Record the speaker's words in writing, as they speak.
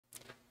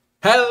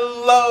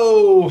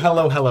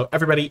Hello,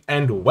 everybody,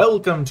 and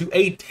welcome to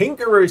a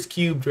Tinkerer'S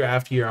Cube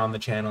draft here on the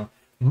channel.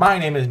 My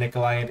name is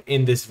Nikolai, and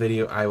in this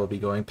video, I will be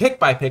going pick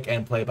by pick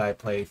and play by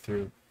play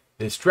through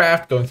this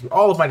draft, going through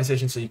all of my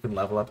decisions so you can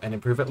level up and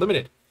improve at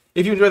Limited.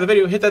 If you enjoy the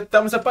video, hit that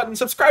thumbs up button,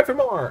 subscribe for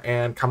more,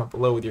 and comment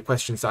below with your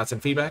questions, thoughts,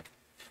 and feedback.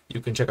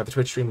 You can check out the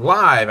Twitch stream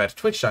live at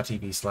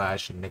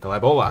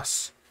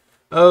twitch.tv/NicolaiBolas.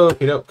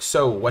 Okie doke,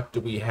 so what do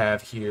we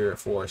have here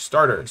for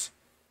starters?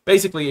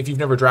 Basically, if you've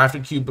never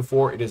drafted Cube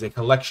before, it is a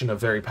collection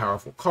of very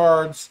powerful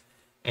cards,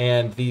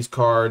 and these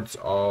cards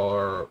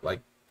are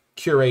like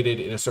curated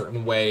in a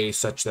certain way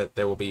such that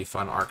there will be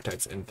fun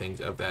archetypes and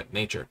things of that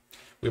nature.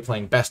 We're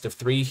playing best of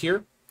 3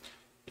 here,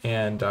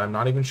 and I'm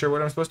not even sure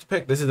what I'm supposed to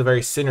pick. This is a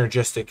very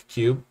synergistic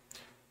cube,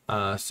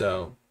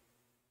 so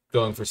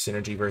going for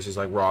synergy versus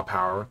like raw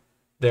power.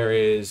 There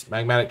is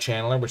Magmatic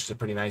Channeler, which is a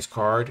pretty nice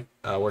card.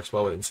 Works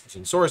well with instants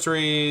and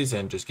sorceries,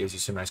 and just gives you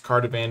some nice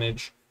card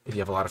advantage if you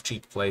have a lot of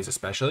cheap plays,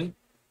 especially.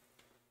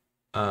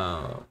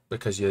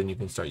 Because then you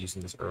can start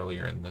using this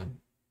earlier in the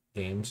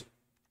games.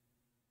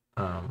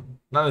 Not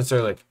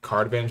necessarily like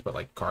card advantage, but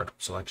like card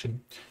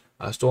selection.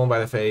 Stolen by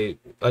the Fae.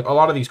 Like a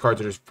lot of these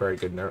cards are just very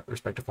good in their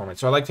respective formats.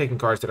 So I like taking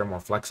cards that are more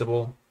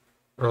flexible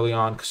early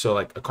on. So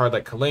like a card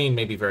like Kalane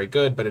may be very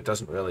good, but it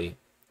doesn't really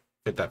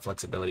fit that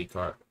flexibility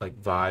card like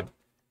vibe.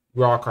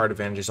 Raw card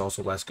advantage is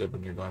also less good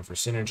when you're going for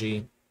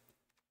synergy.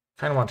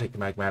 Kind of want to take the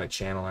Magmatic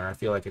Channeler. I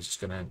feel like it's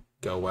just going to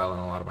go well in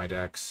a lot of my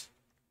decks.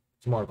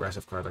 It's a more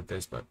aggressive card like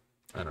this, but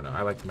I don't know.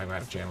 I like the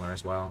Magmatic Channeler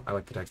as well. I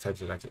like the types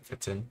of decks it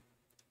fits in.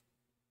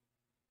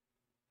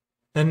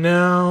 And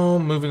now,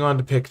 moving on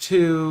to pick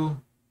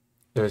 2.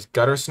 There's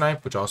Gutter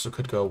Snipe, which also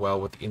could go well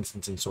with the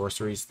instants and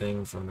sorceries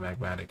thing from the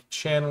Magmatic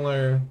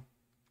Channeler,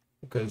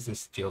 because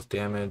this deals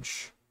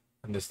damage,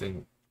 and this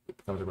thing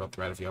becomes a real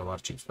threat if you have a lot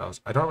of cheap spells.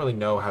 I don't really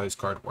know how this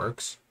card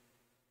works.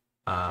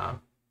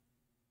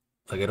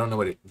 Like, I don't know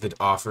what the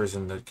offers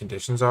and the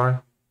conditions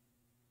are,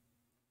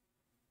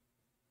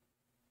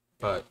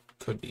 but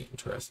could be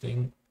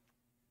interesting.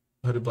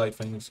 Hooded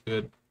Blightfang is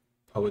good.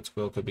 Poet's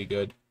Quill could be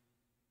good.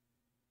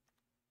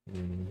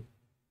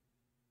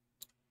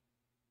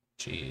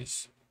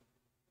 Jeez.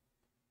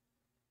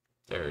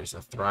 There's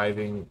a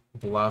Thriving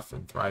Bluff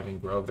and Thriving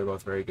Grove. They're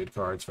both very good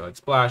cards for like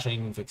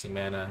splashing, fixing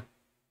mana.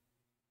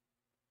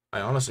 I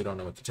honestly don't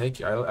know what to take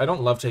here. I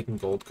don't love taking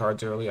gold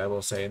cards early, I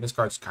will say. And this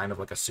card's kind of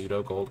like a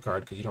pseudo gold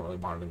card because you don't really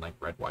want it in like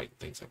red, white,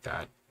 things like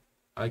that.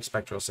 I like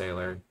Spectral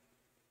Sailor. I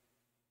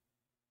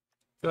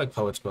feel like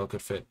Poet's Quill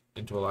could fit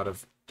into a lot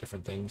of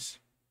different things.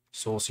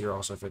 Soul Seer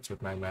also fits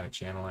with Magmatic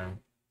Channeler.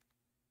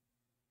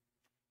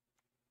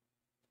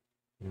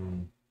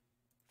 I'm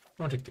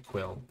going to take the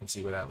Quill and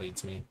see where that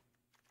leads me.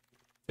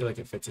 I feel like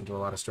it fits into a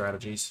lot of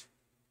strategies.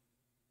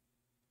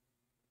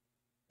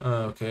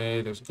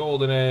 Okay, there's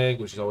Golden Egg,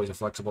 which is always a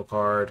flexible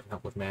card. Can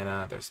help with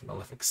mana. There's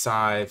Malefic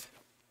Scythe,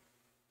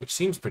 which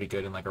seems pretty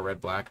good in like a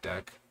red-black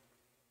deck.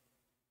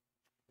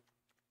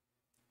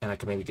 And I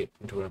could maybe get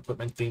into an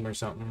equipment theme or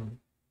something.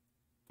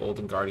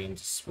 Golden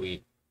Guardian's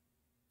sweet.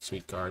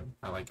 Sweet card.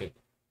 I like it.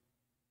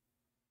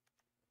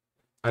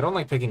 I don't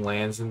like picking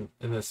lands in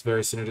this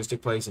very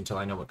synergistic place until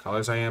I know what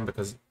colors I am,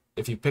 because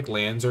if you pick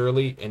lands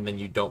early and then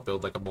you don't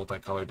build like a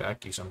multicolor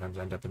deck, you sometimes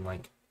end up in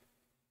like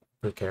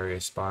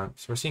precarious spot.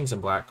 So we're seeing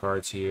some black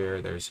cards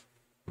here. There's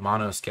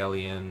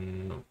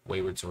Monoskellion,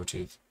 Wayward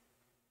Sawtooth.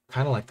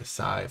 Kind of like the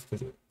Scythe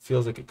because it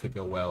feels like it could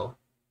go well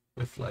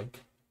with like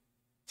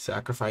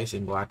Sacrifice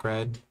in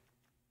black-red.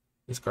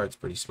 This card's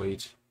pretty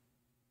sweet.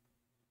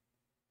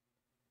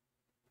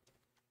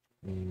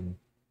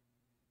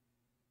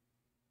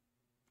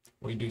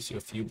 We do see a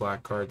few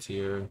black cards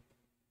here.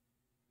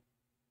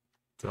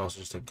 Could also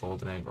just take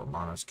Golden Egg or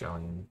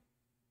Monoskellion.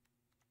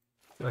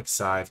 I feel like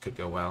Scythe could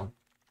go well.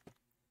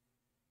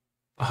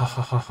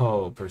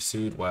 Oh,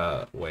 Pursued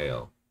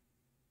Whale.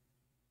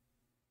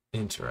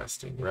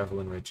 Interesting. Revel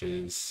in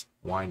Riches,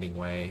 Winding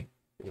Way,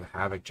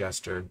 Havoc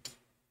Jester,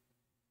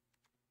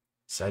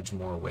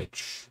 Sedgemoor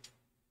Witch,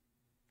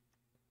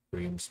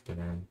 Dream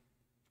Spinner.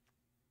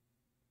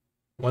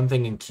 One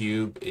thing in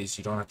Cube is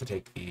you don't have to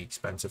take the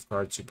expensive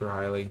cards super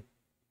highly,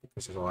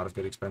 because there's a lot of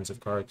good expensive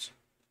cards.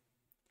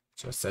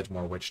 So a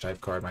Sedgemoor Witch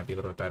type card might be a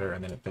little bit better,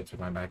 and then it fits with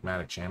my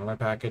Magmatic Channeler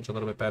package a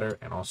little bit better,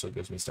 and also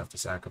gives me stuff to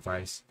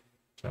sacrifice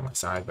to make my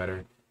side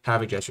better.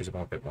 Havoc Gesture is a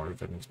bit more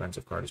of an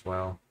expensive card as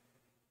well.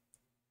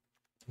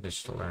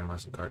 Just to learn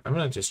lesson card. I'm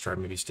gonna just try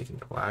maybe sticking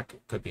to black.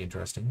 Could be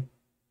interesting.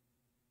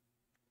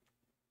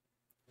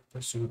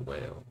 Pursued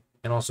Whale,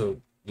 and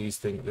also this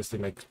thing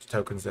makes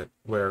tokens that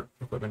wear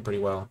equipment pretty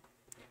well.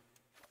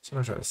 So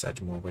I'm gonna try the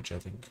Sedgemoor Witch, I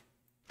think.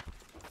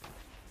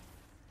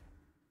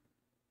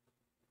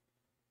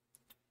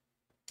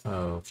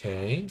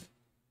 Okay.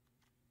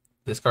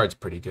 This card's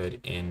pretty good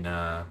in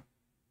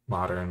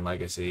Modern,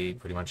 Legacy,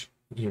 pretty much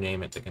you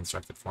name it, the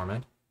constructed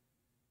format.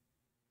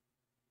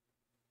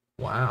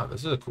 Wow,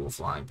 this is a cool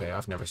flying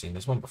payoff. Never seen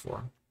this one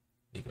before.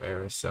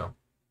 NicolaiBolas, so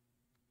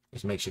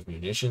there's makeshift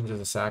munitions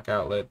as a sack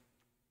outlet.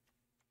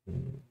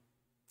 Kind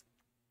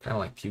of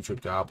like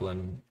Putrid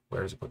Goblin,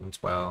 wears equipment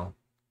well.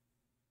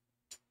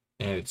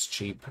 And it's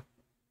cheap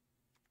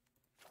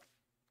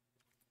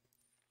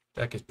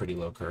Deck is pretty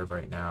low curve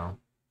right now.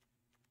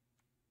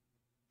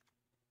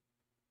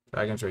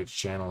 Dragon's Rage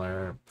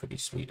Channeler, pretty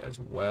sweet as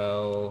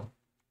well.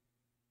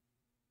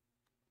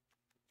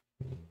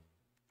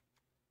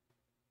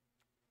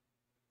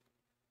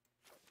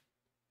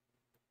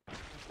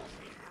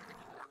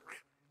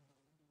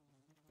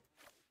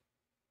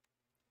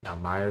 Now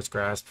Mire's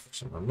Grasp for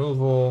some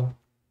removal.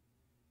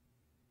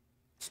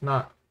 It's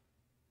not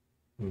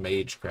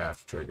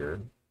Magecraft trigger.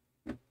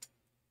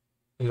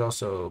 There's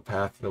also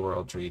Path to the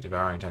World Tree,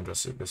 Devouring Tendrils.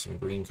 So there's some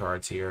green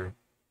cards here.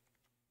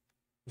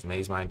 There's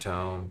Maze Mind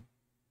Tome.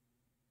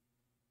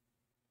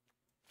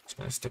 Just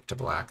gonna stick to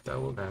black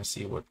though. We're gonna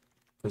see what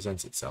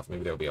presents itself.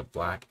 Maybe there'll be a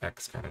black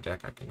X kind of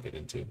deck I can get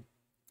into.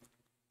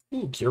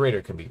 Ooh,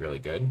 Curator can be really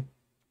good.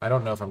 I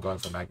don't know if I'm going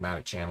for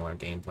Magmatic Channeler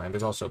game plan.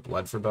 There's also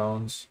Blood for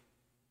Bones,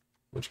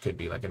 which could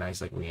be like a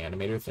nice like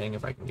reanimator thing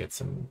if I can get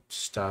some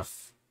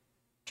stuff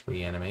to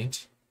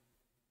reanimate.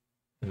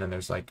 And then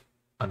there's like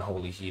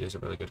Unholy Heat is a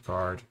really good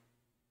card.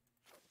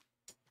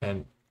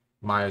 And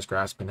Maya's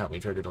Grasp can help me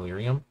trigger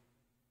Delirium.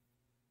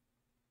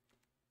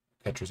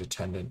 Catcher's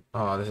Attendant.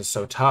 Oh, this is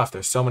so tough.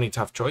 There's so many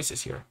tough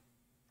choices here.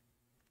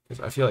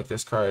 Because I feel like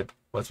this card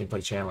lets me play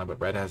Channeler, but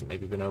red hasn't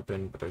maybe been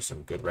open. But there's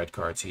some good red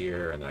cards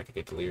here, and then I could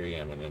get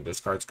Delirium, and then this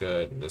card's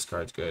good, and this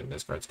card's good, and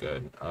this card's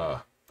good.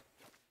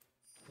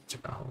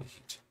 Check out Holy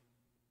Heat.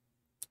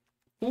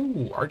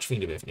 Ooh,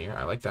 Archfiend of Ivnir.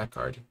 I like that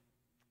card.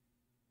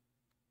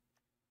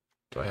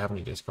 Do I have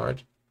any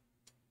discard?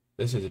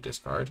 This is a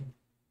discard.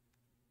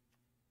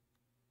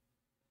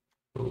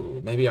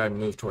 Ooh, maybe I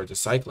move towards a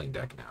cycling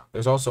deck now.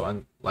 There's also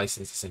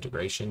Unlicensed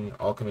Disintegration,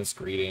 Alchemist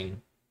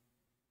Greeting,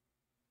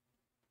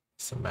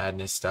 some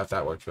Madness stuff.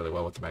 That worked really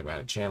well with the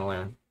Magmatic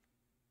Channeler.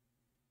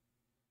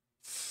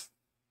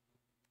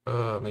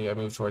 Maybe I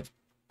move towards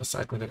a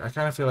cycling deck. I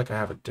kind of feel like I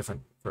have a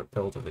different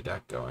build of the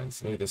deck going,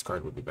 so maybe this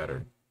card would be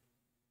better.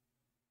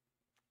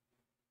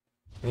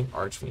 I think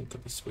Archfiend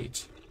could be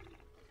sweet.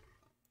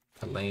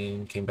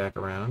 Elaine came back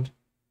around.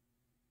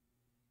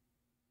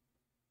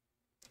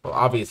 Well,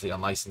 obviously,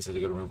 Unlicensed is a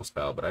good removal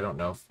spell, but I don't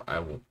know if I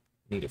will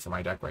need it for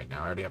my deck right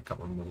now. I already have a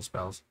couple of removal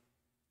spells.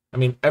 I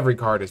mean, every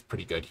card is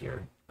pretty good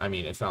here. I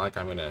mean, it's not like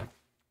I'm gonna...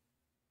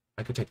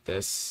 I could take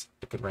this.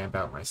 I could ramp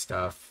out my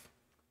stuff.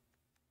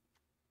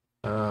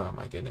 Oh,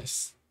 my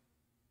goodness.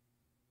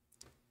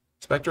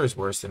 Spectre is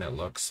worse than it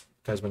looks,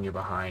 because when you're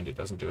behind, it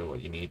doesn't do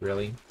what you need,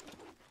 really.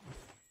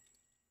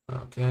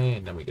 Okay,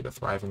 and then we get a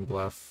Thriving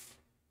Bluff.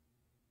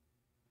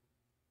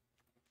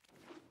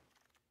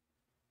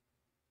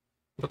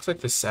 Looks like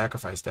the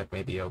Sacrifice deck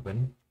may be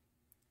open.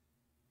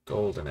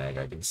 Golden Egg.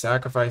 I can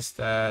sacrifice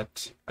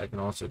that. I can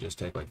also just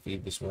take like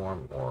Feed the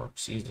Swarm or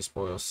Seize the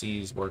Spoil.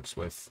 Seize works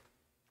with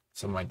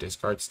some of my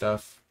discard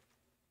stuff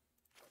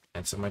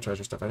and some of my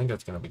treasure stuff. I think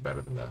that's going to be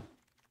better than the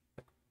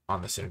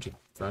on the synergy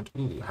front.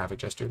 Ooh, Havoc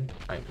Jester.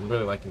 I'm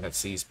really liking that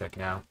Seize pick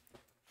now.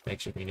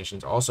 Makeshift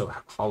Munitions. Also,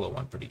 Hollow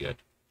One, pretty good.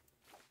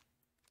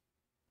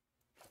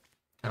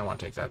 Kind of want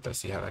to take that though,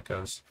 see how that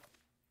goes.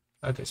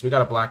 Okay, so we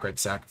got a black-red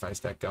Sacrifice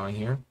deck going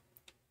here.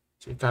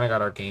 So we've kind of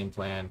got our game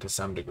plan to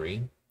some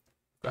degree.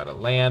 Got a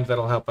land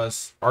that'll help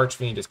us.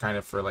 Archfiend is kind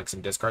of for like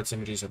some discard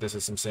synergy. So this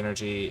is some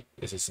synergy.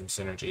 This is some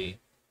synergy.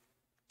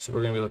 So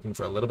we're going to be looking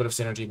for a little bit of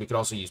synergy. We could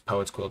also use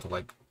Poet's Quill to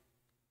like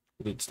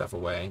loot stuff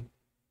away.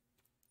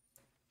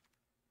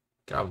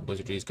 Goblin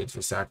Wizardry is good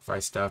for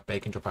sacrifice stuff.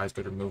 Bacon Pie is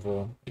good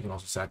removal. You can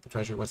also sack the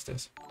treasure. What's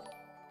this?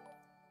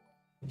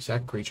 When you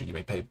sack a creature, you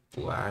may pay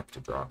black to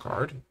draw a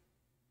card.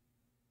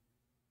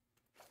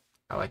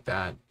 I like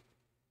that.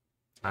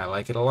 I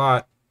like it a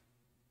lot.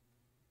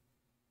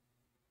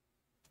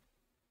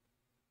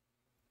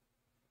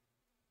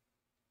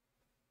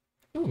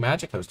 Ooh,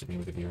 Magic hosted me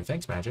with a viewer.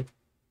 Thanks, Magic.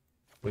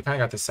 We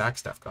kind of got the sack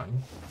stuff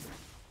going.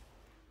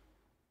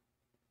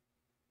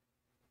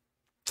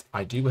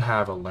 I do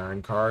have a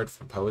Learn card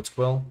from Poet's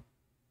Quill.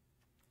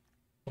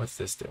 What's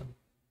this do?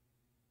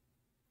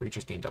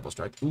 Creatures gain double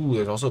strike. Ooh,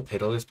 there's also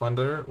Pitiless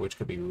Plunderer, which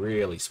could be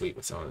really sweet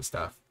with some of the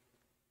stuff.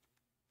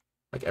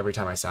 Like every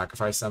time I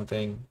sacrifice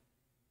something,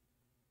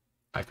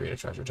 I create a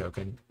treasure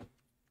token.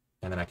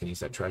 And then I can use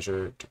that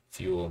treasure to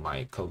fuel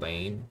my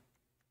Kalain.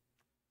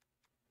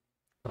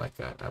 I like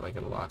that. I like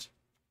it a lot.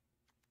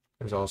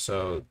 There's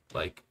also,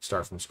 like,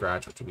 Start from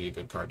Scratch, which would be a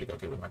good card to go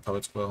get with my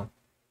Poet's Quill.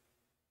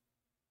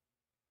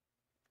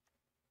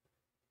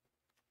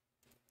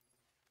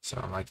 So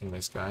I'm liking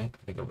this guy.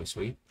 I think it'll be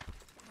sweet.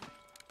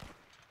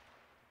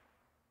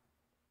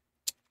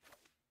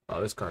 Oh,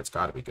 this card's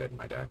got to be good in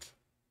my deck.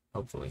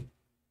 Hopefully.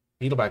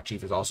 Beetleback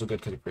Chief is also good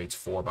because it creates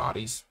 4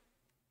 bodies.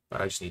 But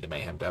I just need the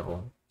Mayhem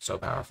Devil. So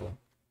powerful.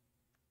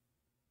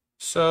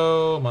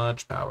 So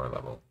much power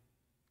level.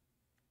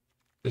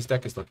 This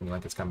deck is looking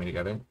like it's coming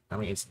together. How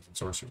many instants and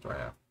sorcerers do I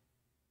have?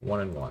 1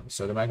 and 1.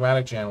 So the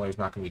Magmatic Channeler is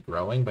not going to be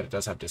growing, but it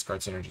does have discard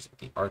synergies with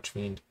the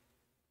Archfiend,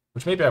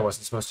 which maybe I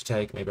wasn't supposed to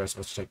take. Maybe I was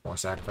supposed to take more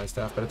sacrifice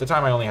stuff. But at the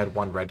time, I only had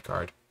 1 red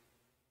card,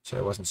 so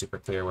it wasn't super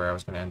clear where I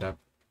was going to end up.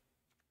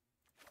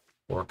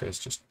 Orca is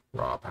just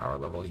raw power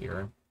level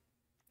here.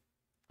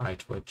 Eye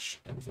Twitch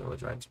and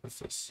Village Rides with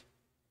this.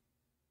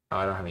 Oh,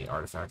 I don't have any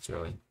artifacts,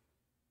 really.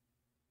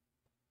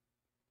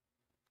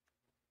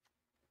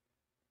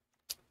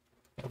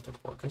 We'll take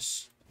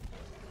Orcus.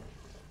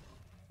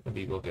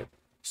 Maybe we'll get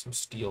some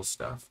steel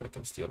stuff that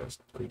can steal those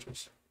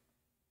creatures.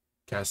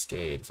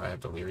 Cascade if I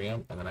have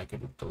Delirium, and then I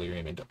could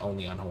Delirium into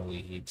only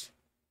Unholy Heat.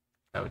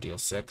 That would deal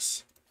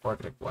 6. Or I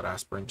could take Blood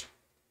Aspirant.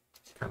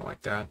 Kind of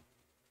like that.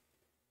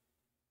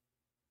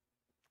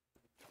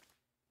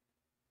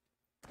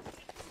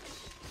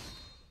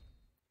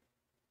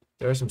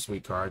 There are some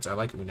sweet cards. I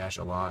like Unesh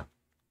a lot.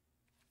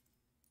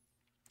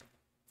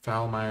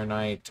 Foulmire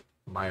Knight,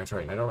 Mire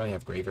Triton. I don't really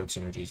have Graveyard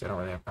synergies. I don't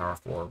really have Power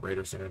 4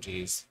 Raider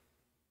synergies.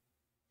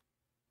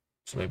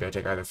 So maybe I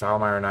take either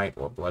Foulmire Knight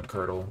or Blood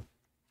Curdle.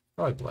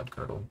 Probably Blood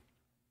Curdle.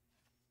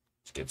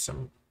 Just get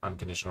some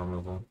unconditional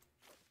removal.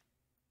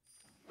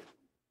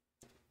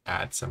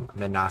 Add some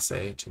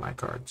Menace to my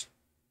cards.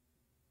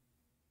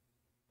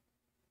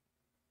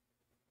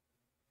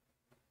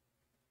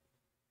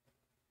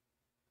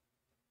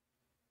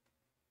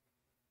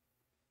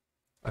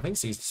 I think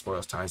Seize the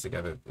Spoils ties the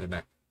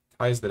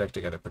deck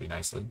together pretty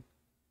nicely.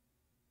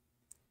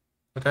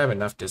 Look, I have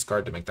enough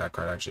discard to make that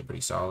card actually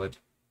pretty solid.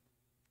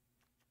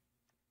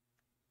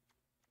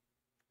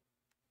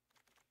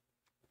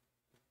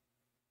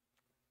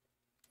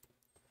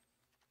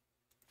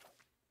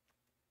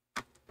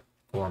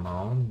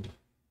 Gourmand.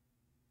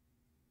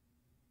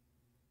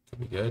 Could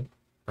be good.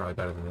 Probably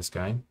better than this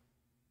guy.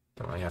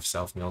 Don't really have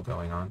self-mill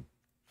going on.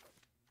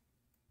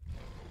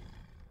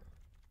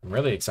 I'm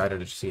really excited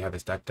to see how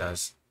this deck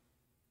does.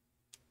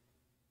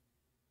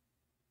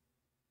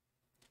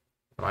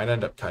 I might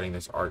end up cutting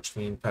this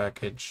Archfiend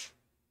package.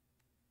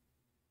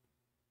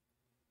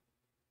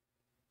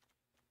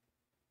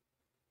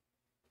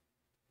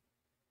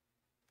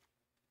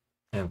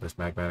 And this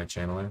Magmatic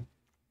Channeler.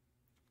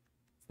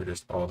 For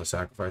just all the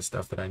sacrifice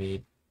stuff that I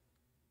need.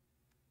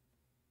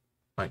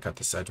 Might cut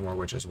the Sedgemoor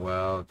Witch as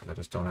well, because I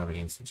just don't have any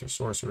instants or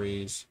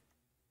sorceries.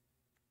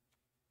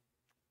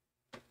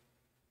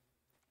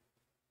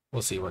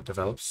 We'll see what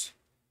develops.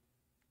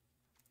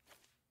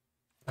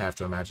 I have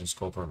to imagine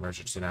Skullport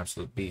Merchant is an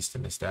absolute beast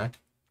in this deck.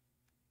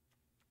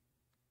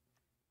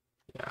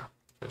 Yeah,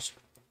 just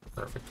a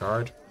perfect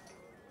card.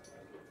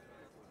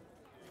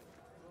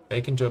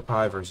 Bacon to a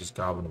Pie versus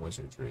Goblin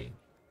Wizardry.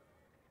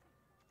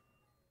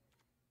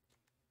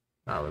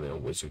 Not really a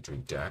wizardry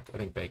deck. I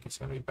think Bacon's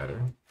going to be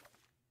better.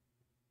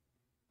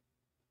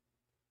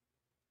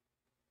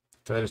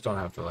 So I just don't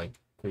have the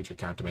creature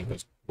count to make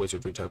those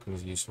wizardry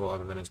tokens useful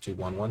other than its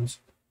 2/1/1s.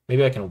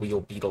 Maybe I can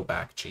wheel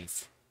Beetleback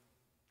Chief.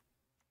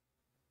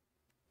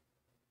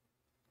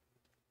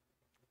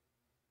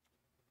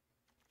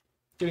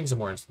 Getting some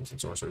more instants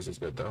and sorcerers is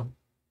good though.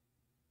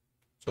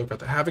 So we've got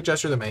the Havoc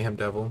Jester, the Mayhem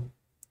Devil.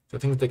 So I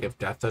think they give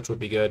Death Touch would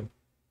be good.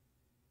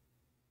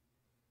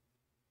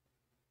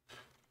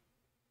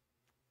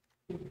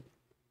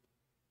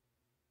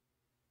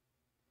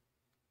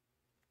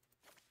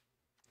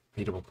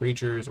 Beatable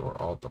creatures or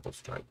all double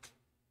strike.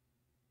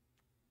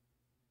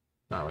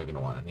 Not really going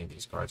to want any of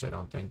these cards, I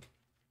don't think.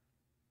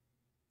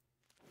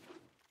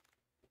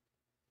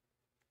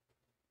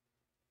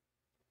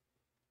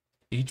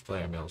 Each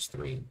player mills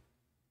 3.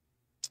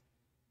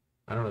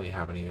 I don't really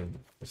have any of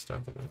the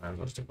stuff, but I might as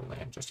well just take a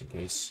land just in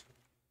case.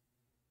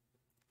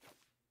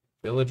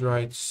 Village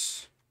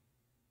Rites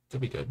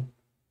could be good.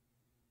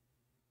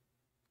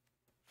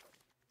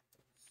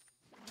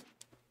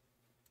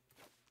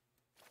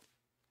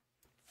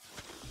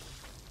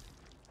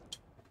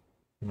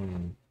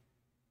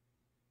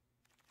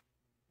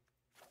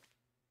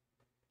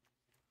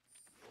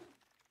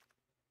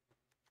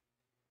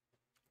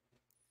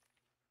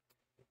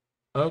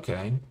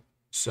 Okay,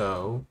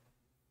 so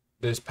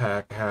this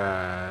pack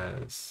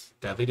has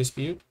Deadly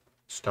Dispute,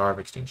 Star of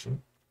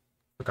Extinction,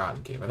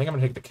 Forgotten Cave. I think I'm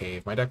going to take the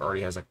Cave. My deck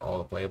already has all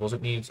the playables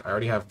it needs. I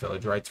already have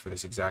Village Rites for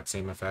this exact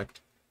same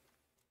effect.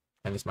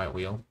 And this might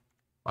wheel.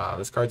 Wow,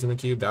 this card's in the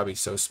cube. That would be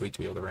so sweet to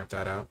be able to ramp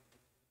that out.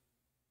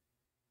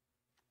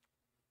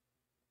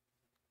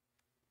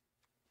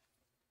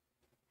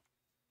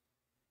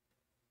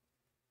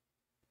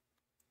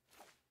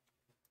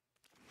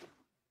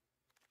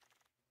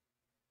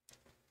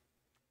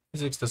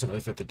 Physics doesn't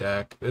really fit the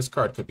deck. This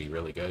card could be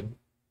really good.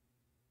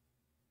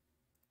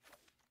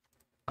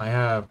 I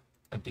have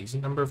a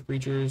decent number of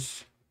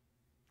creatures.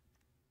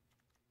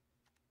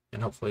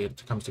 And hopefully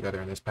it comes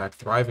together in this pack.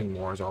 Thriving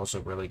Moor is also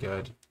really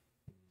good.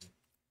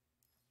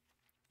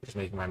 Just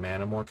making my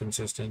mana more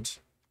consistent.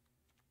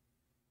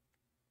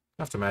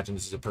 I have to imagine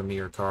this is a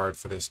premier card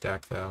for this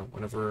deck, though.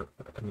 Whenever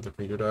another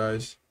creature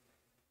dies,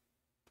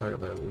 target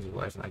player loses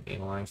life and I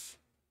gain life.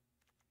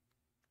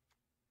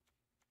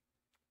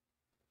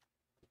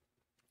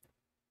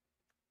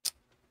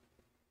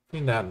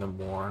 Between that and the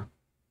Moor,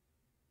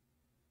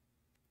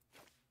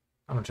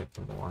 I'm gonna check the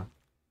Moor.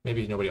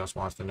 Maybe nobody else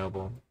wants the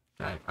Noble.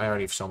 I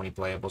already have so many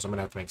playables. I'm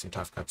gonna have to make some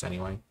tough cuts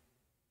anyway.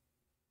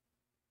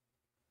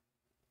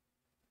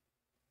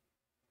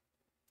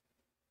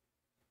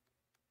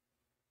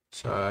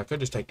 So I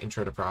could just take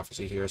Intro to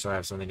Prophecy here, so I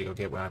have something to go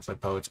get when I play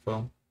Poet's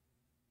Quill.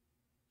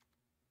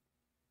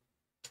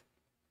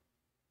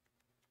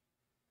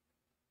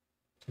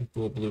 Take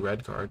dual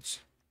blue-red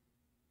cards.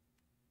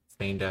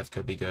 Feign Death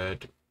could be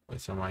good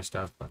with some of my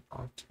stuff, but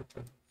I'll skip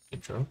the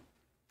intro.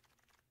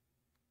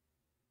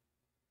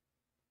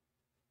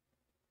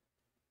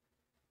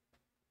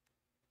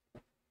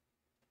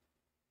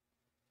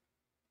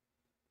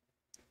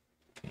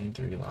 Gain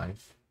 3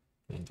 life.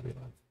 Gain 3 life.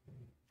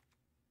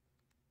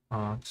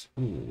 Ox.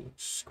 Ooh,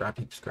 Scrap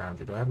Heap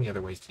Scrounger. Do I have any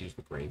other ways to use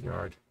the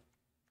graveyard?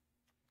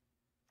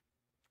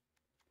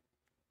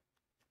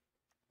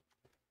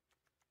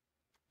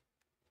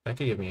 That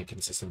could give me a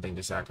consistent thing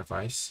to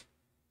sacrifice.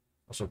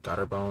 Also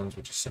Gutter Bones,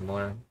 which is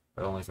similar,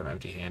 but only if I'm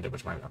empty-handed,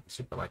 which might not be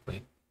super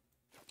likely.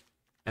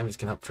 And these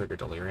can help trigger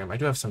Delirium. I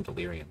do have some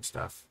Delirium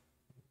stuff.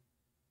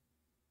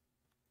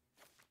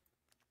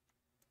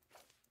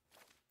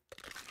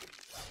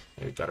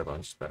 Maybe Gutter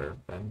Bones is better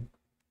than...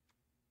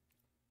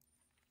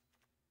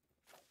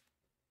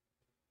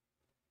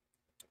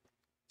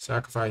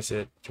 Sacrifice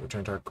it to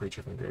return target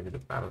creature from graveyard to the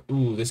battle.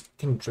 Ooh, this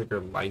can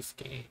trigger life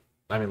gain.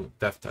 I mean,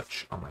 Death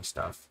Touch on my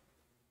stuff.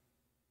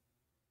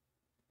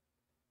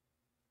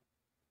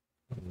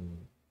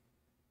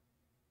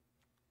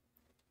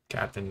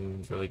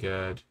 Captain's really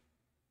good.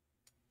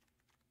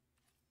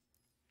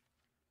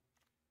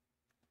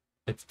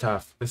 It's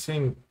tough. This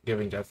thing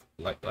giving death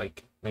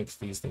like makes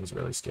these things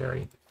really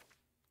scary.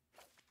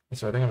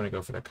 So I think I'm gonna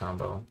go for the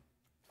combo.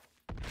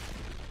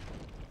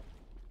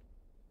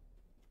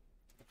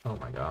 Oh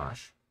my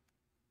gosh.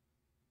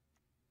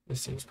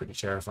 This seems pretty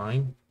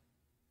terrifying.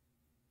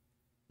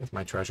 With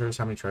my treasures,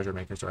 how many treasure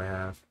makers do I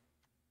have?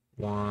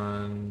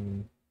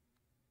 1,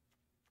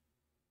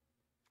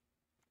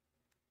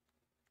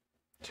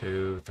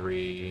 2,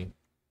 3,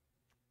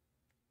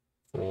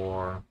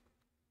 4.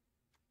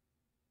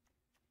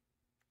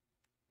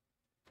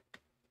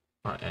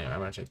 Anyway, I'm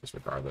gonna take this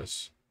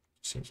regardless.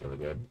 Seems really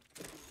good.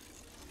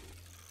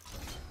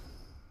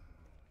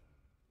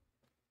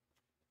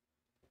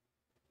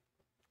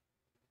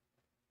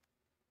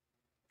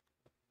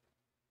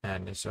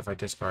 And so if I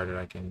discard it,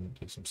 I can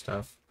do some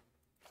stuff.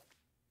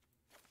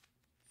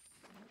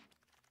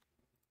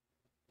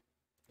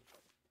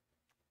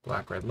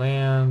 Black-red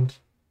land.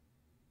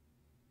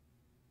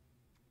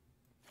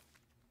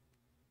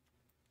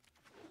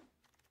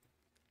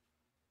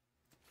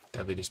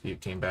 Deadly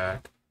Dispute came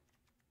back.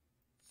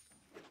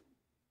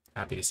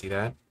 Happy to see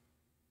that.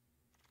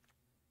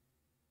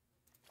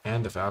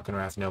 And the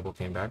Falconwrath Noble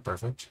came back.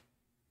 Perfect.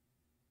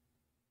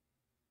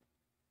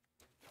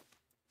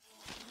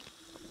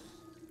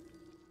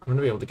 I'm going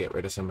to be able to get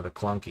rid of some of the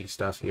clunky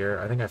stuff here.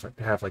 I think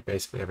I have like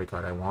basically every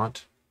card I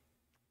want.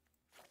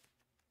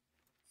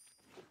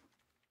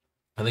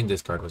 I think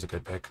this card was a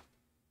good pick.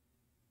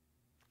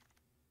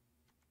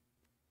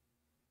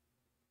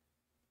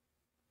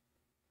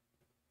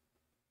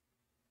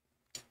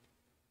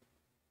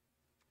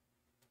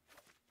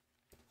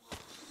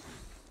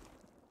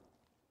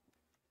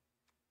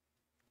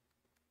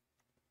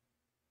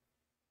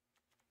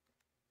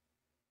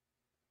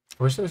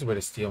 I wish there was a way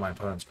to steal my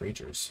opponent's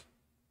creatures.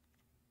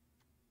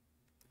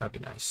 That'd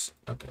be nice.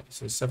 Okay,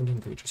 so there's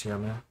 17 creatures here.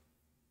 I'm gonna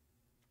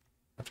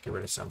have to get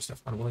rid of some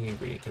stuff. Unwilling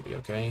Ingredient could be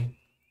okay.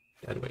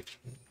 Deadweight.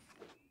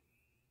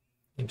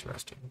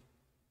 Interesting.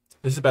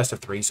 This is the best of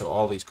 3, so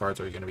all these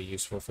cards are going to be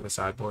useful for the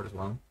sideboard as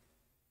well.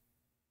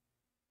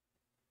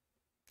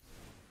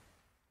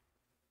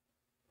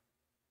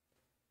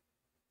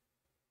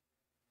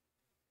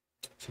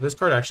 So this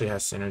card actually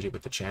has synergy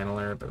with the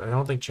Channeler, but I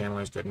don't think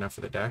Channeler is good enough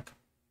for the deck.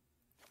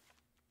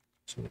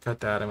 So I'm going to cut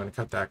that. I'm going to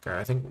cut that guy.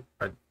 I think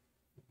I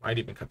might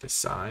even cut this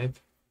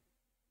Scythe.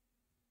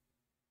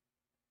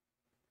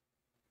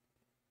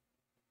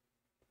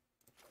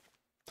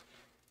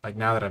 Like,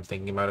 now that I'm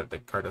thinking about it, the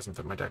card doesn't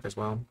fit my deck as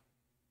well.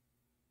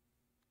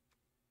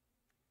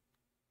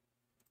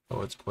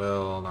 Oh, it's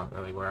Quill, not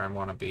really where I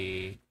want to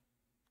be.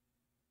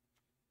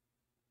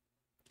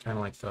 Kind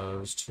of like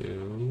those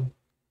two.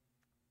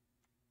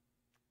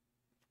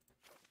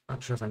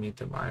 Not sure if I need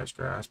the Maya's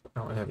Grasp. I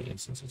don't really have any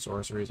instants and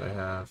sorceries. I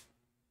have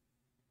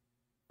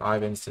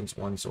 5 instants,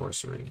 1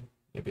 sorcery.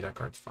 Maybe that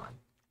card's fine.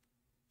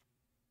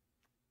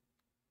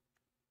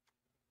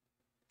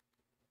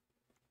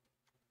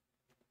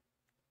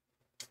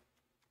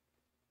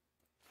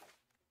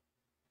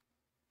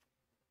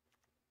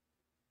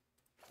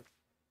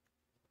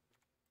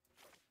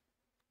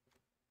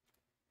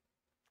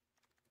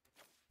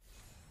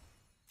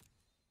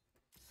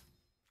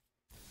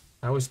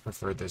 I always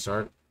preferred this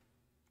art.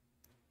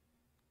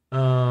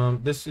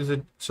 This is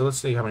a, so let's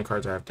see how many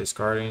cards I have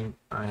discarding.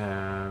 I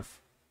have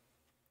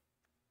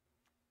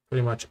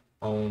pretty much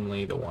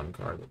only the 1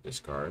 card that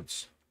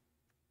discards.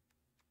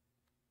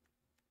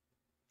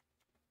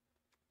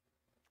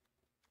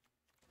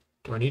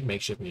 Do I need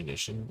makeshift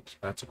munitions?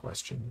 That's a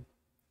question.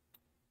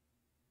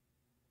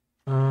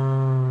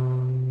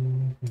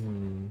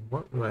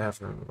 What do I have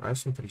for removal? I have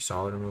some pretty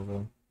solid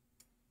removal.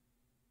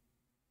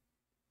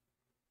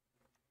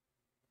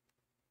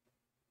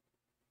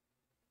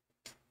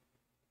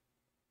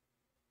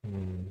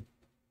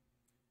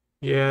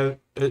 Yeah,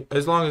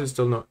 as long as it's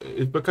still no,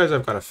 it's because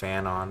I've got a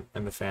fan on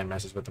and the fan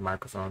messes with the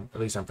microphone. At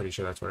least I'm pretty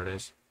sure that's what it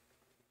is.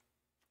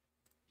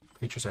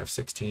 Creatures I have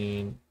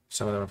 16,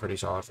 Some of them are pretty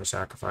solid for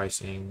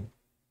sacrificing.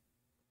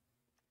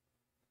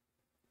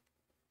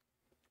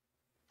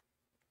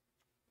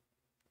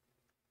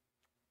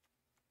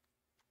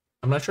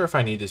 I'm not sure if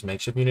I need this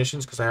makeshift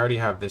munitions because I already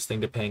have this thing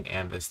to ping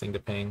and this thing to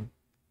ping.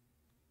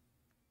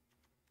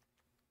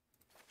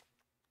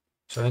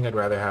 So I think I'd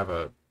rather have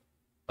a,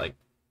 like,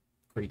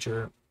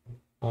 creature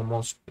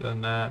almost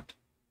than that.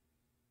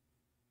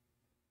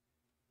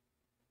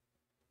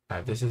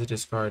 Alright, this is a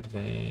discard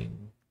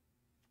thing.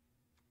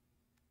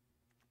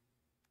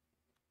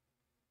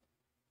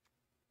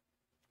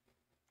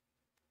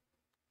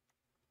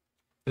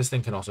 This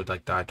thing can also,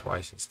 like, die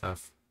twice and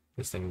stuff.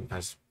 This thing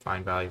has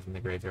fine value from the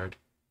graveyard.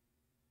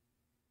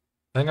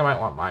 I think I might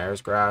want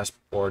Myers Grasp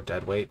or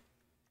Deadweight.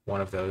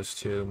 One of those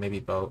two. Maybe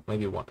both.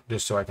 Maybe one.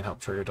 Just so I can help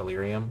trigger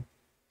Delirium.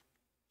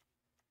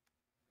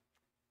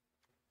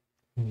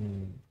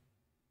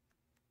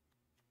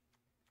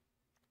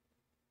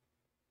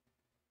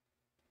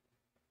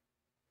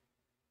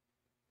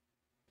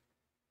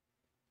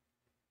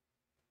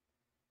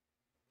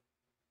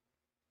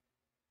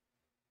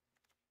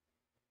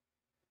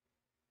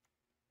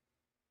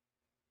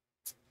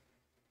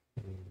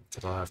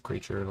 Because I'll have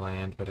creature,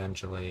 land,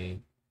 potentially.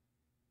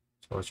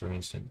 Sorcery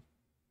instant.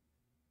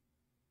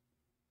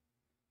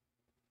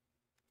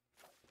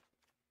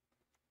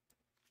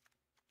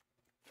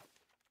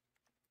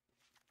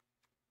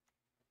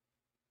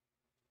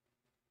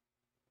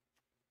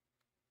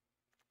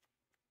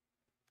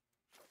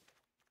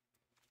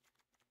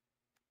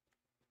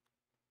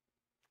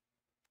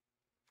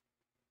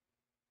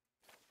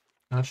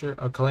 Not sure.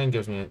 Oh, Kalane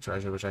gives me a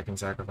treasure, which I can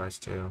sacrifice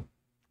too.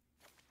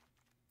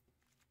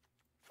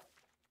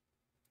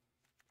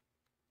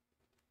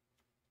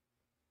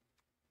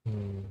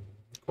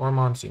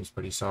 Gormon seems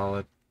pretty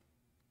solid.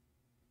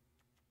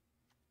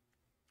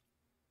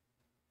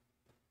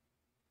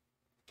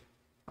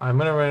 I'm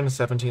going to run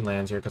 17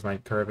 lands here because my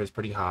curve is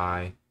pretty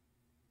high.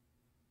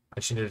 I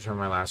just need to determine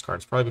my last card.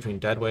 It's probably between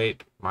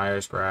Deadweight,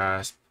 Myers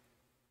Grasp,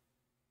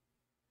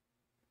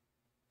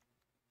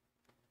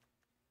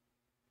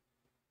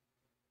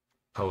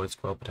 Poet's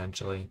Quill,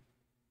 potentially.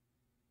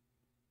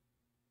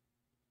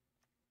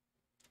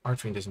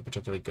 Archfiend isn't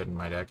particularly good in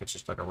my deck. It's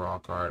just like a raw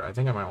card. I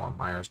think I might want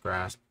Myers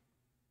Grasp.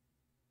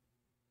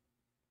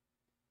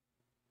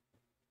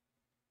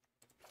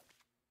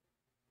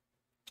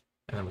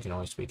 And then we can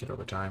always tweak it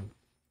over time.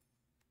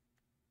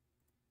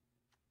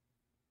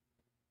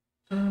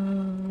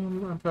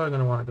 I'm probably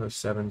going to want to go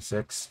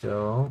 7-6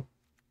 still.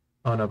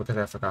 Oh no, because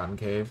I have Forgotten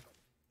Cave.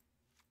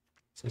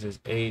 So this is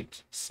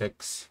 8,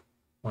 6,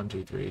 1,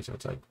 2, 3. So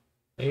it's like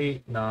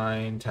 8,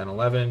 9, 10,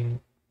 11,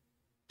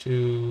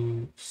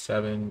 2,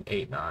 7,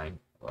 8, 9,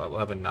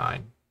 11,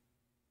 9.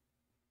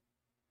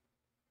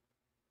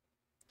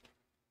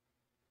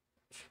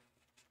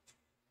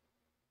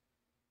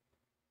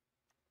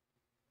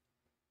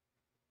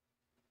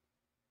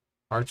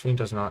 Archfiend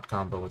does not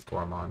combo with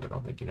Gormond. I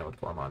don't think you know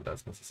what Gormond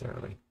does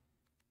necessarily.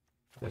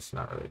 This is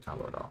not really a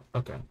combo at all.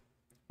 Okay. I'm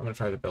going to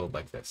try to build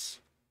like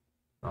this.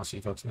 I'll see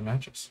you folks in the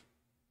matches.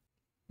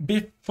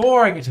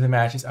 Before I get to the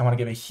matches, I want to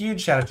give a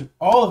huge shout out to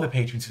all of the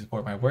patrons who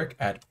support my work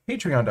at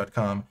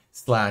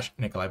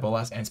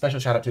patreon.com/NicolaiBolas, and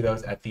special shout out to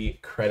those at the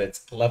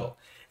credits level.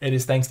 It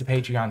is thanks to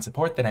Patreon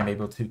support that I'm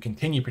able to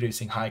continue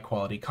producing high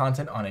quality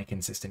content on a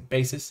consistent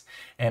basis,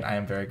 and I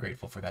am very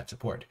grateful for that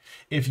support.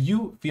 If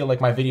you feel like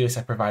my videos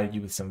have provided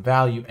you with some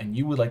value and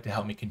you would like to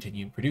help me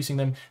continue producing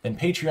them, then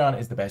Patreon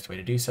is the best way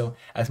to do so.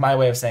 As my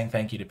way of saying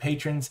thank you to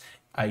patrons,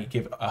 I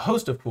give a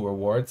host of cool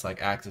rewards,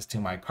 like access to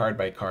my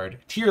card-by-card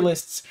tier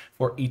lists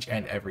for each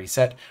and every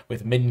set,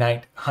 with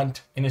Midnight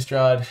Hunt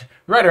Innistrad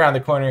right around the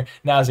corner.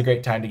 Now is a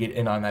great time to get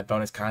in on that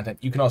bonus content.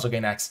 You can also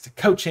gain access to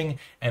coaching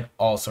and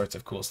all sorts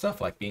of cool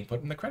stuff like being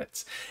put in the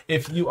credits.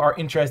 If you are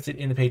interested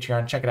in the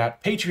Patreon, check it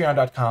out,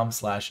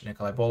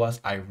 patreon.com/NicolaiBolas.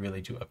 I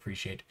really do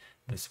appreciate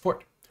the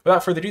support.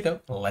 Without further ado,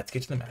 though, let's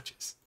get to the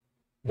matches.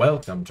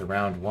 Welcome to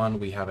round 1.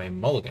 We have a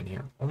mulligan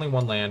here. Only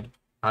one land,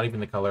 not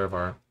even the color of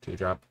our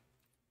 2-drop.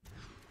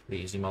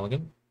 Pretty easy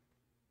mulligan.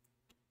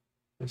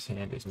 This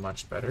hand is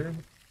much better.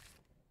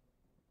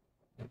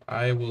 And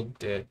I will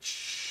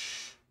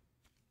ditch.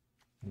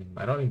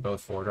 I don't need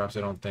both 4-drops,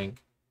 I don't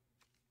think.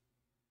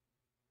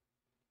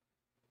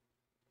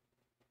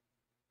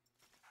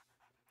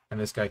 And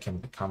this guy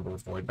can combo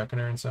with Void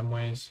Beckoner in some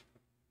ways.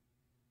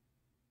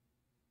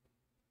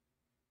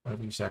 What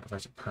if you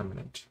sacrifice a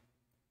permanent?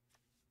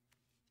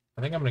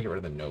 I think I'm gonna get rid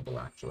of the Noble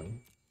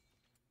actually.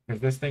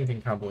 Because this thing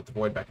can combo with the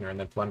Void Beckoner, and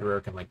then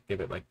Plunderer can like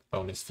give it like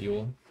bonus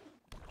fuel.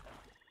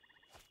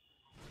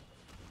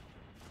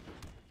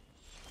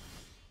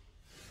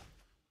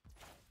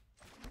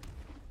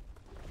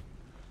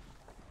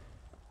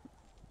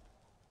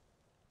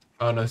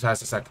 Oh no, this has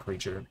to sack a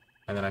creature,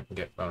 and then I can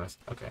get bonus.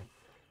 Okay.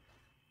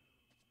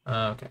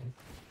 Okay.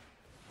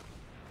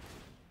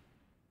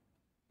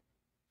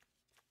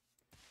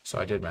 So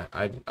I did, man.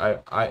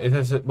 It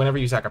has, whenever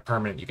you sack a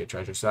permanent, you get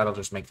treasure. So that'll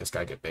just make this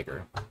guy get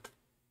bigger.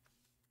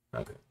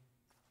 Okay.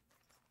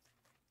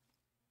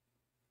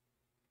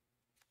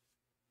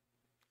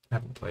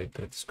 haven't played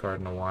this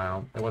card in a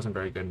while. It wasn't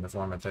very good in the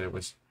format that it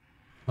was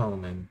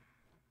home in,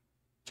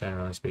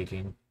 generally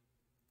speaking.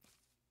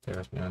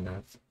 There's Beyond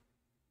Death.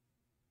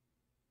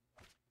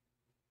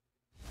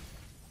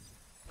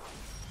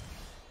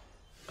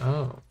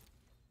 Oh.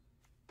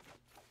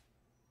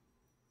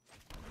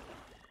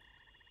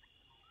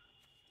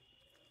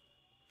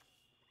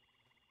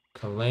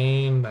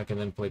 Kalane, I can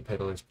then play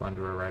Pitiless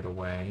Plunderer right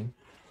away.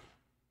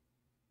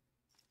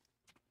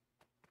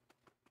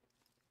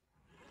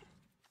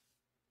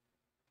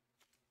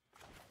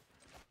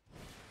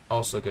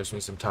 Also gives me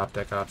some top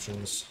deck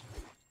options.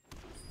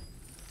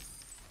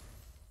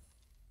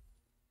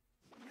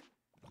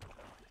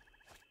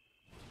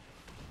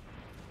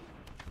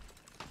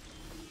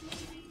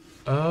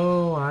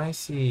 Oh, I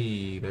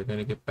see. They're going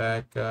to get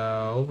back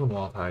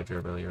Ovenwald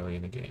Hydra really early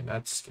in the game.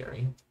 That's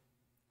scary.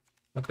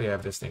 Luckily, I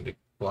have this thing to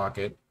block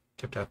it.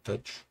 Kept out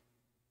touch.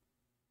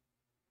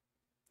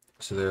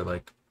 So their,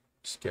 like,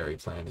 scary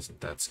plan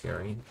isn't that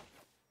scary.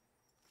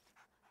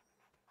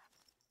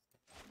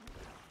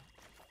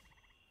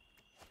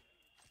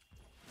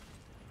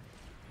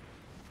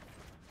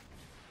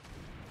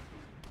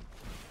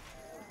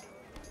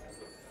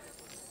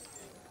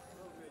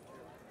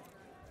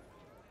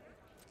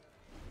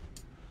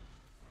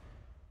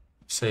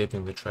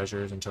 Saving the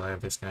treasures until I have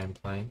this guy in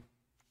play.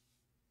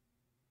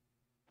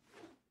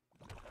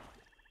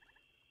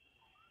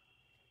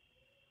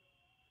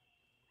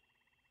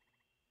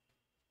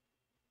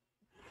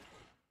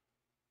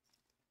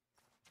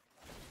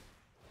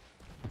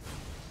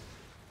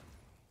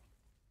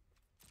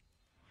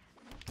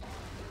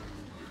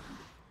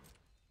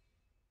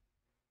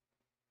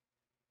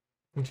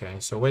 Okay,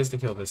 so ways to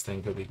kill this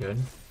thing could be good.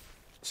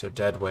 So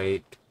Dead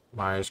Weight,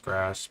 Mire's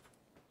Grasp.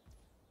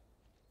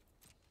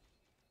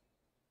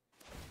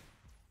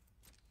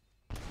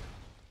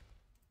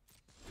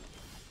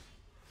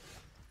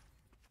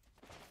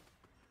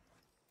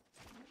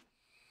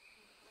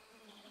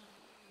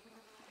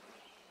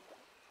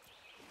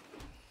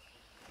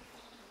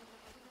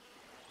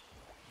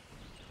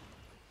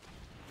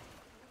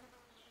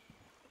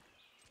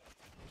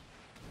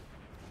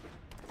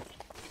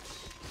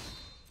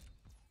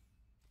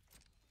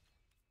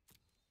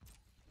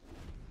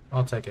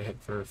 I'll take a hit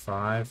for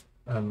 5,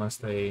 unless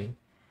they...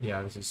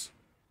 Yeah, this is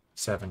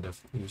 7 to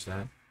use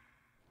that.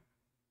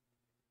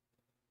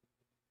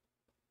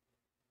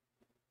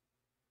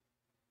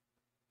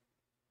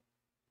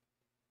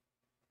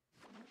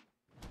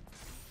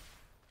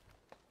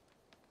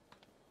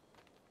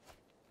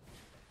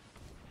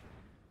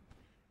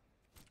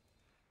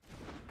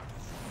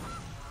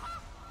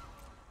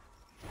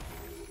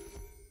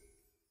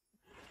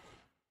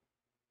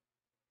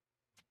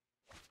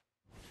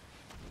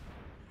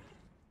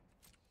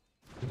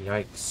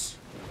 Yikes.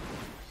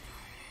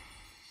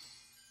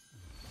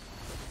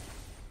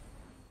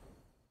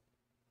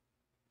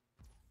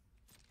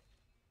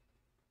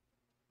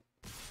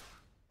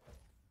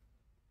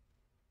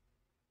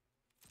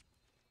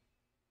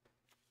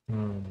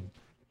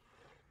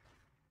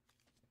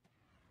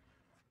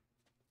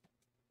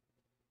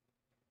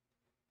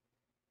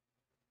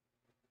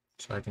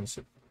 So I can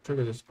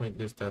trigger this point,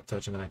 this death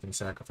touch, and then I can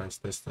sacrifice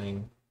this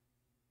thing.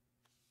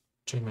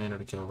 Chain mana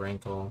to kill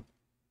Rankle.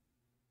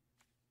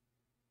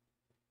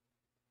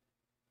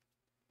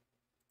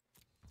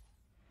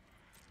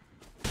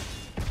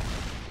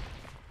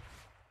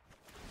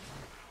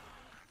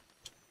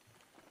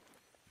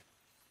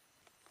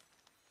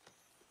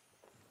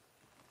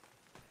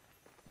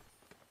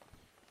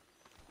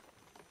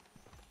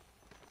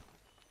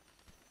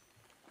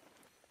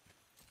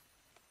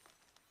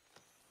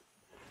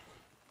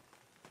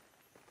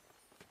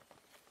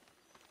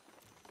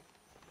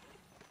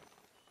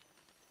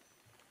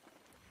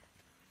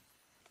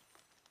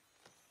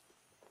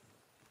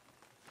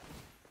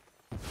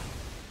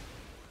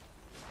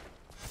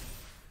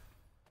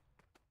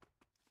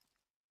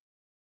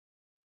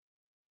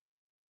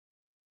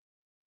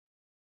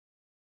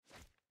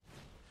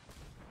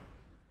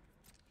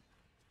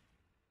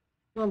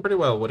 Doing pretty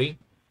well, Woody.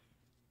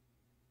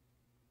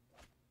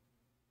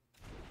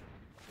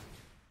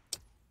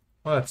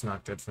 Well, that's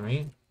not good for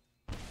me.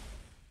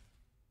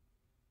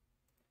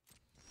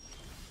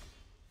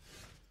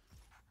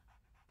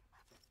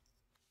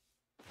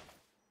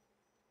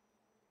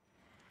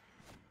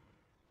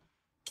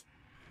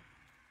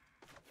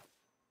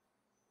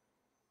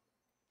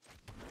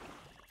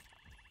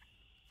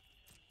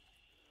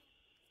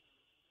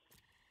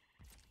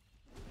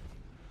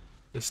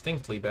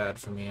 Distinctly bad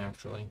for me,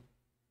 actually.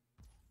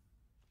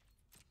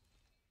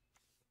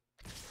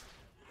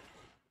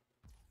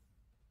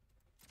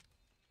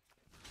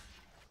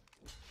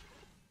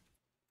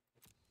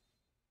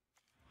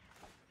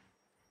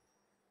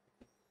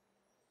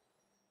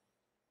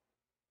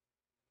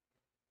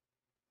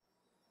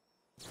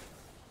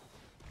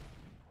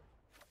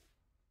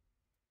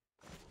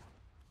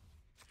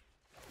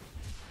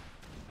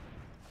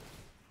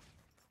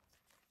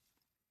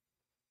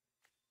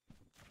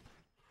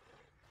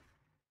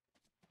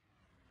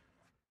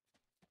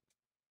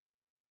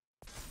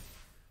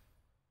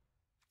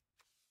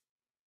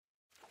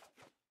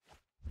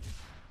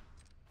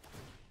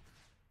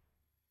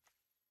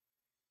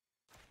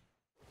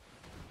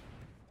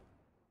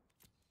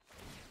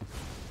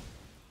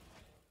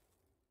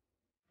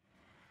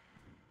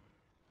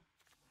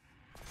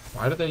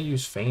 Why do they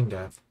use Feign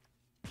Death?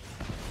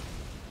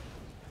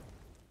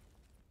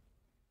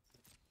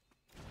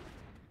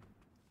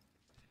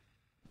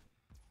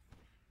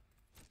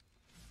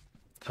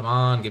 Come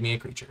on, give me a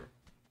creature.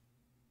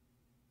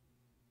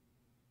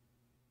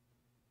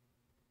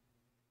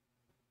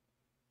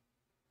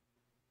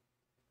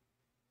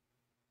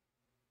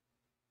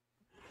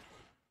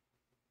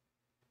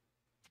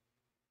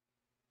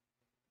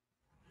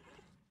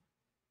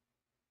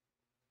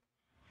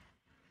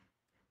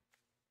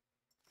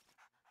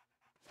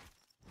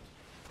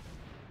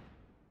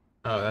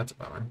 Oh, that's a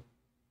bummer.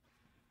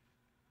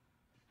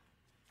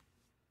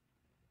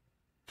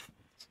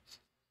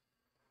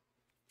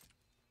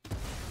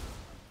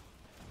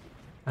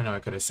 I know I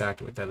could have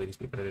sacked it with Deadly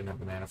Speed, but I didn't have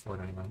the mana for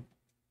it anyway.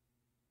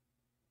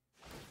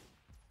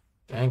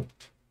 Dang it.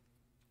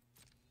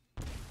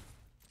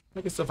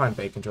 I can still find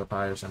Bacon to a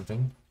pie or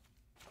something.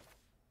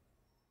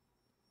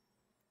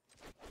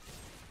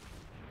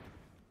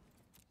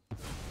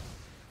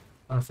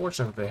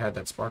 Unfortunate they had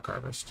that Spark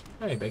Harvest.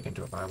 Hey, Bacon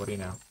to a pie, what do you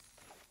know?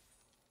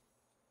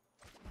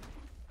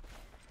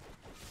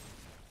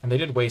 And they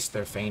did waste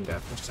their Feign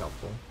Death, which is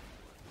helpful.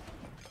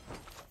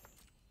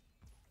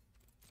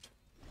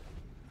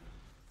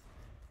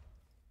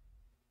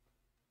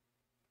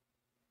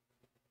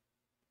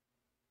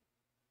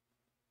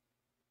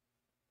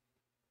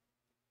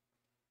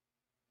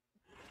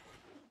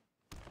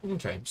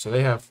 Okay, so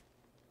they have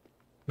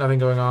nothing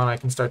going on. I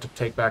can start to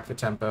take back the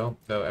tempo,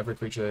 though every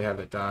creature they have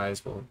that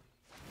dies will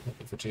hit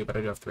me for 2, but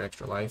I do have 3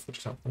 extra life, which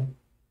is helpful.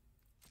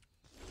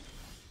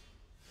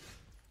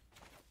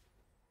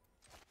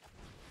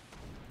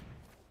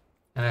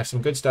 And I have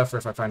some good stuff for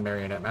if I find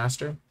Marionette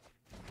Master.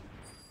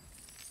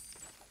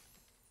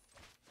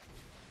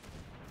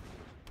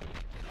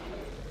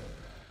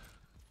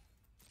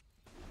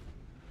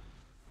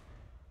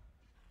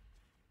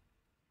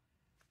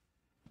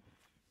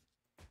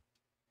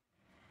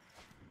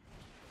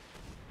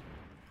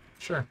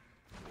 Sure.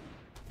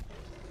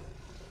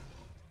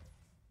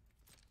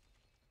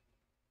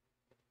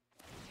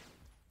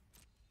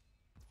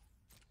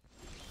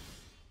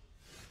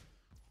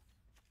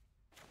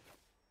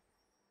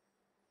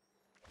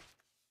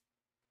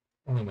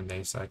 Only when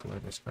they cycle or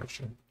discard,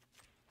 sure.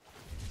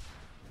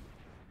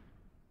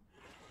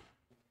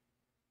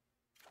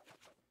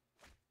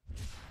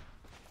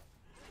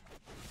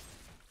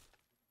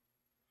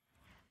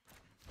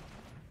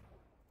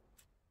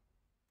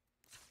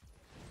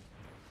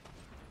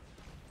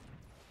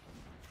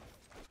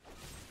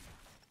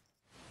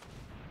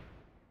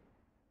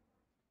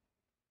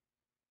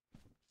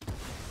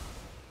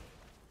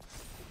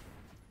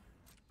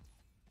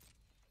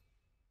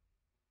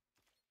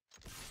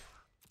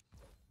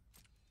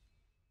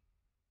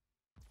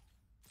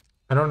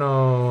 I don't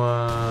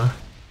know,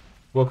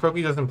 well,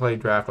 Croaky doesn't play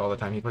draft all the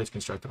time. He plays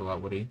constructed a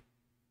lot, would he?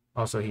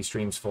 Also, he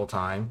streams full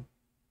time.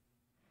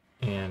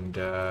 And,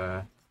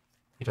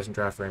 he doesn't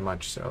draft very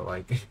much, so,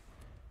 like,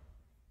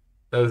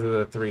 those are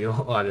the 3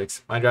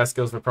 logics. My draft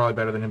skills were probably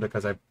better than him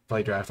because I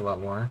play draft a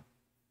lot more.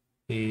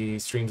 He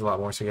streams a lot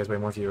more, so he has way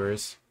more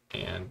viewers.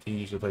 And he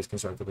usually plays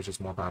constructed, which is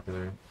more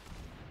popular.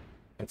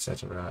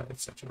 Etc.,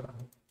 etc.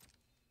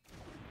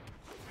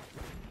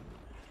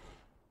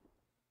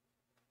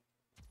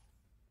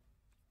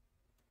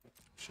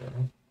 Sure.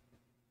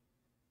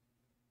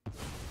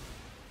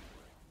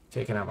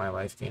 Taking out my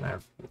life gain,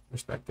 I've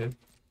respected.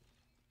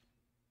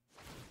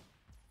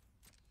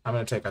 I'm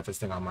going to take out this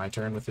thing on my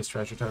turn with this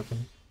treasure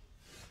token.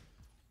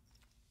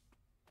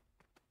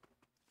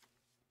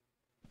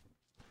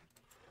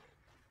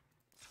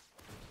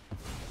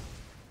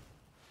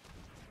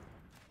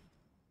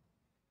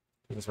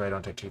 This way I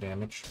don't take 2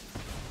 damage.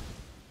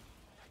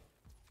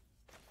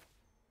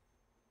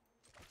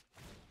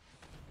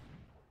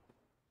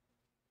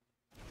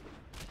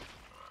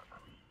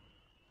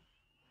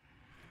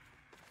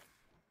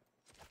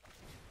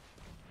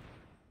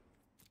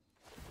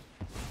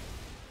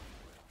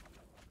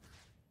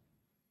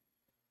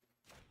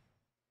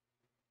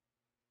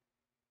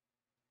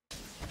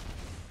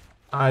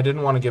 I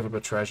didn't want to give up a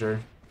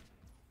treasure.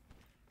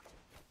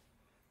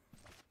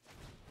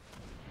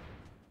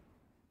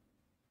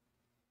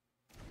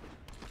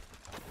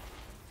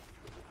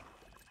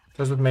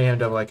 Because with Mayhem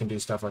Devil I can do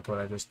stuff like what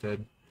I just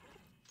did.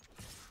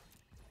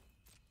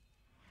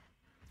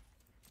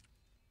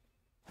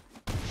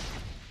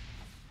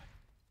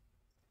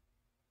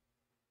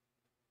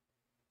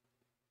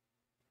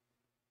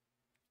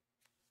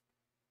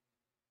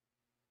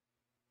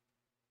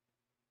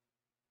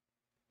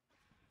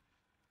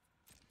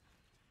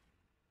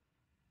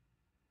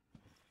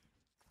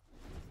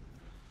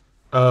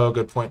 Oh,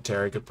 good point,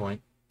 Terry. Good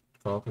point.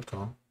 Good call, good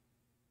call.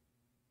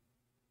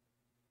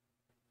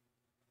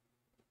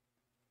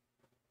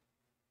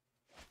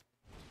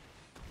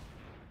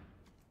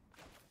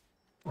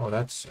 Oh,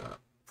 that's a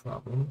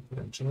problem,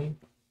 eventually.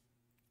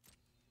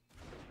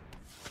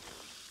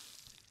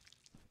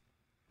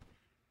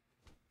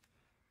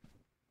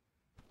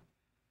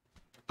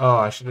 Oh,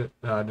 I should have...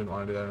 No, I didn't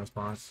want to do that in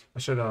response. I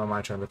should have done it on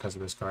my turn because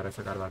of this card. I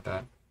forgot about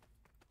that.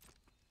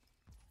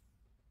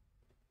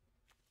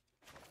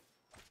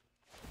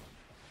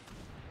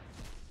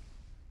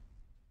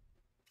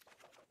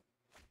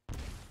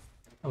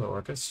 Hello,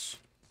 Orcus.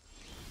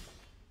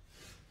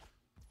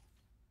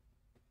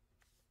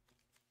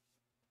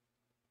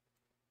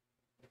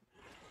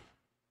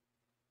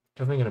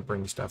 Definitely gonna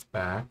bring stuff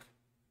back.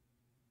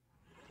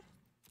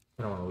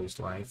 I don't want to lose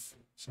life,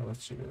 so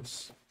let's do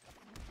this.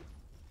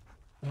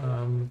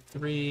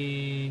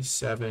 3,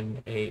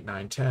 7, 8,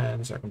 9,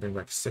 10. So I can bring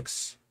back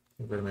 6.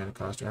 Get rid of mana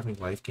cost. Do I have any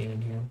life gain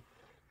in here?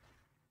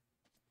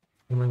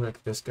 I can bring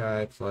back this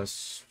guy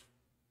plus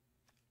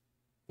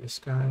this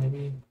guy,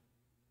 maybe.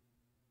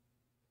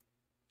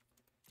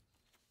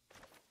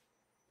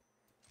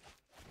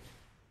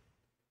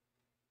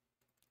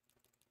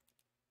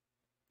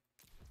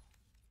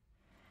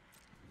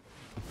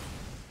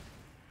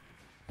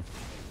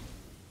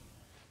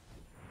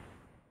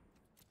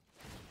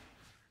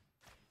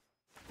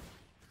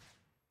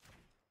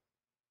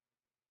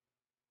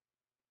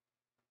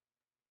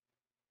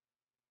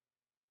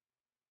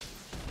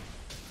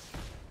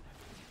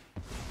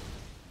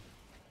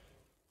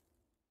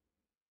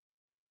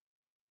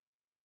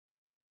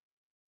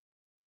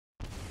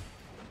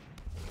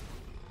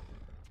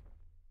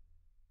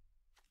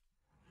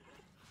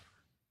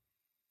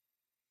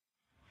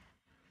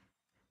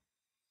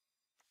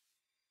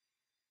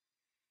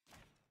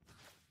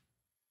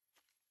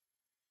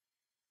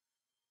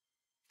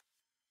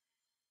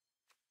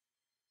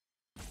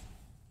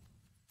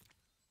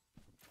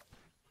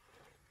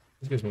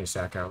 This gives me a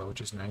sack outlet,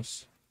 which is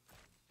nice.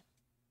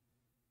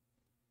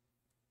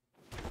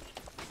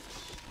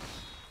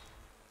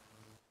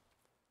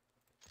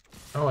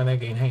 Oh, and they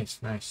gain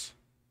haste. Nice.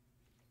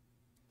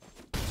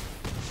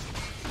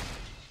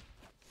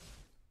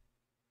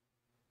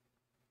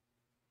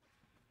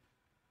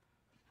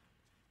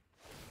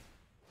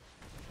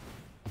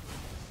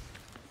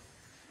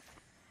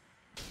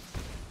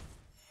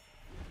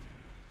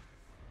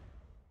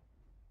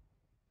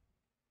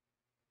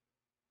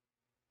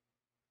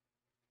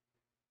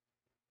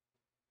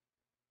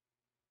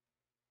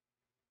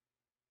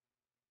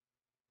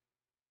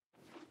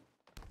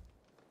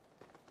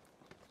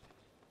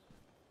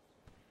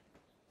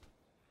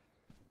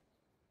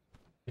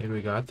 Maybe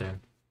we got there.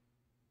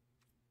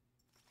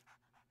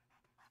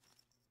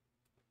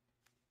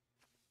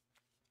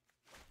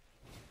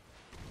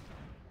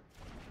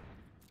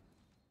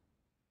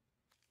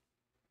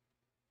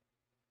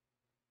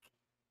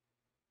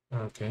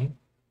 Okay.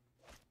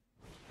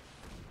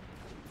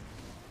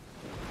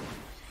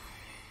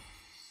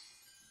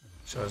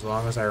 So as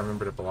long as I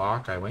remember to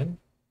block, I win.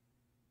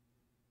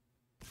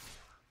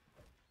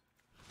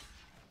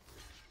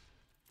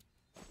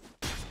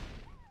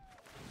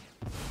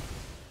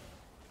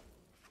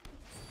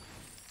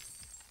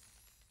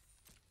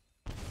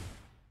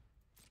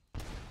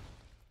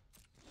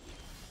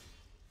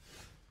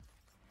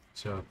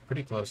 So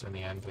pretty close in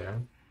the end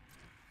there.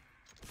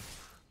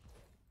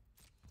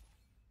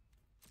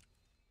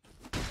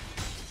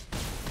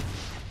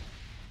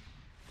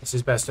 This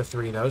is best of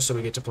 3 though, so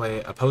we get to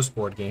play a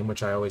post-board game,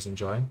 which I always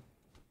enjoy.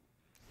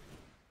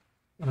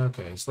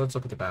 Okay, so let's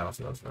look at the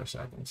battlefield for a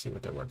second and see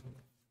what they're working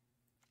with.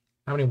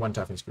 How many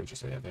 1-toughness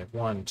creatures do they have? They have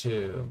 1,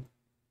 2.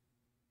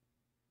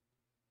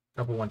 A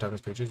couple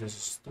 1-toughness creatures. This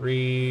is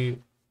 3.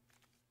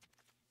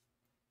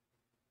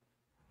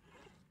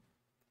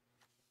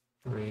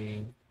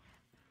 3.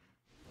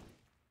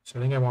 So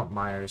I think I want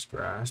Myers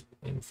Grasp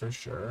in for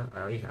sure. I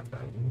already have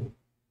that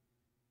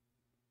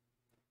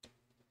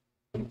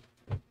in.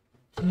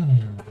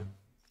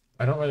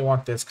 I don't really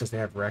want this because they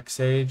have Rec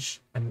Sage,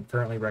 and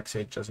currently Rec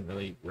Sage doesn't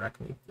really wreck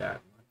me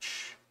that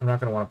much. I'm not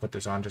going to want to put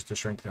this on just to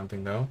shrink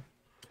something though.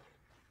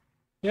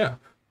 Yeah,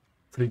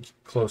 pretty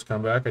close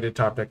comeback. I did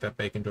top deck that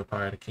Bacon to a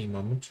Pie at a key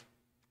moment.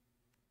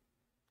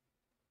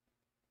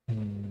 They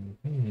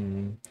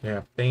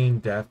have Bane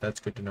Death, that's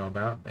good to know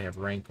about. They have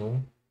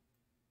Rankle.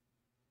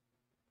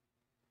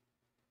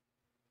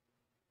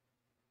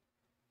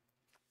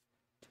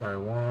 So I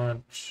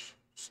want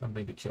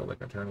something to kill,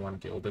 like a turn 1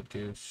 Gilded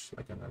Goose,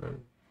 like another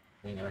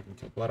thing, and I can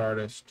kill Blood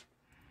Artist.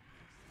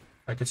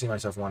 I could see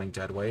myself wanting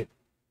Deadweight.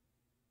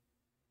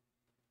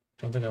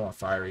 Don't think I want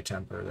Fiery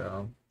Temper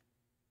though,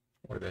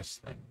 or this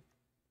thing.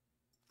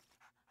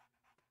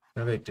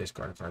 No, they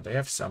discard a card. They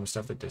have some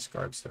stuff that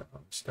discards their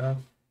own stuff.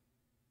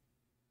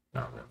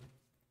 Not really.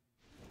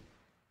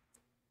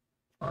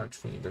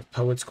 Archfiend. There's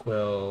Poet's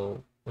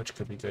Quill, which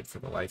could be good for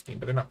the life gain,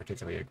 but they're not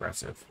particularly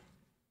aggressive.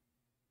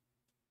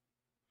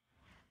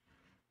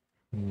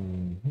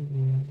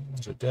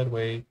 So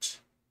Deadweight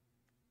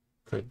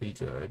could be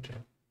good.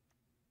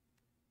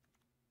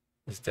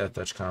 This Death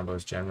Touch combo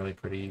is generally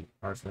pretty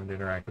hard for them to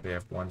interact with. They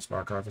have 1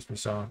 Spark Harvest we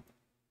saw.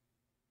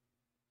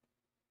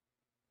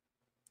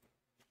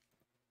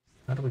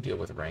 How do we deal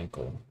with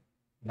Rankle?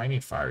 Might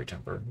need Fiery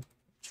Temper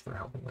for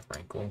helping with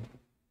Rankle.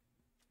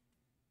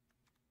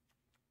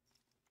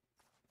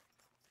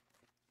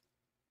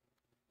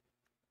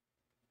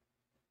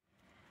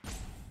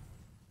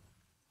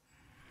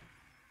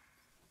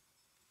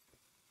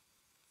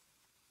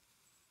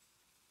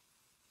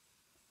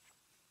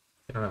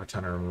 They don't have a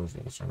ton of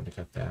removals, so I'm going to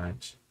cut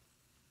that.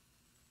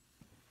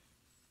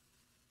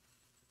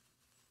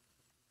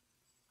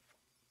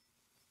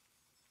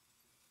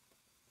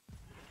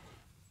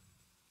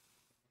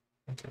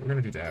 Okay, we're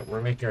gonna do that.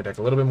 We're making our deck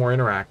a little bit more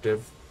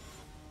interactive.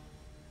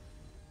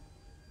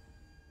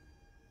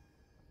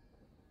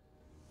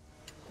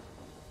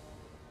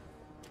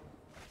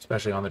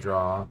 Especially on the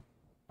draw.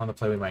 On the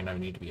play, we might not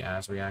need to be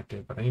as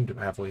reactive, but I need to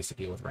have ways to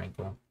deal with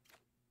Rankle.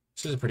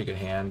 This is a pretty good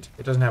hand.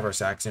 It doesn't have our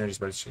sack synergies,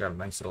 but it's got a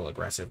nice little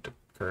aggressive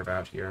curve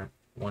out here.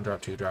 1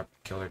 drop, 2 drop,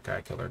 killer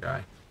guy, killer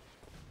guy.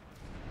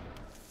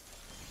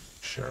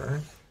 Sure.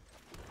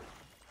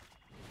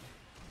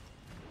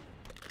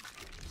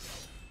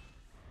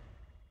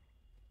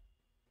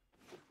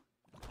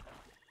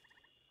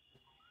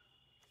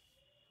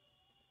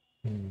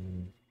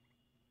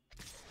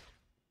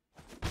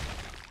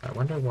 I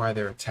wonder why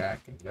they're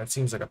attacking. That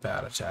seems like a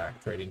bad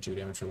attack, trading 2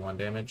 damage for 1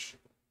 damage.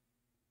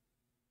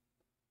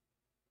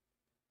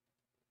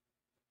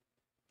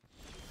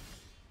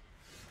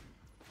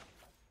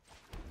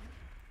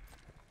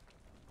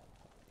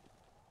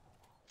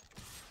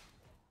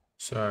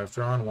 So I've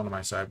drawn one of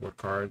my sideboard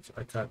cards.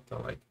 I cut the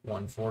like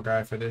 1/4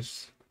 guy for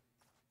this.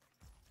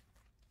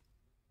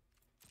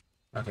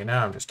 Okay,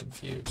 now I'm just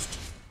confused.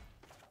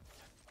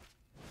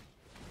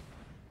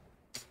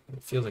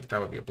 It feels like that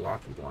would be a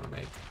block you'd want to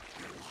make.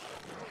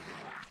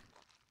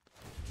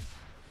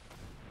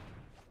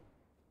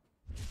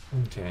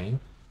 Okay.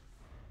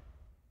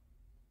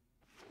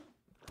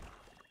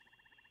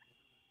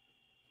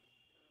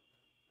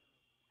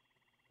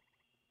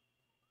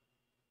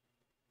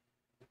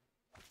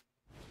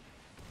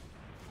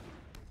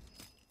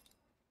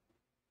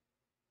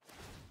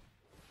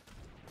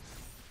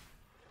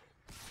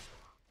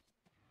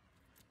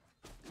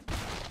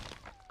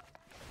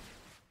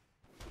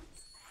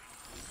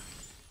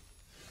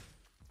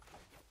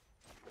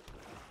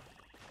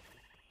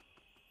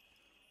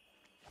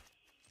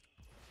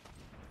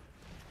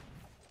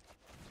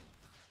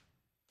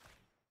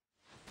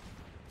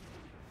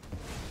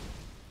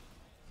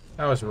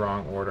 That was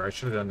wrong order. I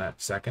should have done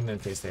that second in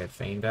case they had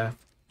Feign Death.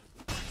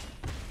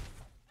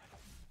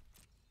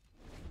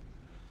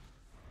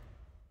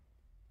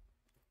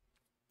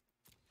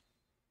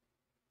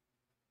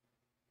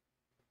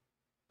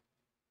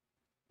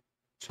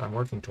 So I'm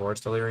working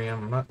towards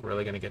Delirium. I'm not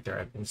really going to get there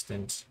at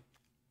instant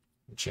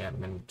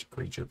enchantment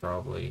creature,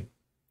 probably.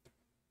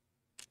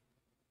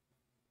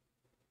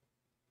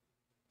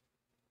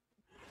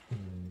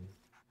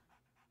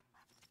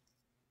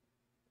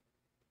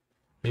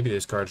 Maybe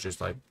this card's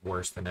just like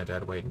worse than a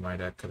dead weight in my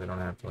deck because I don't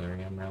have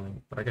Delirium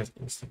really. But I guess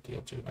instant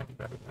deal 2 might be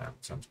better than that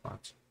in some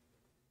spots.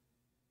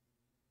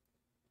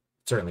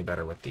 Certainly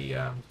better with the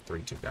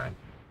 3/2 guy.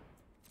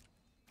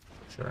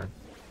 Sure.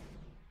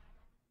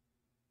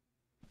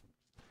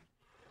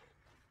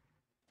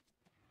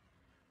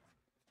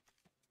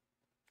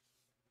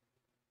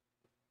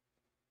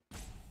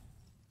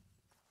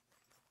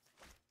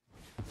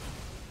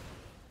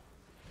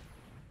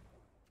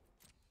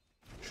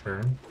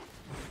 Sure.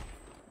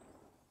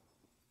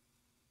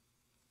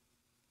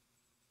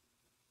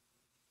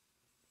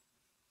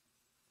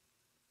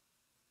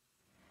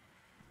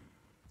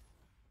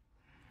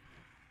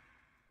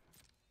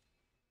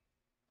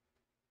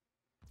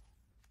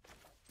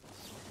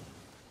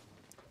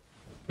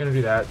 I'm gonna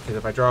do that because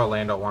if I draw a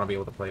land, I'll want to be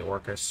able to play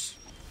Orcus.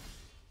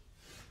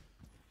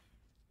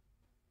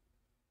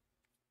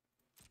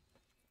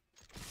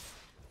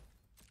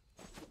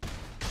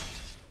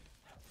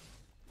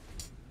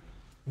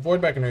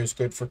 Void Beckoner is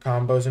good for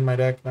combos in my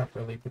deck, not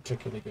really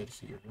particularly good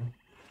here.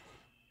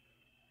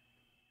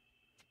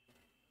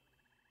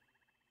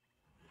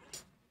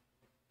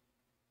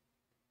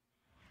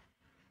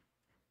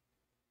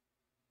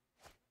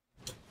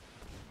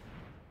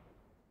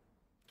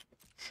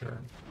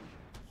 Sure.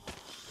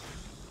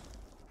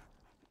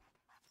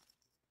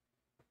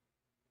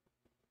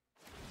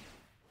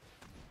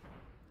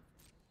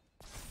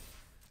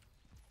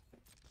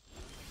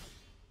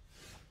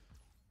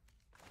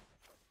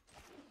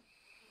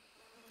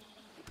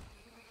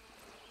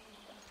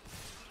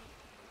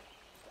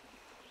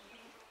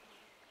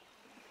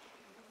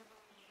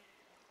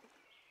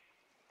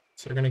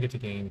 So they're going to get to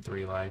gain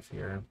 3 life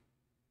here.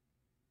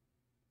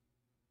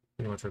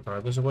 Pretty much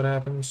regardless of what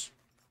happens.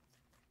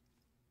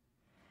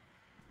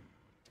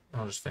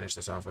 I'll just finish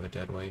this off with a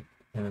dead weight.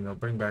 And then they'll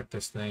bring back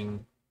this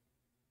thing.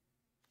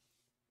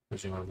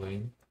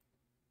 Presumably.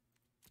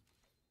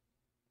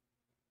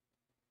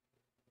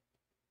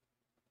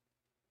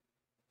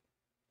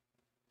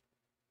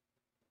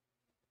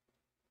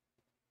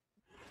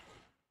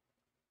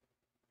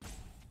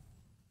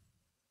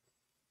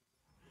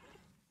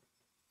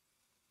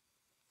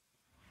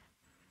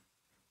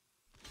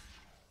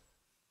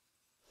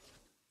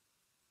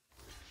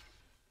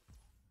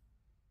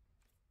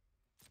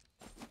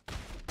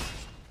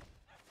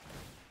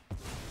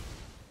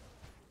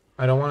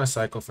 I don't want to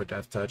cycle for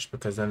Death Touch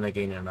because then they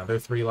gain another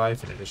 3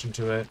 life in addition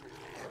to it.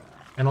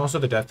 And also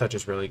the Death Touch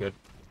is really good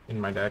in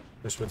my deck,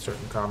 just with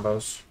certain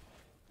combos.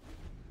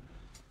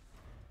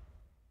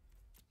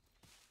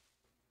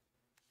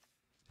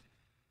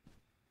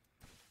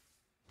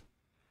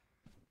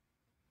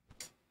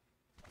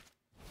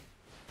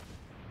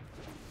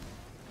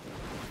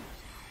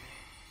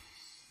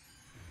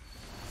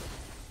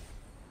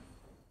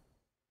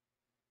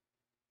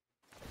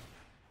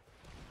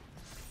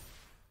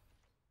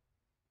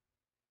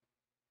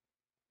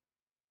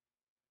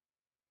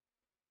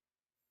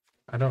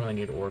 I don't really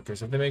need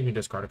Orcus. If they make me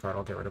discard a card,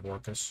 I'll get rid of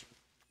Orcus.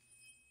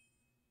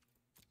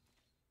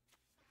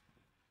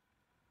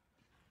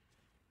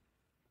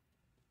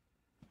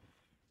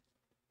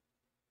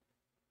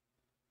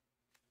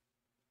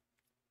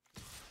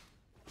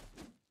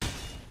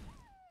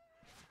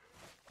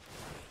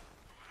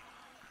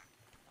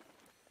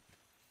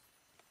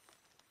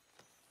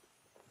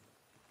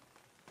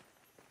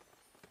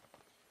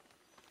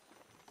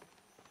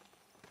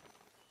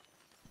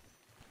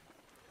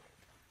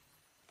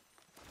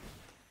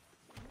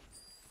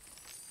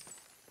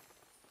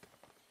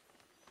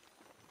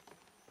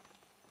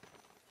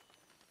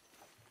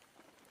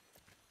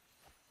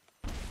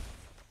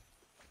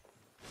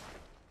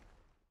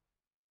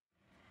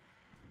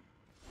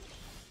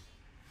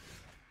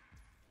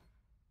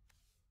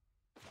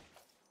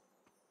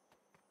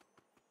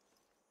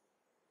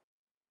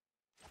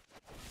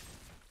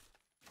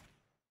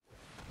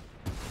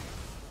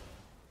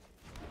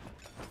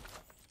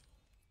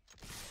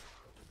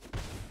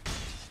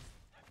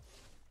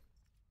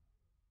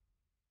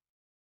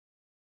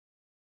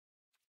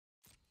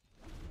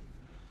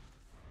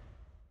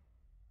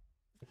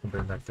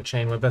 Bring back the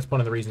chain web. That's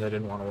one of the reasons I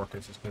didn't want to work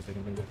is because they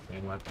can bring back the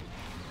chain web.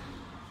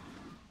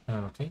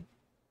 Okay.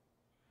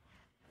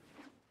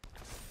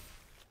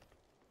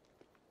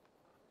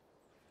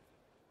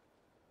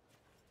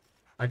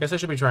 I guess I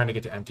should be trying to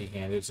get to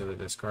empty-handed so that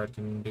this card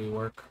can do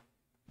work.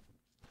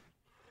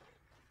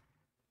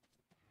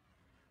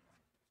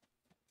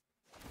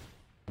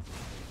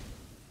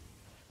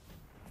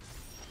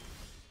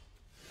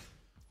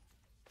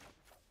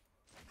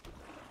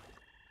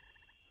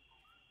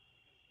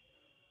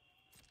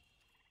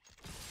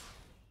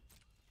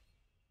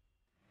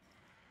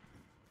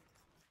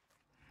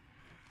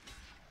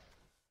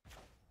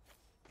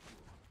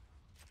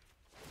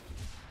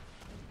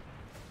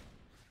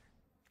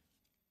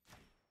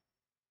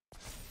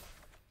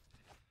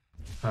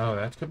 Oh,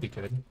 that could be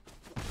good.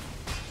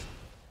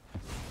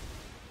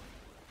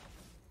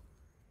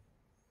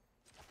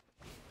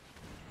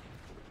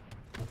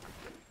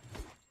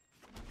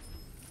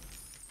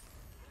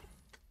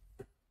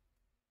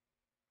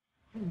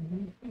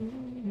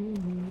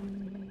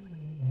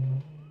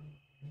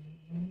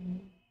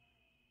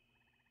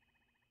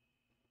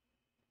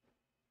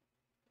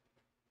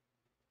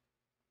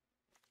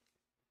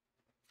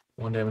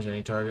 One damage to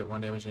any target,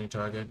 one damage to any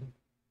target.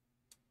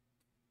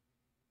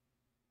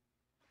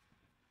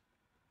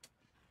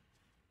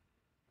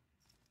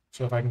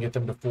 So if I can get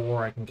them to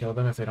 4, I can kill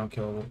them if they don't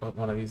kill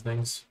one of these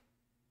things.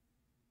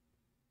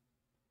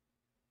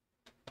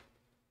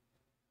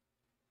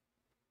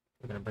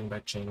 We're going to bring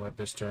back Chain Web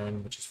this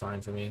turn, which is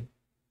fine for me.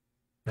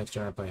 Next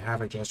turn I play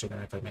Havoc Jester, then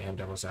I play Mayhem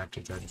Devil Sack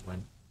to try to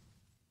win.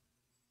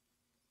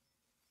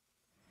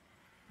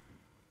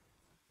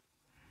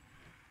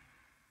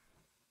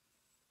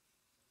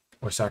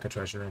 Or sack a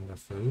treasure in the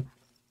food.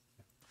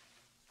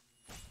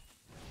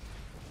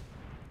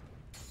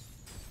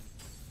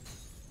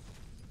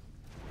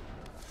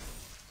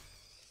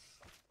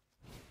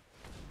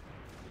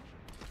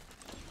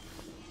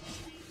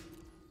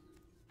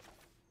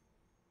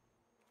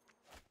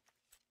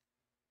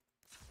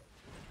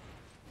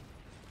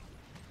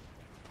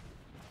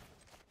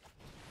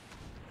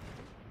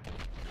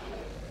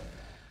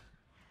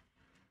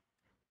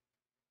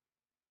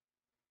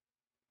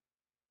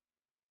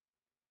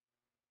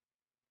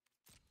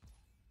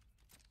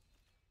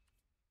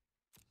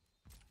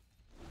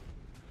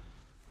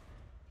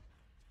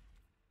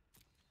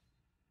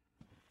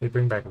 They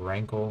bring back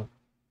Rankle.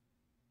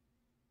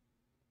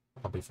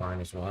 I'll be fine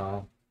as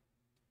well.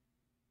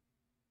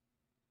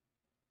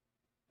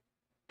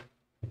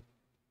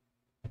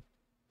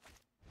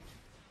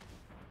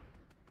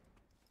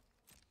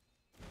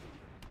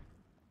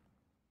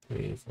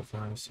 Three, four,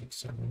 five, six,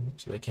 seven.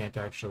 So they can't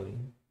actually.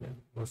 Yeah,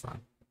 we're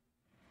fine.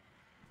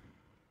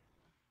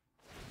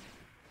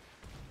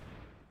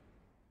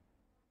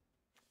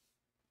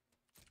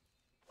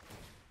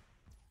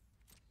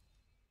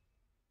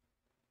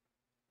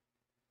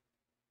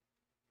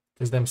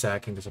 Because them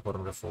sacking to support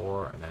them to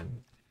 4, and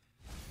then.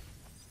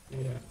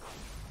 Yeah.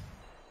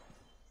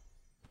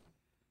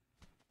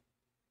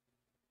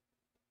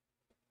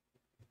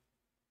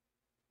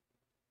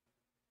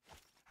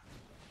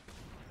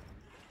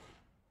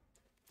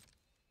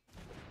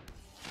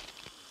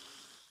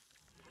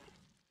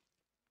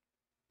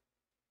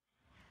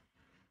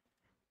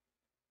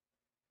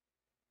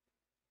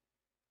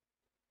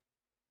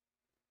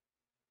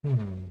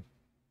 Hmm.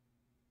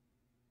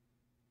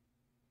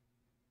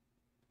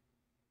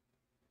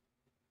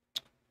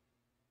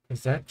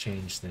 Does that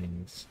change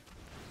things?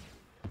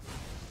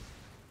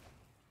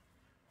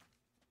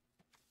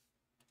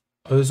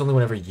 Oh, there's only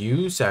whenever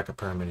you sack a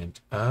permanent.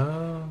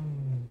 Oh.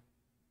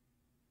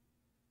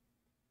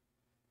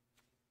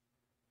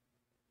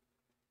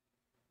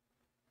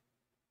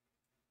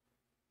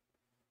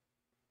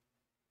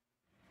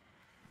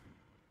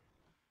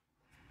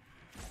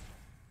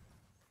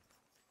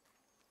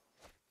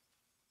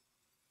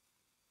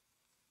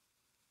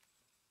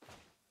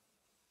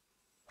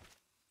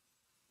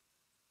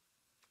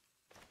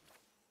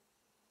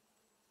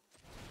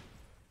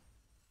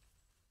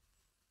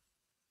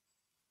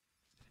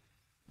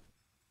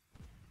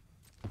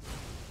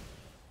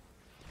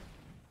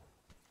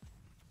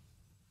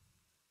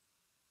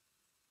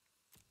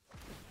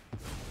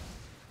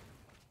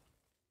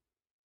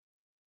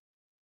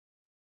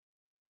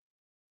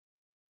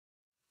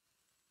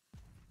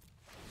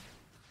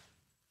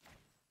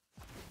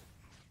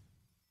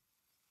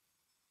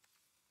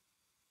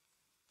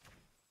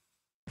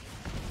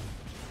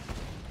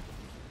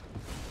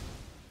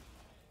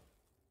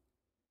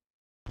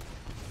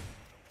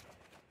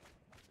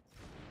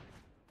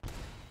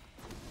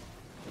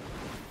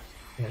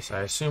 Yes,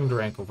 I assumed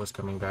Rankle was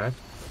coming back.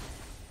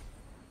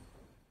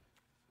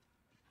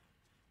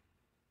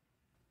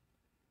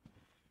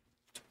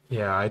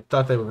 Yeah, I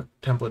thought they were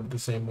templated the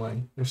same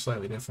way. They're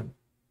slightly different.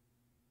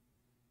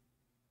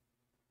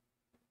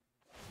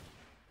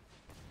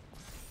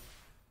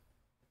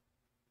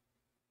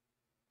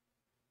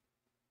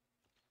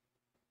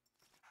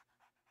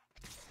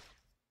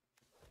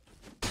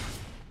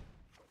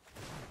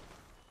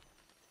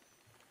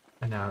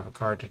 I now have a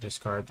card to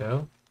discard,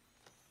 though.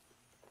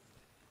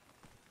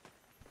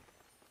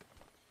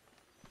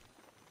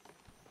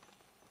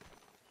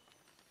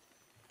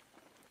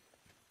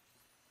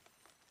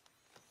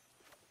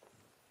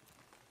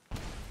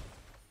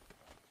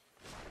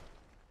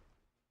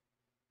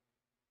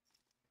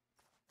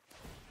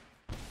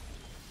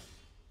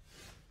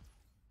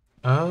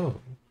 Oh.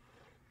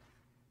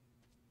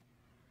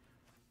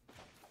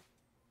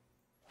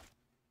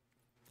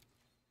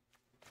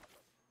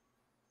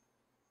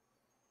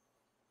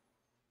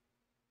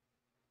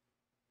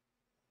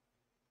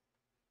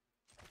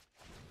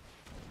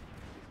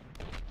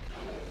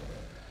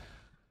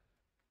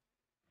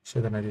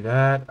 So then I do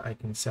that. I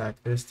can sack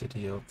this to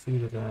deal 2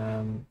 to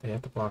them. They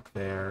have to block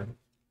there.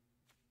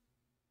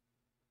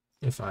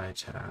 If I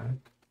attack.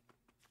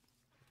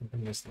 I can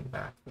bring this thing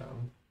back,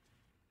 though.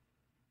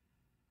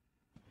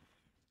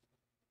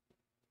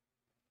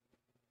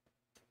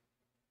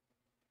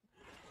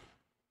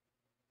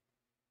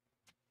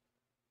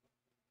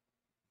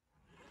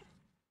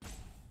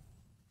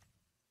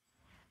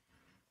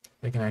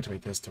 They can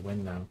activate this to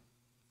win, though.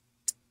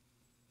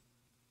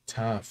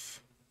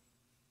 Tough.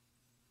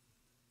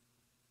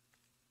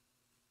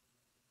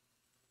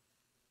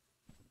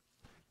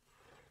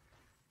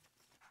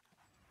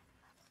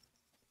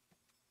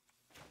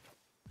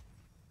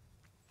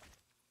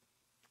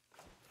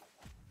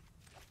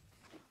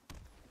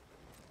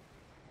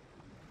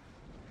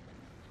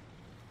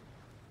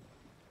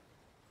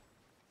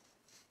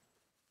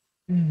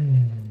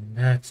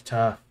 That's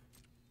tough.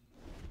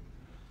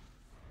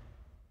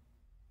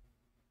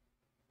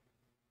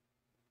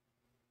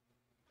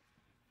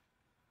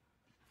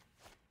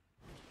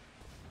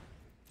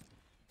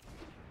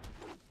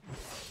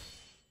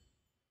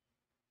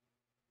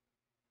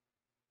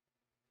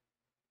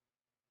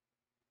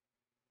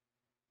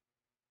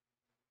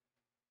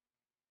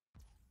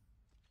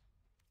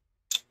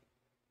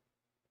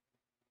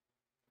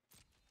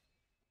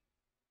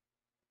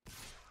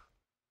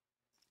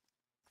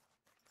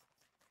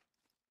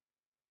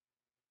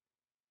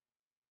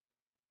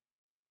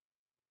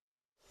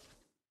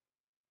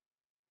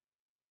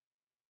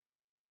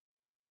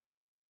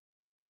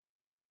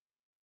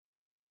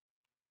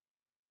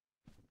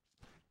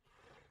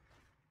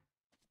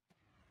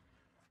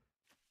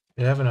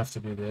 They have enough to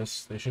do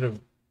this. They should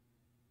have.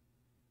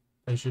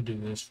 They should do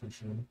this for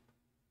sure.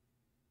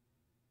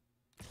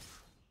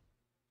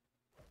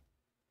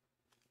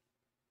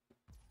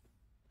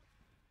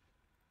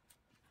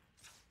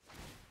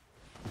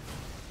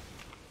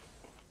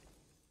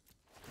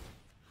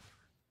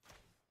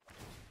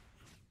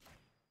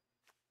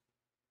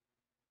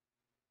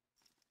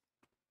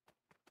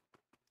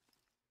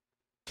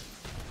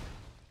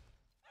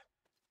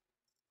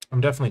 I'm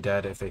definitely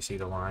dead if they see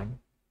the line.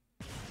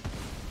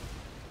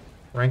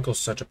 Rankle's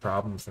such a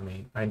problem for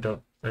me. I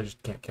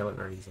just can't kill it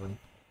very easily.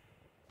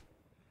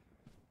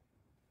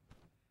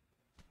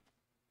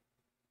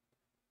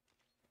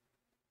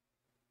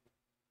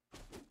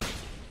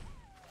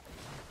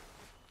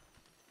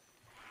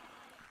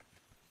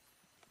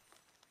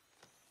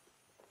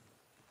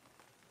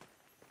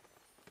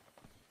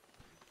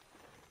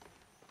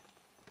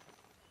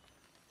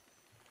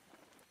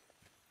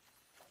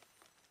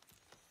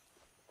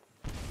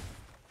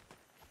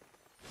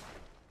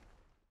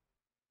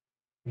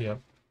 Yep.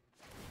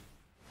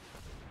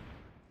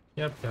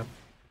 Yep.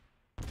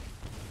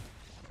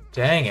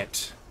 Dang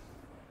it.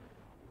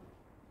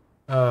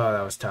 Oh,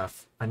 that was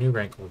tough. I knew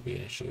Rankle would be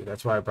an issue.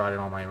 That's why I brought in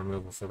all my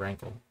removal for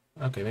Rankle.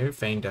 Okay, maybe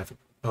Feign Death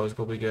Pose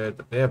will be good,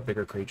 but they have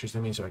bigger creatures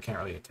than me, so I can't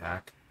really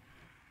attack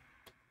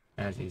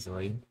as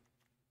easily.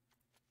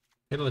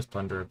 Pitiless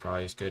Plunderer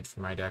probably is good for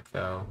my deck,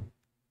 though.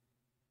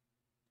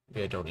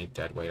 Maybe I don't need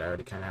Dead Weight. I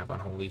already kind of have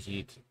Unholy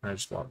Heat. I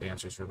just swap the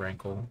answers for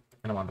Rankle.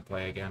 I don't want to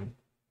play again.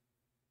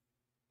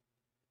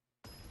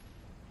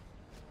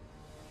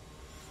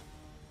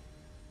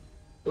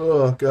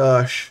 Oh,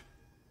 gosh.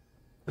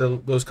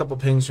 Those couple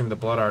pings from the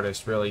Blood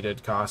Artist really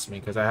did cost me,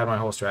 because I had my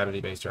whole strategy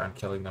based around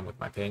killing them with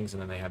my pings,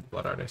 and then they had the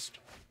Blood Artist.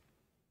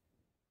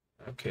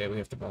 Okay, we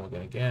have to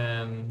mulligan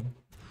again.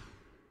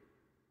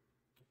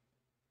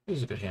 This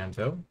is a good hand,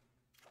 though.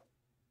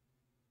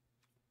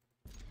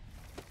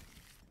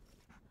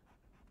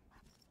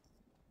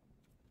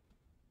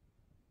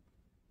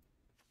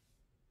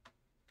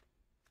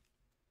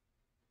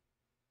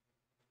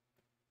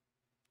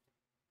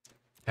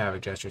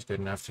 Havoc Gesture is good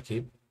enough to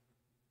keep.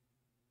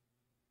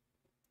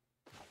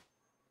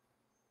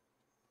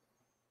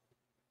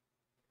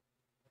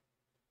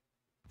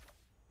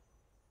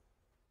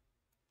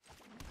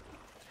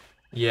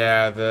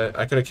 Yeah,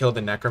 I could have killed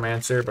the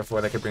Necromancer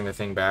before they could bring the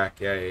thing back.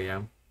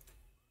 Yeah.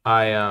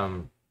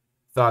 I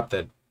thought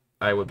that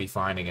I would be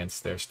fine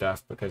against their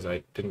stuff because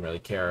I didn't really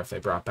care if they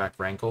brought back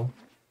Rankle.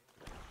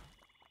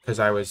 Because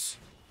I was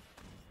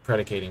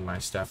predicating my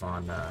stuff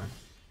on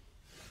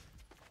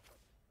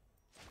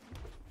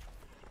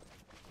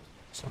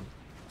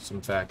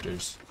some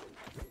factors.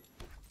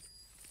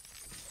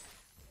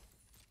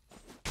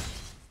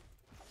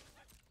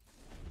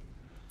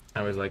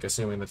 I was like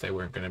assuming that they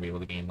weren't going to be able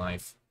to gain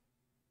life.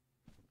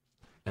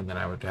 And then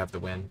I would have the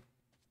win.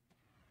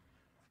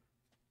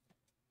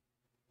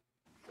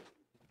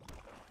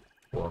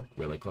 Or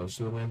really close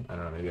to the win. I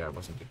don't know, maybe I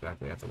wasn't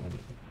exactly at the win.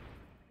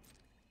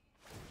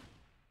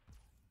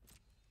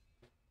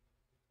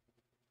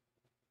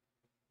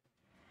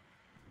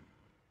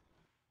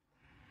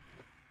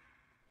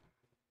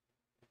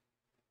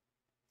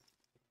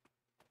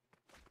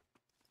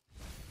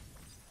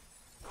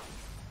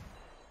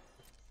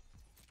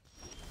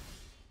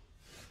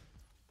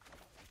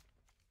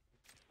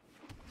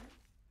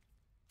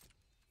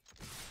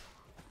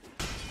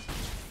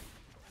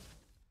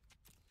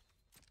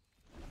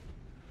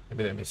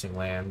 Maybe they're missing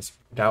lands.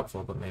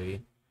 Doubtful, but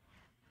maybe.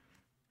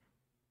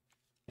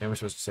 And we're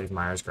supposed to save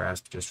Myers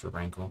Grasp just for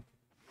Rankle.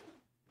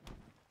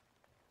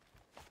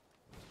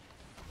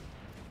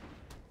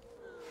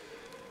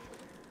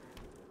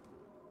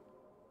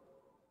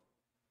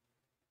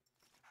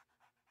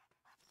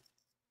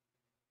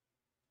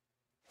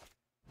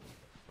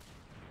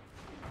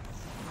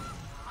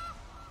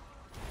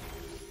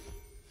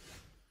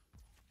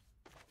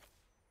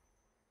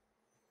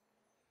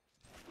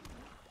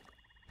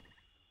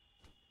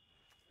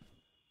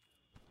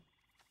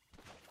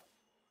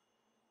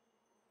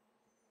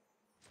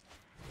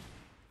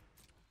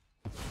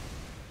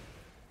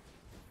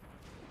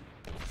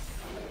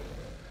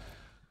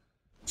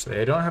 So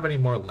they don't have any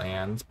more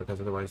lands because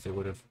otherwise they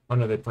would have. Oh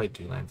no, they played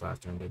 2 lands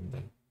last turn, didn't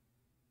they?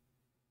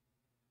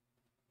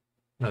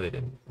 No, they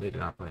didn't. They did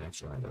not play an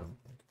extra land, I don't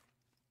think.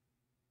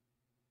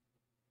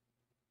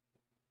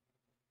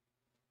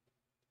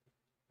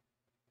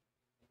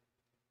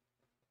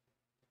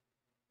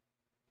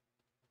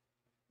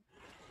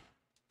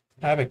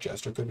 Havoc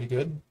Jester could be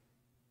good.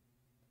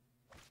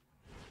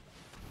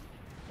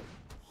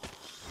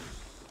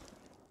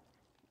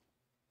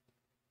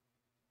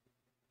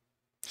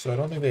 So I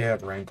don't think they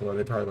have Rankle, or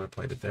they probably would have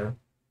played it there.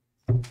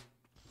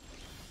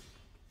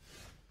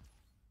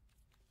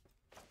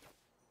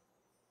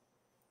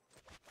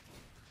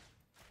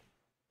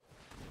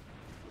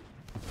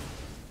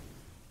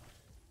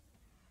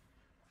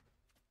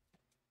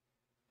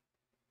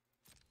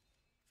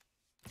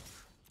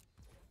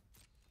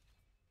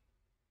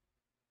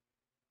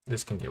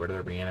 This can get rid of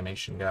the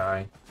reanimation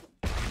guy.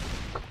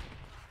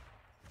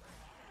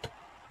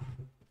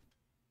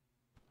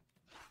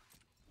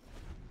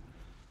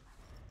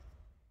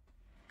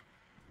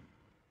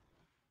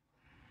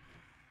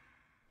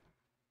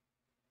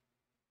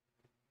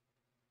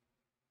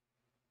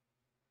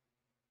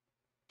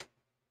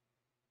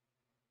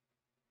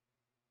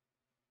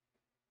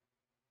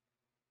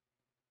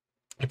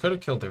 I could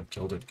have killed their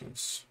Gilded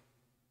Goose.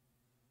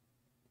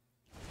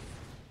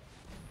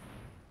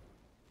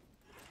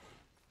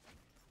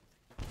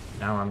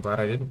 Now I'm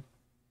glad I didn't.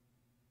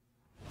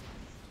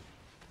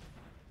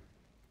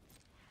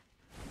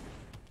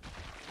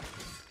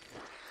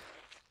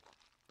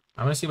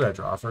 I'm gonna see what I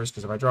draw first,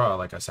 because if I draw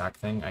like a sack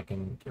thing, I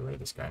can get rid of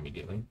this guy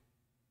immediately.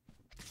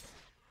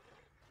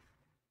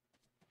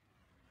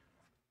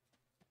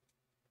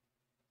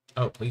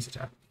 Oh, please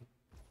attack me.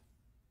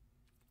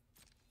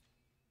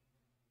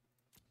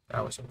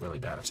 That was a really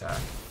bad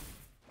attack.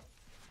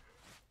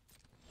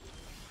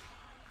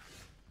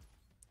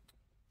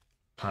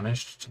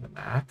 Punished to the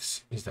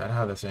max? Is that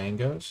how the saying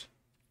goes?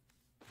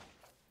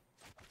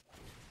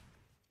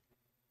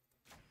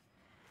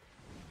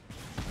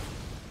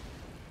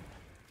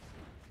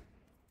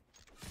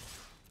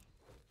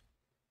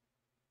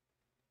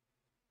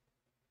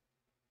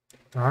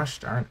 Gosh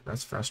darn it,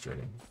 that's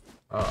frustrating.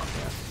 Oh,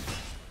 man.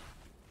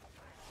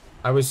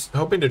 I was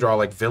hoping to draw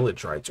like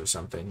Village Rights or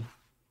something.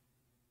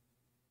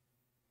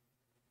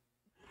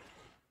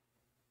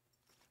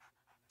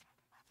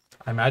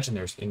 I imagine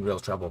they're in real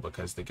trouble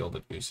because the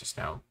Gilded Goose is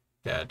now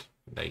dead.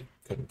 They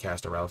couldn't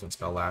cast a relevant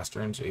spell last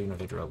turn, so even if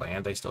they drew a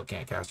land, they still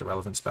can't cast a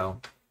relevant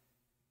spell.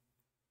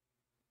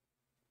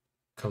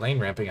 Kalain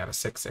ramping out a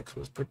 6/6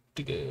 was pretty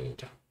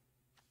good.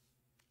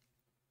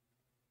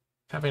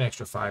 Having an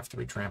extra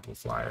 5/3 trample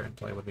flyer in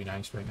play would be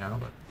nice right now,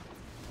 but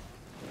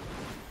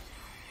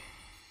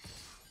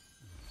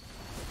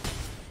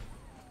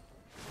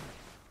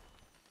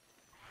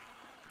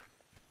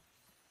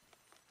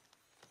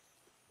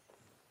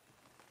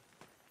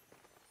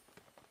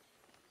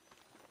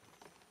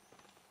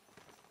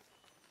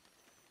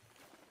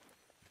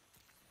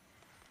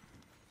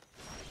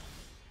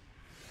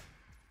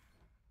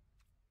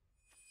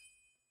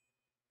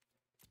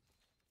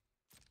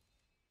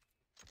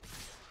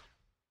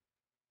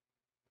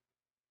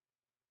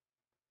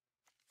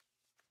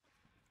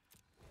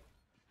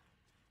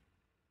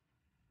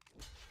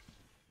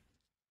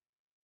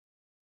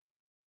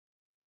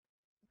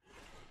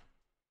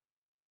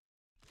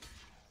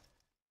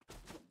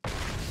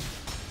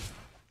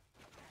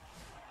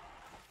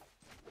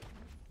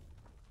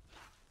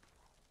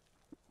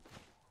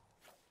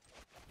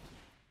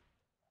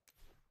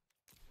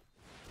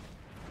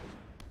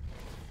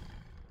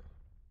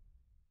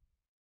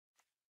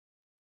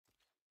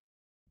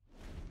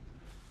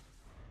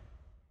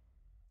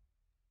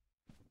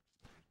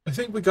I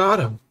think we got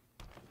him.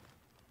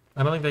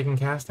 I don't think they can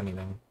cast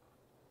anything.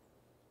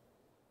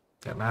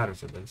 That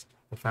matters at least.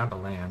 They found a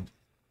land.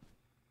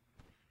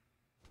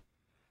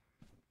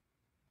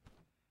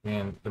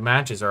 Man, the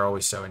matches are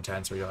always so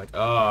intense where you're like,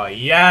 oh,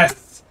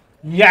 yes!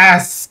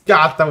 Yes!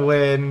 Got the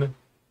win!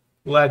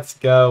 Let's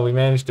go. We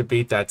managed to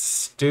beat that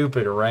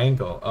stupid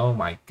Rankle. Oh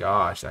my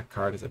gosh, that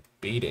card is a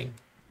beating.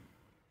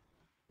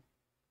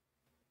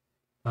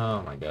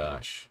 Oh my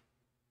gosh.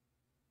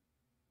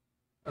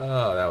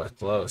 Oh, that was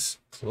close.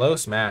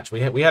 Close match.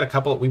 We had a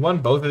couple. We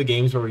won both of the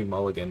games where we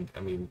mulliganed,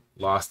 and we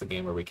lost the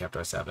game where we kept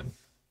our 7.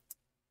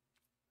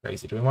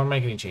 Crazy. Do we want to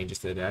make any changes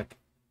to the deck?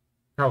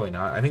 Probably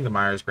not. I think the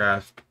Myers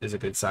graph is a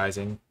good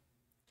sizing.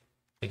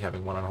 I think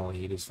having 1 Unholy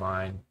Heat is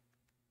fine.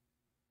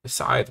 The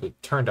Scythe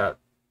turned out.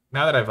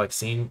 Now that I've like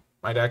seen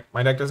my deck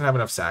doesn't have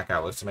enough sack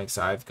outlets to make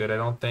Scythe good, I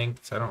don't think.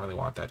 So I don't really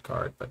want that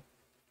card, but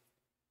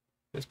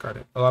discard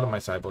it. A lot of my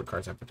sideboard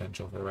cards have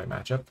potential for the right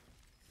matchup.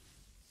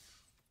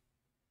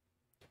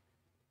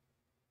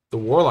 The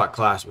Warlock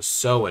class was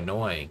so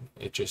annoying.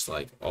 It just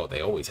like, oh,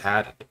 they always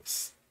had it.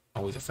 It's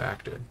always a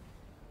factor.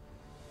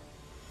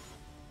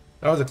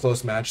 That was a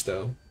close match,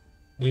 though.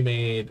 We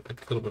made a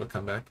little bit of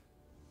comeback.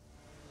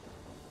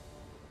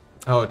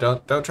 Oh,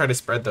 don't try to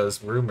spread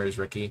those rumors,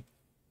 Ricky.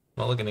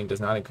 Mulliganing does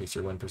not increase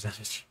your win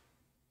percentage.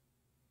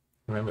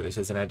 Remember, this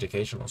is an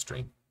educational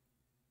stream.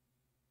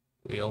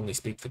 We only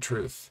speak the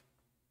truth.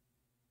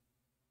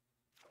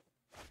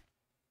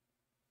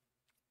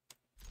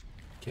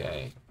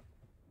 Okay.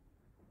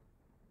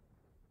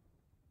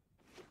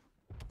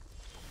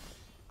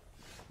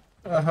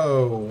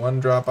 Oh, 1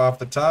 drop off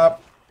the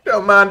top.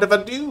 Don't mind if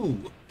I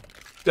do.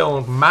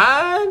 Don't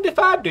mind if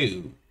I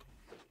do.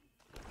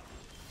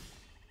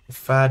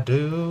 If I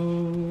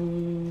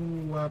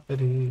do,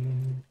 whoppity.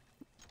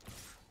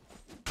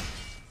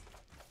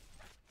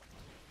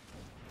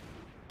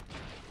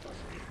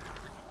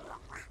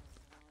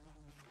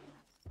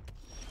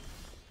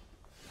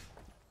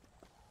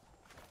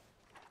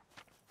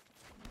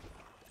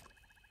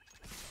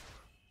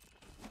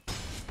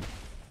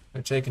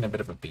 They're taking a bit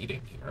of a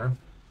beating here.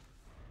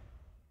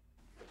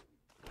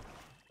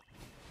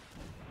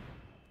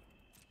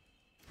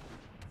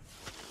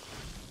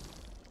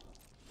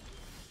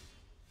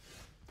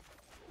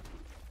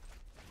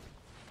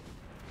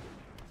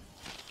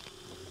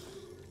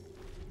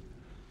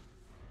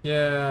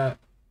 Yeah,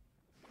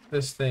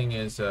 this thing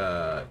is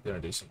gonna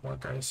do some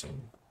work, I assume.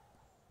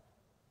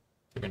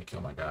 They're gonna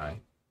kill my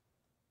guy.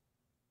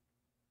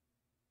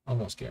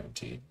 Almost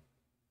guaranteed.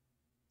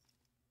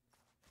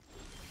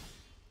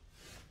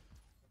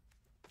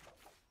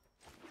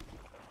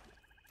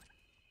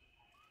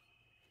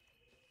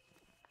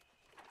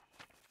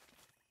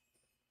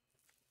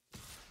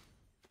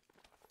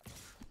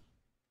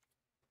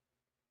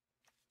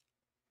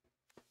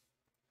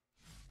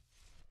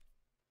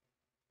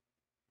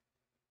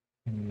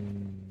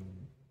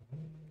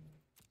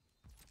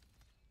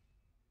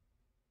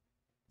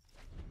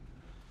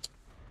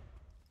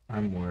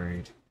 I'm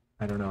worried.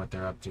 I don't know what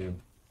they're up to.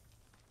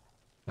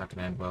 Not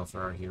gonna end well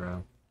for our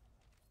hero.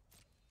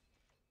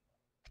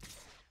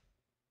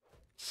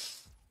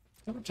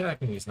 Them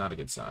attacking is not a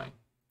good sign.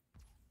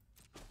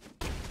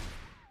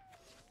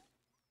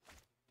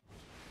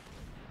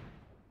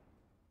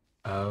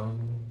 Oh.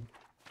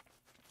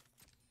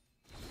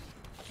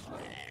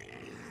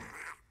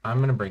 I'm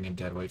gonna bring in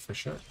Deadweight for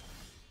sure.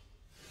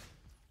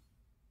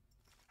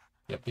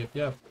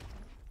 Yep.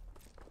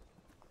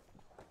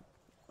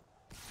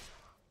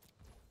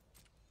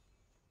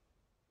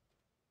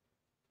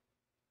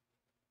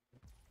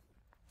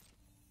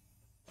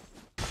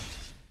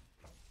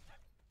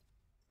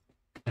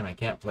 And I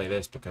can't play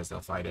this because they'll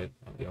fight it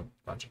and deal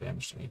a bunch of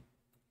damage to me.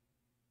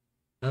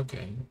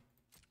 Okay.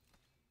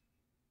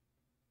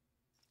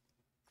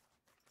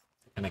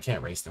 And I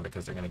can't race them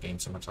because they're going to gain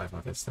so much life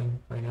off this thing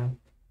right now.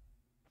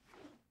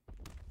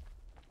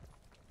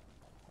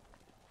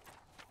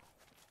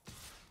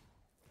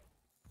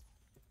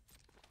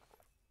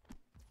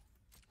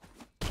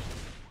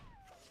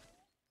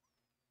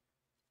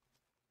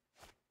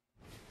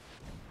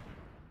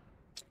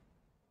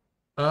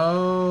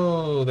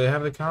 Oh, they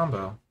have the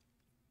combo.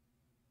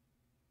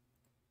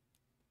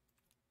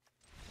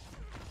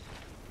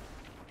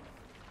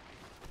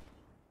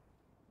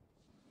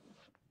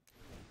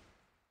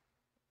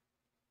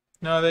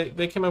 No,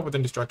 they came up with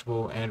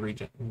Indestructible and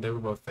Regent. They were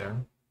both there.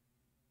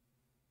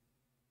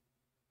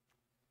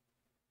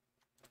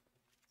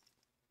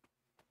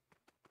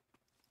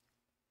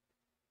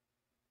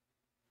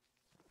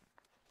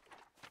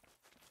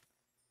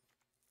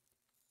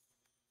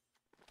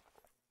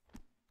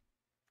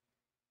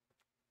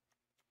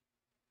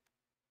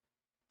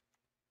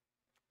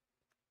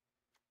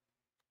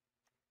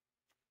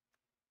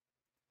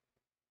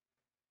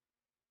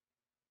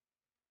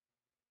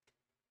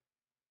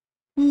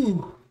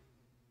 Ooh.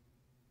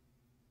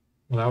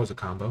 Well, that was a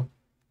combo.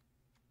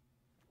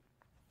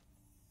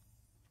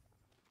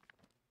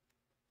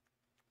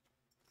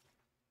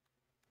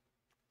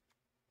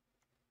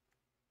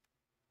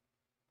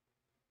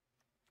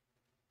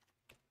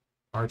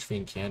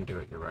 Archfiend can do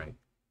it, you're right.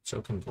 So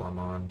can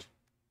Glormond.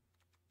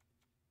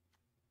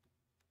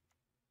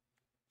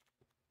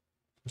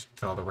 Just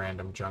kill all the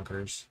random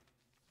junkers.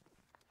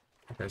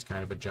 That guy's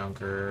kind of a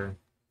junker.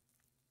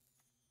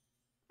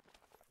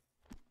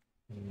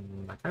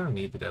 I kind of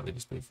need the Deadly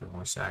Dispute for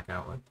more sack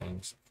outlet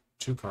things.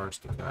 2 cards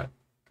to cut.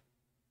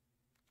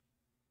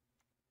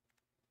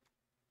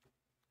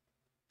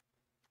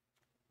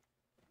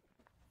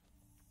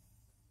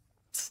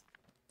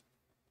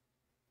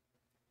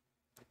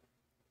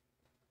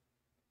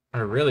 I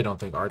really don't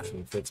think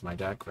Archfiend fits my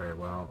deck very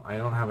well. I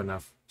don't have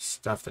enough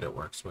stuff that it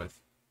works with.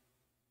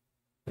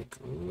 Like,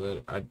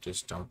 I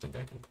just don't think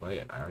I can play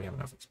it. I already have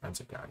enough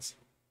expensive guys.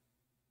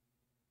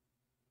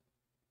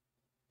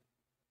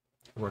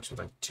 It works with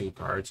like 2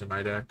 cards in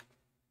my deck.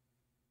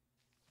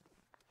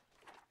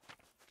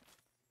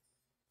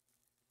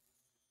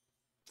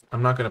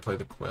 I'm not going to play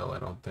the Quill, I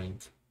don't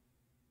think.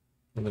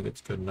 I don't think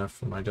it's good enough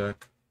for my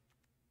deck.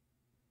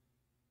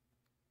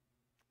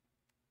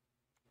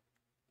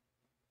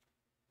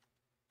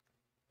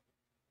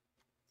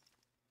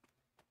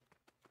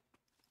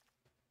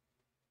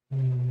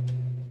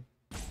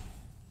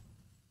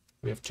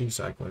 We have 2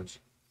 cyclers.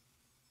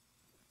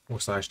 Or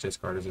slash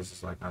discard, as this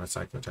is like not a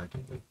cycler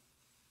technically.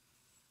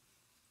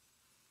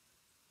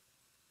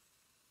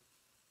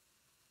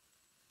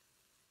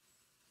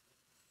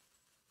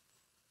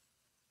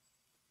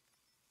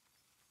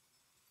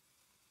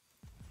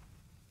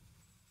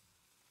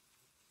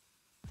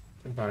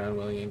 Goodbye,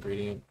 unwilling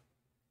ingredient.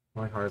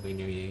 I hardly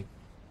knew ye.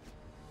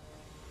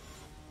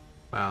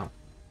 Wow.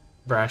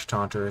 Brash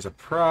Taunter is a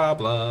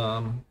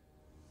problem.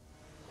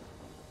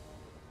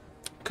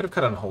 Could have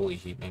cut Unholy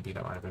Heat, maybe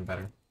that might have been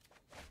better.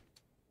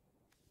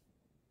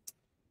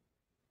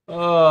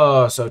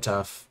 Oh, so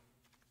tough.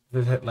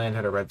 If this land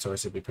had a red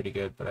source, it'd be pretty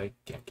good, but I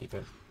can't keep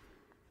it.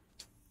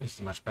 This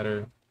is much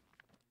better.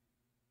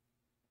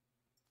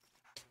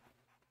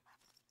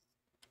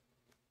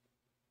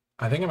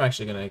 I think I'm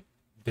actually going to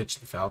ditch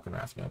the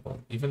Falconwrath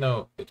Noble. Even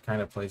though it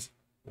kind of plays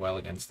well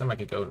against them, I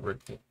could go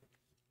to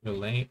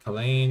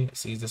Kalane,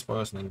 seize the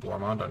spoils, and then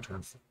Glormond on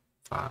turn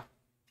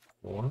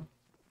 4.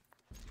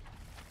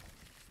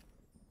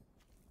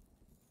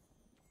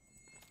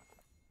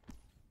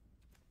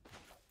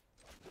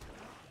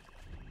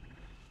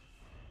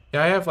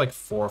 Yeah, I have like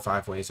 4 or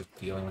 5 ways of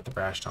dealing with the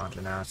Brash Taunter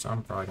now, so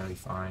I'm probably going to be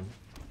fine.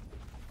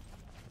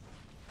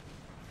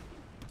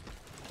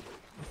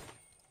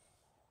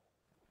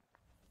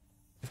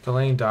 If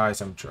Kalane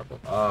dies, I'm in trouble.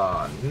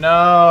 Oh,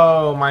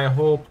 no! My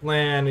whole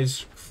plan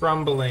is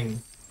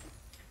crumbling.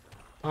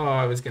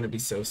 Oh, it was going to be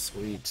so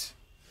sweet.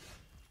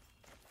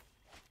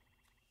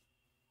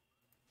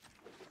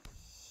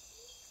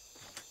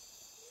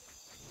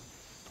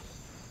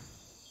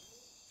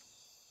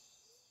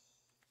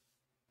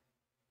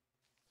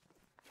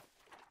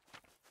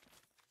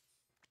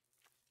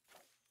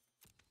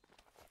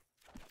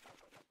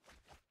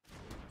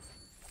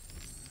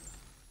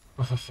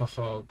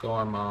 Oh,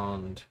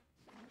 Gormand.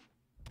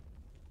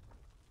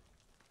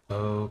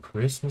 Oh,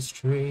 Christmas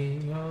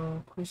tree,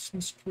 oh,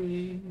 Christmas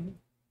tree.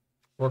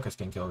 Orcus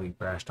can kill the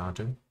Brash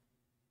Taunter.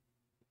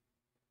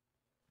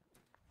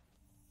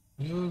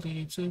 Your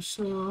leaves are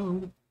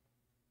so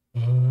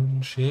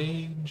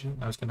unchanging.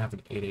 I was going to have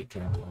an 8-8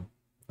 Tramplin.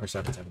 Or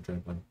 7-7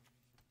 Tramplin.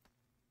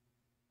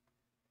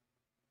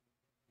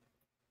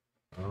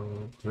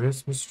 Oh,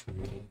 Christmas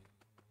tree,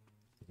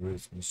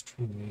 Christmas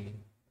tree.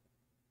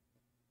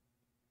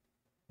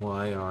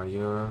 Why are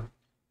your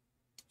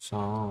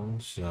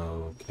songs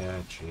so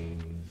catchy?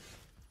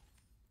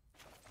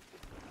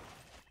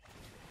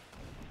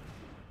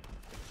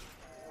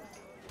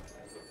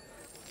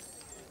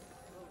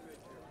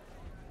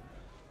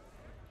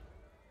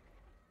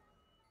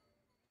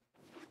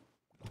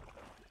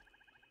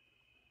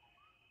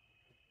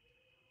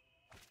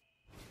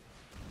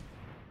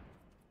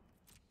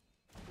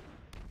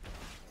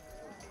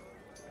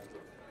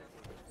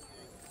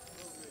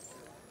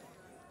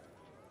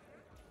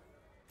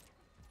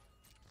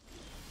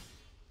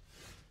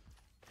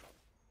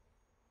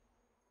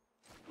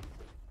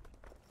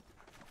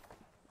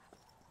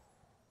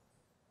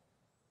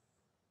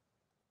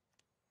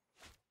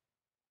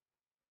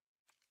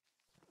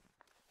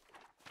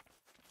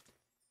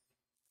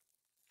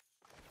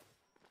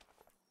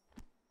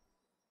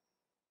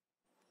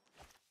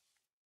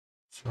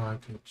 So I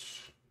could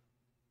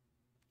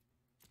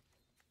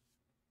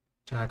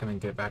attack and then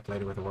get back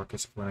later with a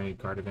Orcus when I need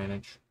card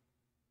advantage.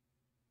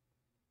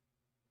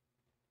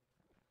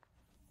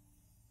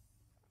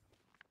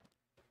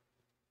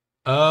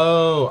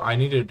 Oh, I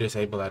need to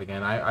disable that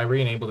again. I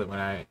re-enabled it when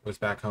I was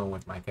back home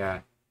with my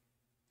cat.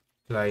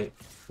 We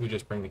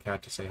just bring the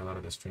cat to say hello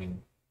to the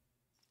stream.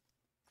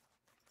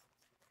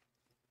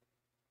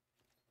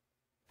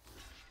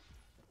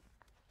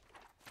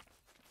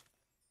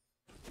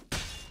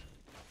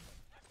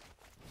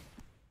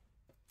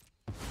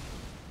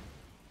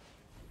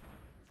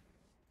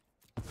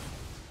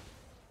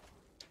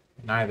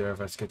 Neither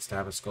of us gets to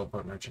have a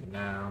Skullport Merchant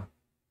now.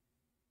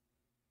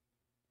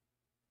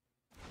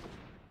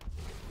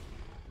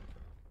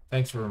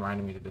 Thanks for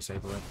reminding me to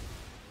disable it.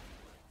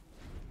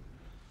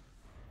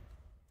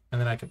 And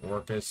then I can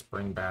Orcus,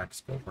 bring back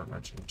Skullport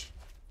Merchant.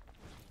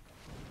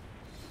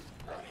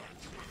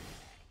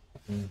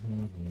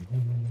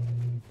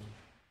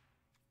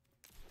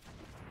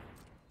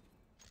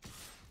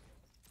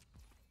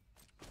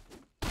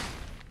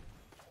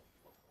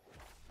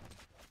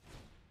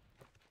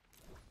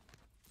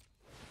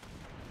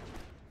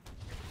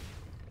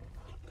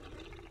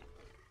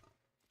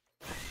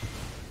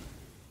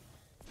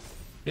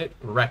 Get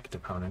wrecked,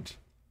 opponent.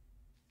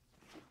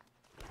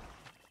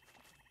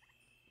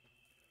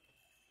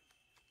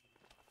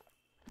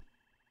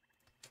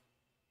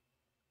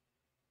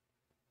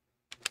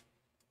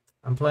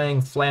 I'm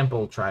playing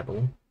Flample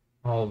Tribal.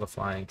 All the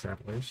flying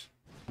travelers.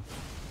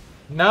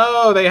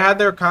 No, they had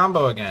their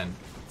combo again.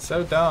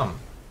 So dumb.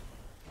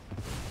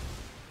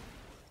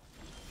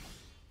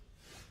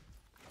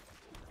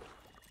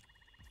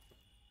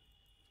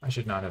 I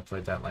should not have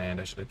played that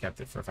land. I should have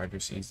kept it for if I do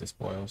seize the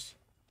spoils.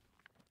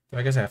 So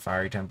I guess I have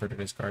Fiery Temper to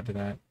discard to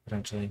that,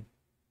 potentially.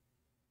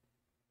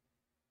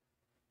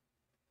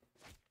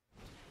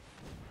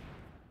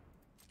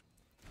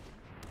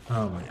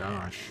 Oh my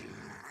gosh.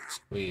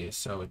 Squee is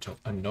so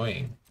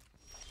annoying.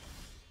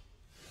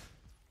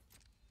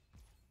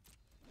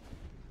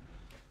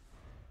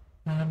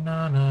 Na,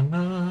 na, na,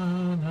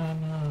 na, na,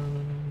 na.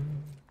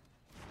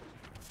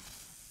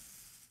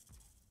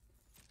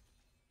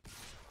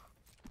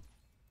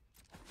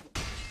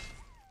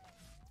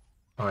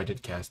 Oh, I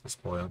did cast the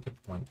spoil. Good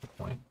point, good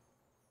point.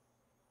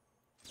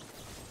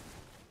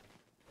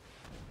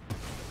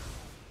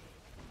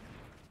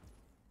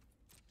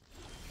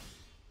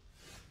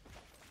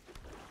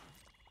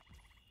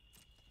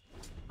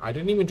 I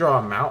didn't even draw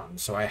a mountain,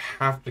 so I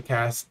have to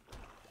cast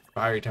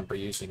Fiery Temper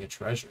using a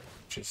treasure,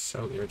 which is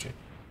so irritating.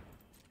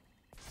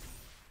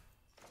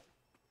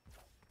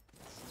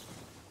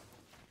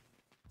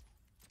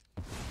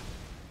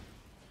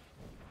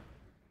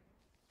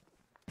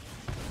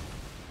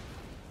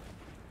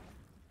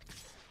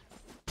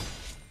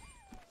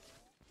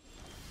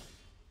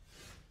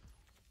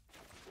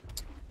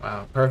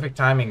 Wow, perfect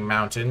timing,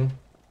 mountain.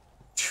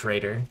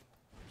 Traitor.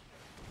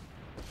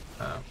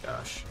 Oh,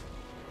 gosh.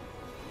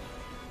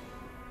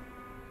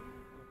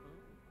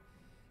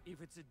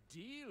 If it's a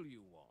deal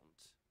you want,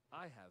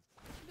 I have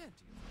plenty of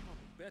money.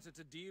 Better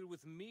to deal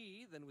with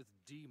me than with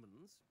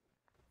demons.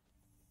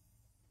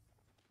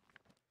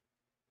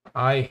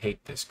 I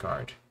hate this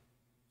card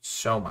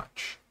so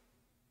much.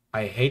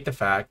 I hate the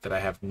fact that I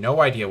have no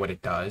idea what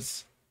it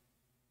does.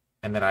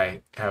 And that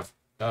I have...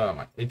 Oh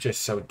my... It's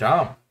just so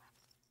dumb.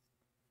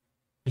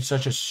 It's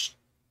such a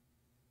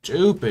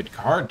stupid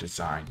card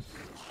design.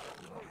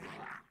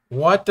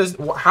 What does...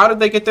 How did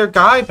they get their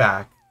guy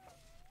back?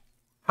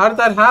 How did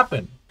that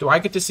happen? Do I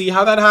get to see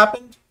how that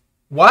happened?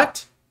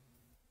 What?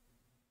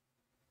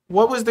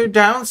 What was their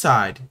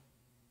downside?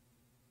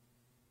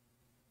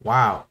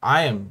 Wow,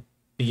 I am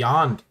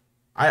beyond...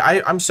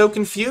 I'm so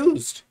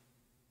confused.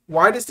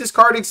 Why does this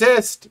card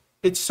exist?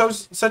 It's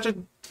such a...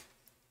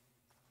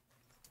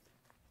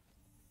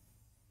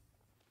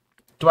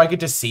 Do I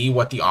get to see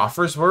what the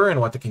offers were and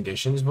what the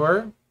conditions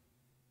were?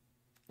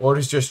 Or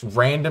does just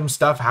random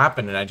stuff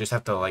happen and I just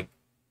have to, like,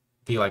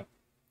 be like,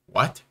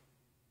 what?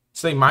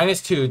 So they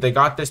 -2, they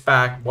got this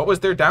back. What was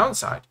their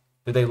downside?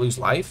 Did they lose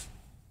life?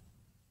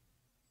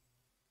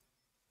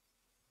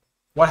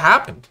 What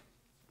happened?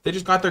 They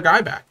just got their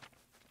guy back.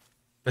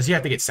 Does he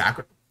have to get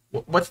sacrificed?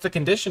 What's the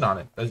condition on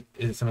it?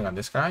 Is it something on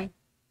this guy?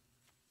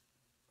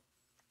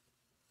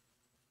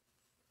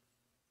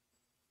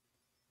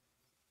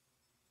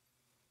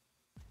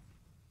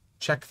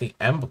 Check the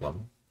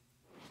emblem.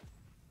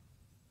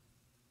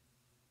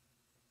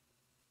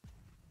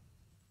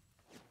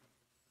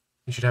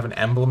 You should have an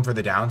emblem for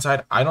the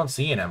downside. I don't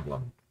see an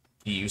emblem.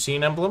 Do you see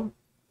an emblem?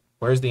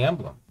 Where's the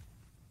emblem?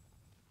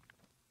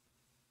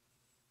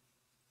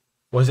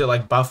 Was it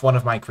like buff one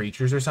of my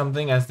creatures or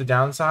something as the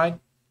downside?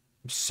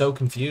 I'm so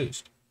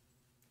confused.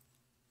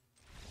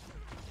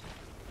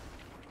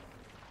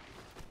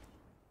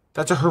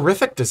 That's a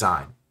horrific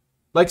design.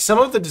 Like, some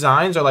of the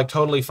designs are, like,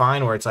 totally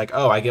fine where it's like,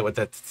 oh, I get what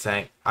that's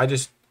saying.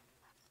 This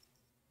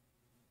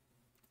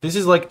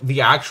is, like, the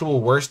actual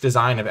worst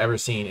design I've ever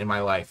seen in my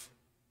life.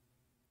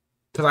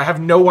 Because I have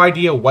no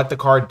idea what the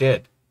card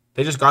did.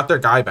 They just got their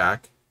guy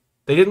back.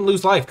 They didn't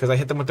lose life because I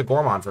hit them with the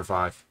Gormon for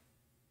 5.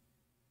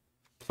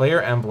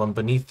 Player emblem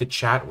beneath the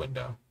chat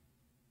window.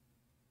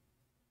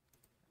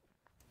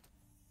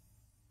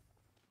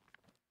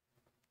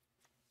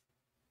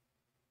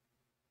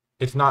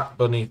 It's not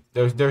beneath.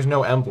 There's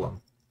no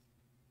emblem.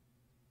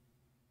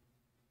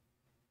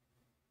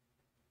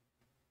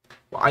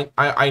 Well,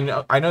 I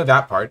know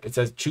that part. It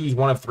says choose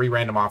one of 3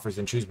 random offers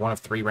and choose one of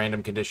 3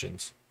 random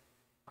conditions.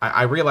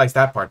 I realize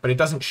that part, but it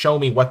doesn't show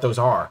me what those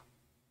are.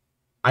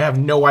 I have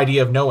no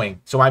idea of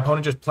knowing. So my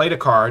opponent just played a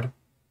card,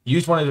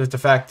 used one of its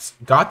effects,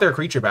 got their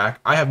creature back.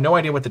 I have no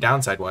idea what the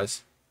downside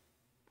was.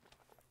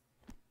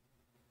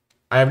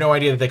 I have no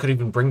idea that they could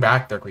even bring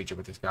back their creature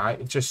with this guy.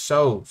 It's just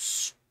so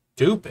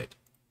stupid.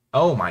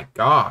 Oh my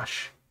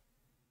gosh.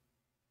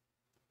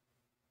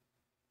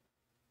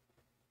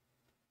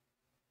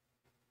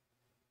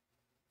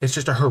 It's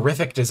just a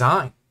horrific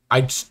design.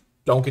 I just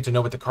don't get to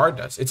know what the card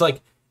does. It's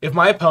like if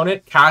my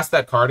opponent cast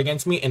that card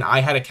against me and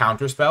I had a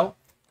counter spell,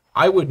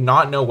 I would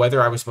not know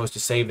whether I was supposed to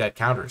save that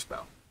counter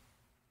spell.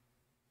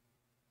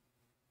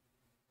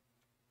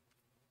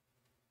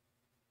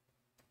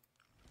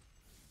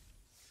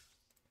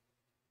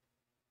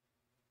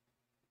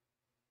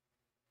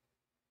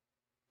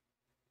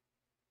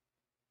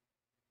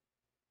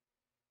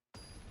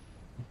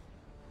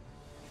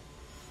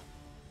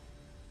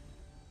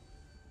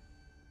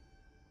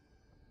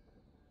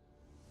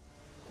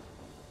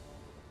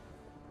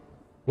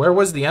 Where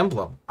was the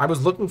emblem? I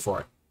was looking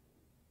for it.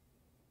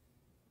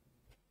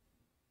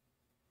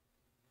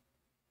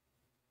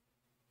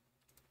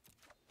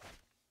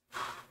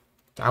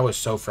 That was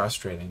so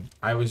frustrating.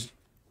 I was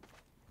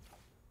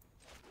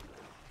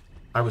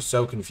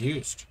so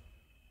confused.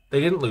 They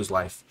didn't lose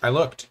life. I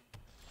looked.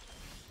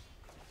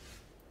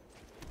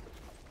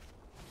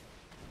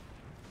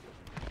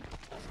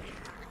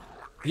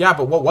 Yeah,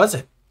 but what was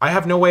it? I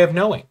have no way of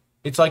knowing.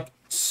 It's like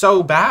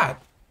so bad.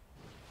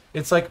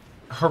 It's like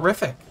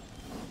horrific.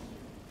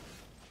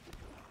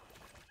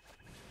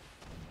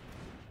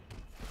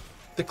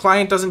 The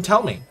client doesn't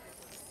tell me.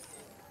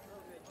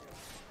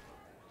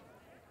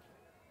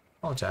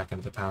 I'll attack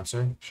into the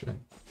pouncer. Sure.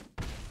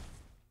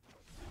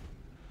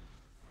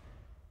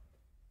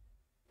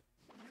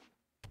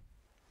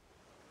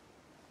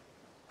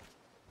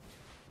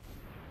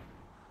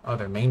 Oh,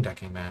 they're main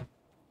decking that.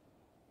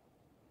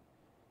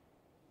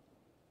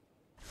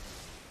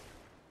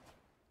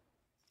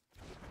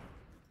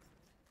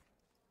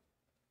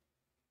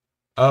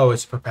 Oh,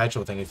 it's a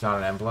perpetual thing. It's not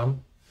an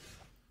emblem.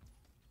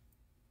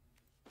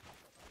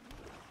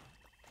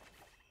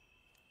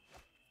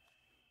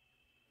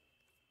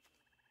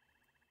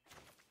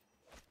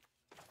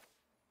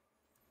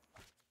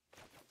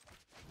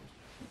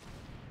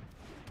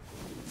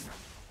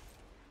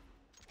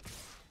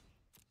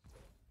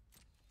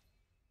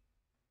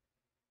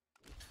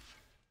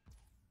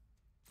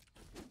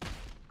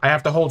 I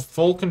have to hold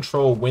full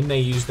control when they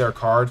use their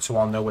card, so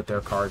I'll know what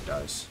their card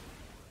does.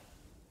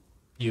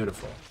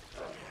 Beautiful.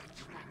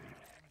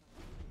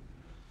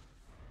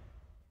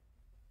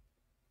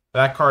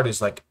 That card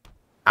is, like,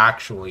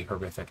 actually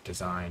horrific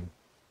design,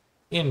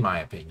 in my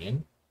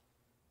opinion.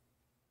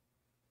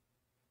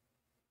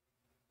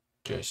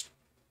 Just,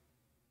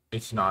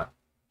 it's not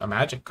a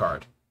magic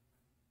card.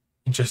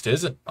 It just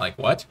isn't. Like,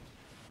 what?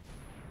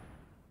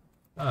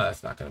 Oh,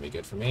 that's not going to be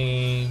good for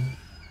me.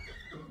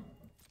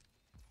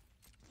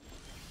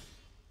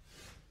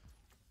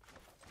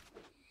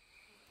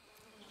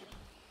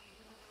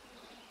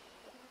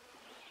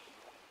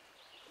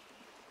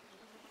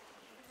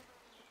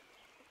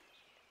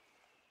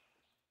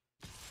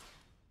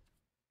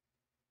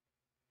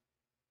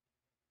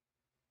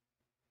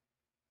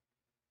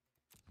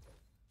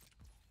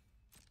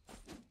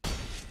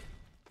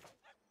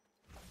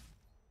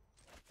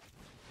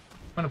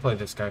 I'm going to play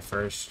this guy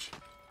first.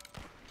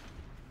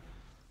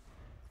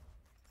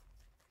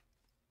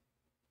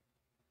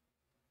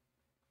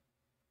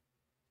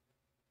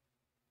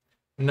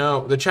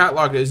 No, the chat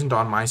log isn't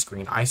on my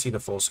screen. I see the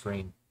full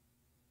screen.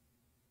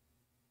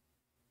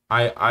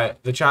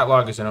 The chat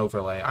log is an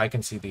overlay. I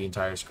can see the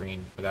entire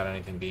screen without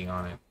anything being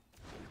on it.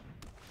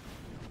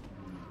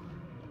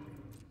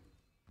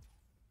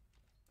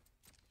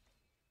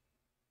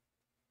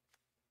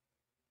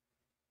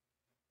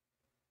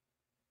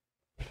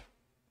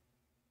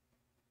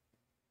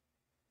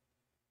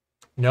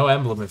 No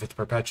emblem if it's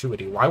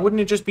perpetuity. Why wouldn't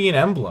it just be an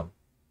emblem?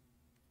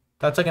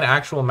 That's like an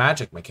actual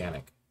magic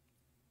mechanic.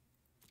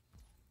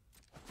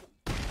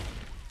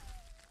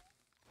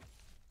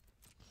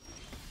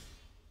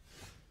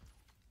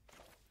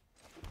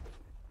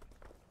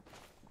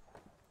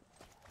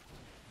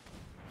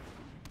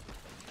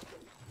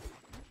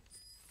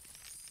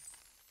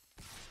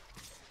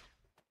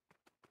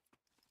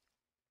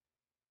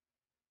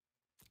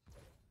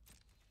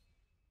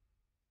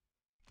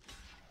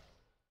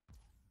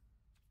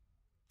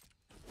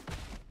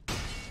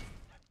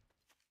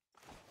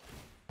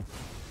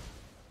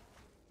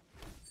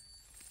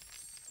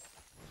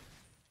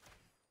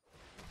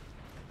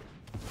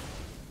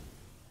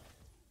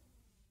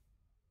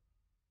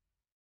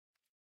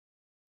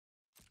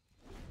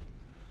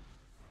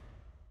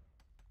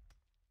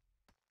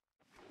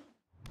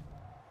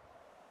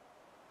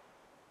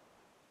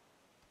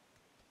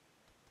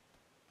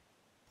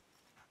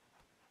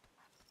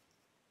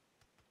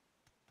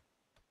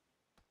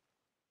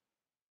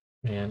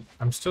 Man,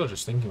 I'm still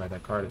just thinking about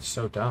that card. It's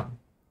so dumb.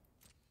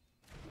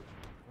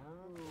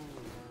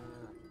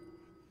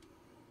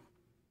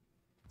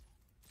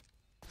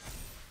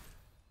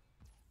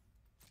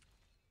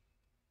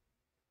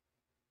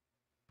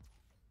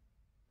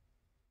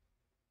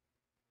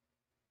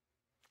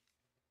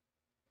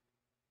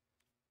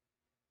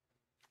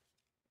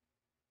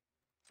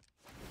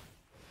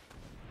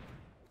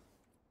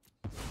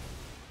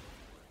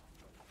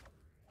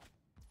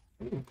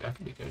 Ooh, that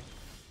could be good.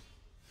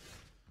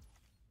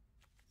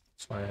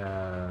 So I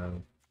have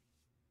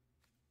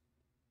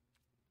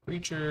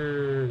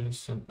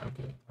creatures and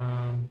okay.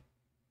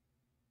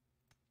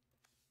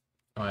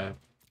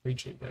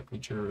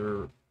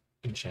 creature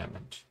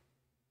enchantment.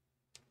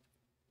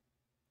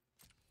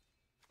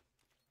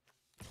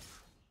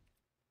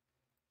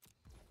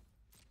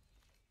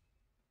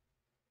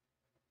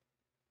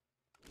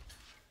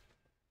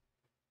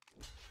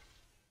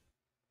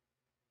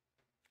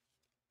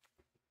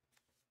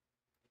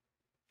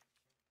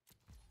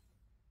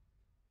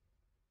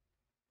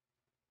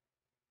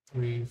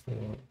 Three, four.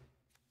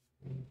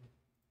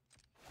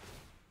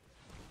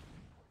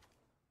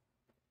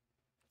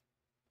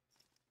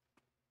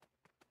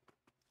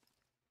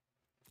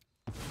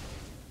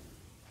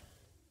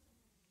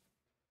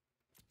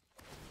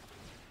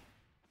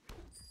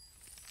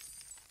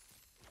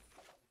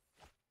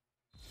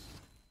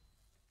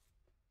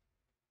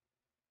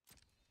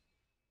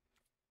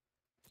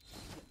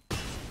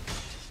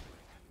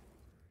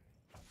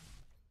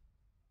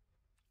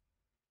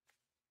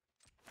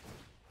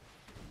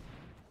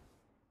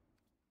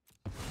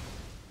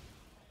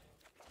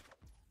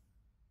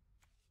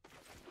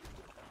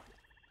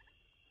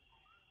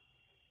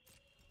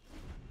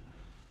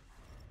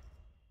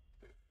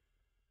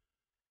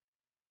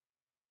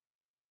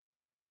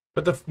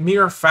 But the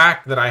mere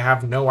fact that I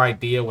have no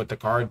idea what the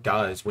card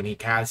does when he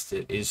casts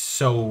it is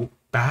so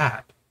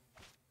bad.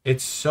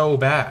 It's so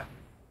bad.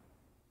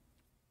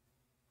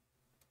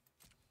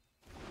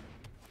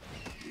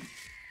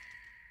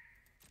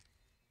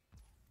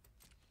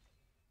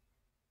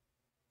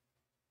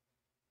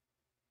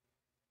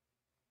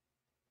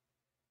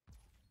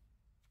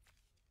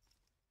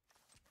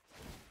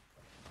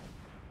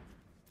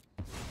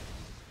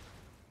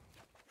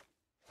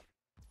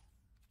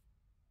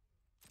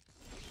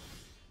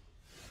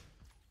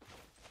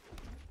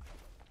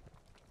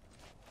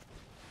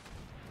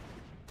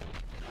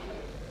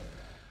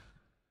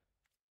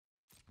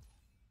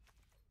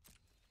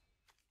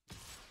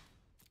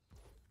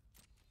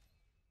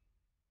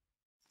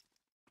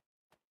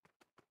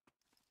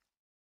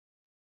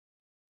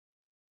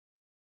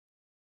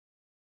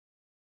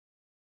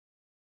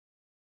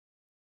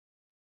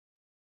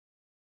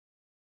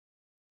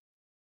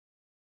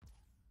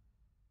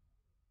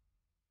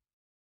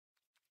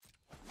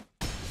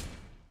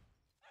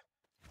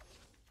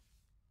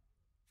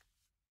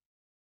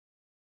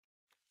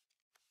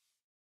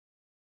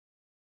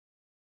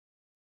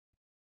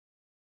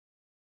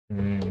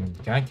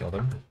 Can I kill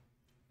them?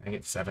 Can I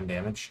get 7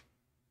 damage?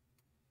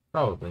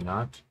 Probably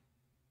not.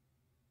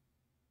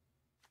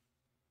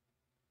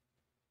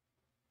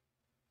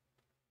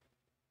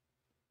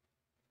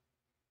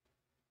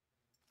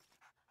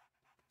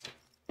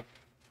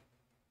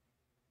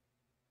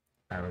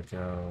 I would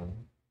go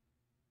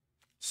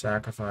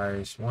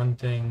sacrifice 1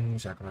 thing,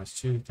 sacrifice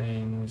 2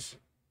 things,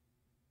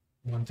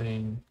 1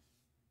 thing,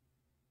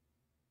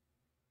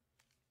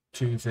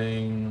 2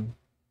 thing,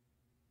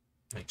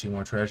 like 2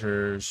 more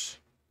treasures.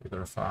 We go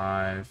to 5.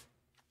 I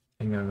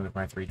think I'm gonna with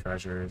my 3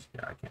 treasures.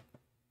 Yeah, I can't.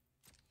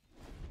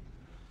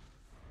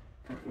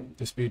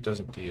 Dispute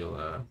doesn't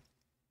deal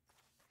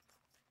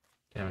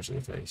damage to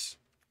the face.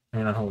 I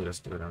mean, Unholy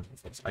doesn't do damage to the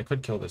face. I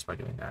could kill this by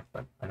doing that,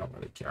 but I don't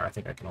really care. I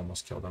think I can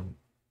almost kill them.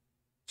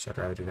 So I'd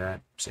rather do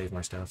that. Save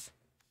my stuff.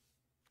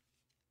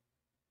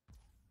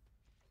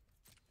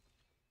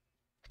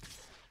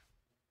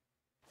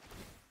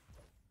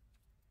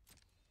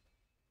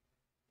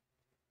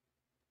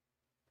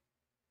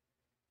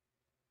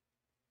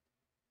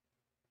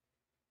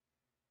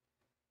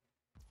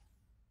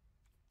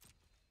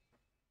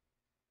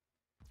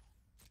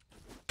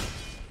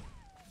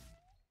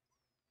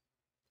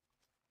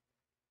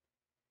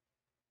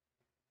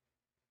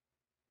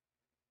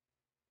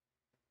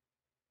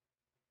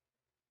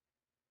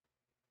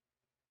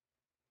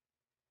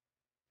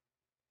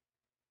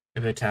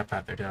 If they tap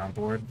out, they're dead on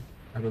board,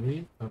 I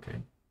believe. Okay.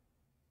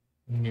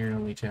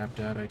 Nearly tapped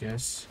out, I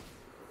guess.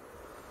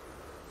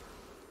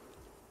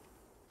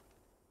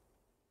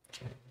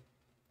 Okay.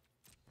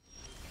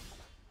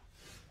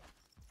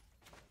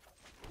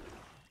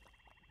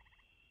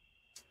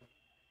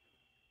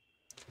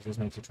 This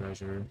makes a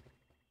treasure.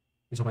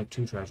 These will make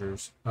 2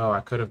 treasures. Oh,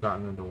 I could have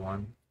gotten into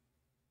 1.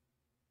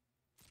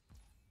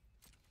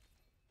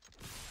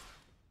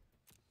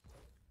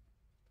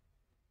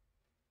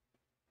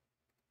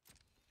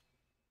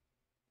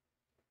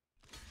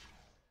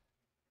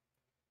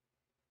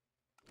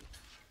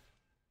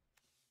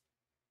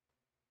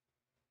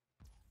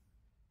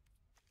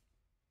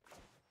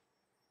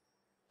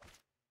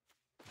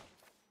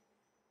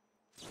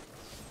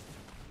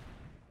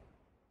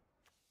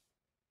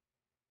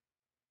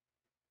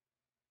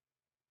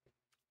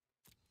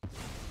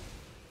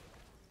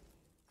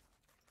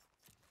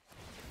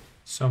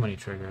 So many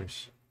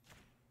triggers.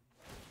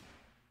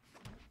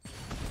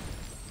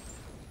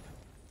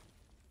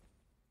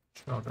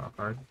 Sure, I'll draw a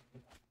card.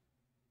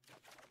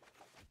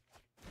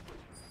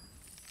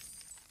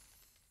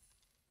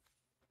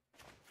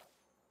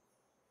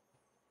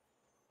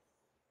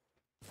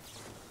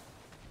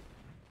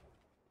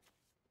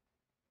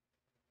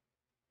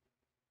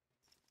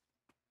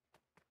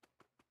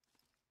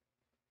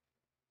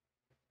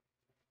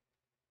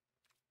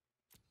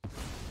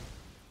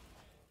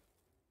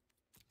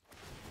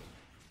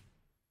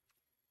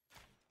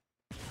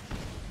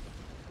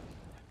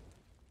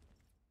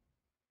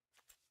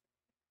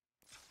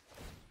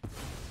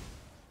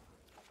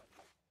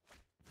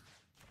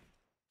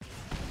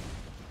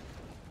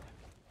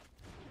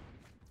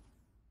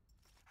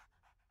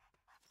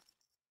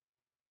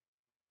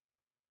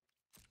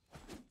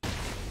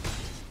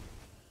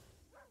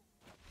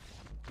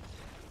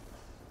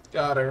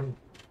 Got her.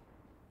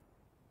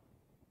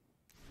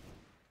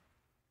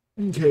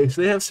 Okay,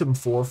 so they have some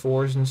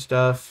 4/4s and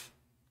stuff.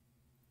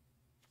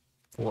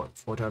 Four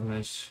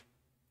toughness.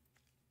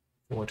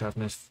 4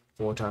 toughness.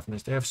 4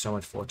 toughness. They have so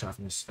much 4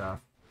 toughness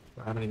stuff.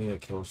 Do I have anything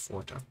that kills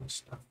 4 toughness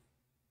stuff?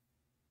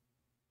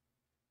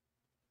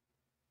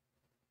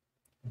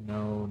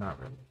 No, not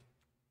really.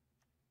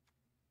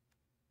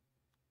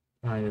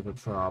 Kind of a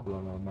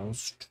problem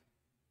almost.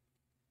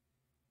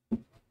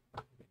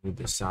 Need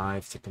the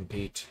scythe to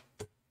compete.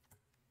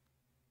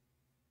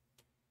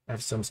 I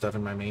have some stuff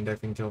in my main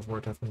deck that can kill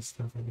 4 toughness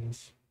stuff, I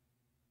guess.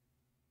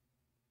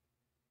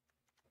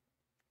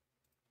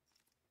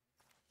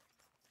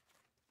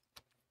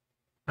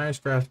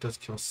 Highest Grasp does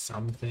kill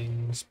some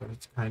things, but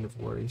it's kind of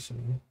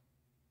worrisome.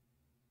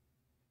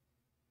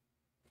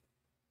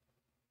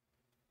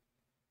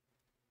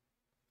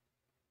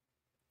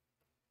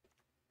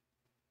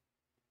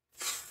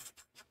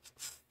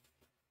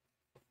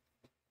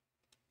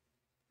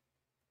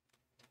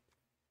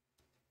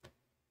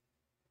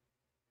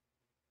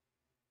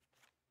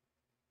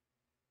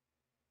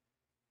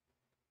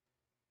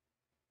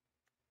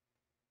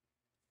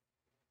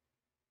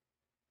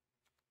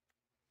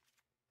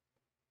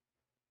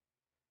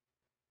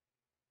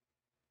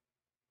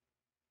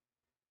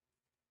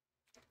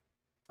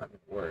 I'm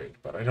worried,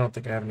 but I don't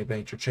think I have any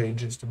major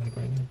changes to make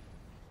right now.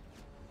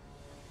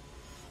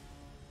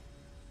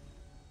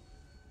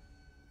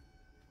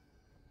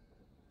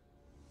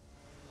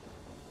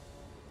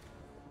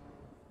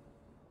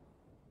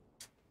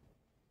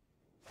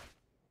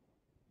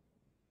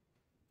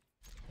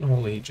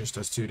 Holy, he just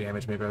does 2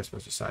 damage. Maybe I was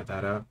supposed to side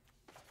that out.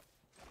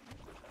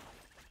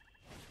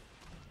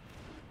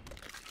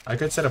 I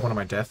could set up one of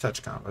my Death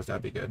Touch combos.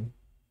 That'd be good.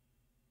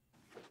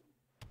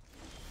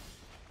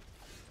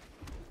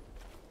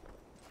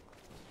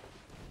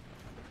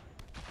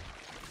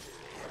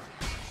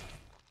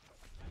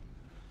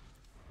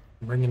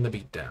 Bring in the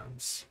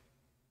beatdowns.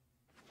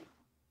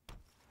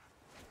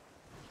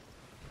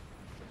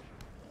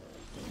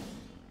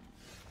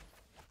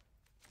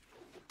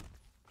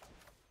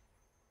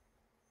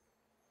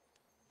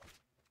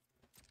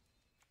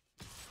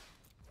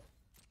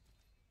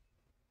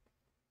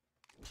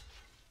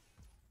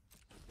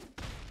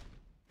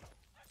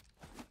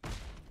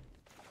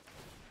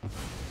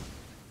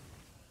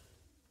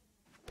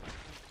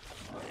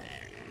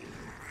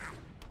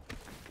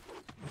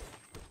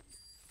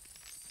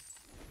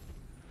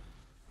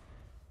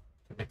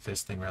 Make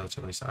this thing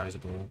relatively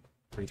sizable.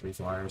 3/3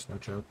 flyers, no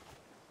joke.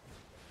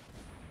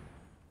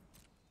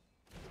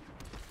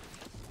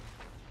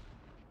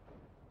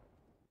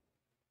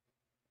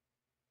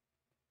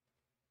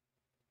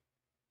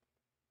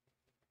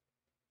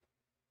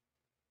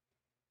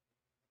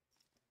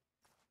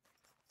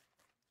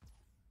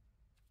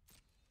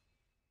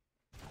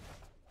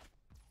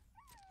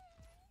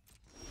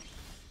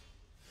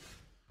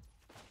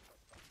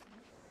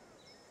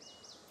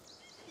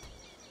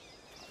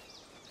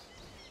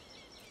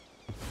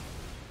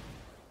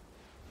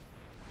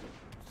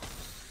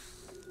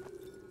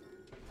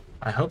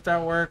 I hope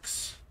that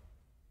works.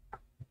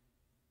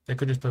 They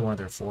could just play one of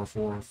their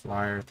 4/4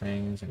 flyer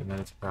things, and then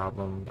it's a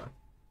problem. But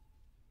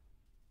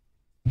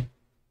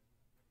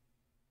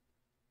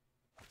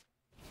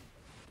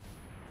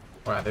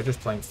wow, they're just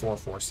playing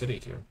 4/4 city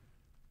here.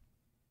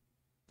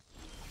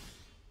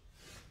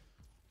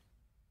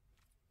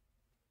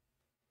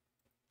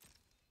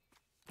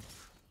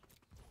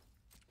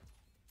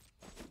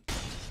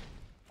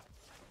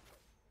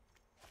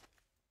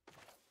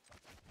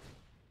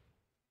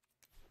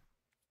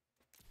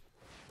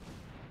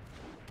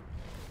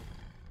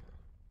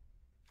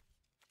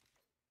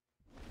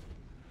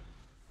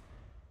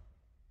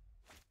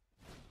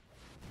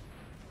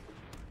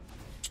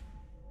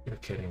 You're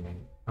kidding me.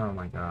 Oh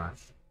my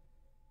gosh.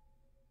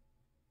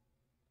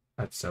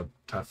 That's so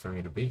tough for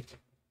me to beat.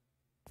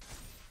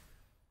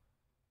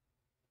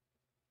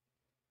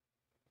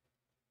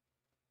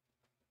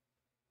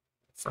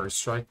 First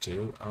strike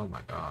too? Oh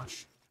my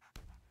gosh.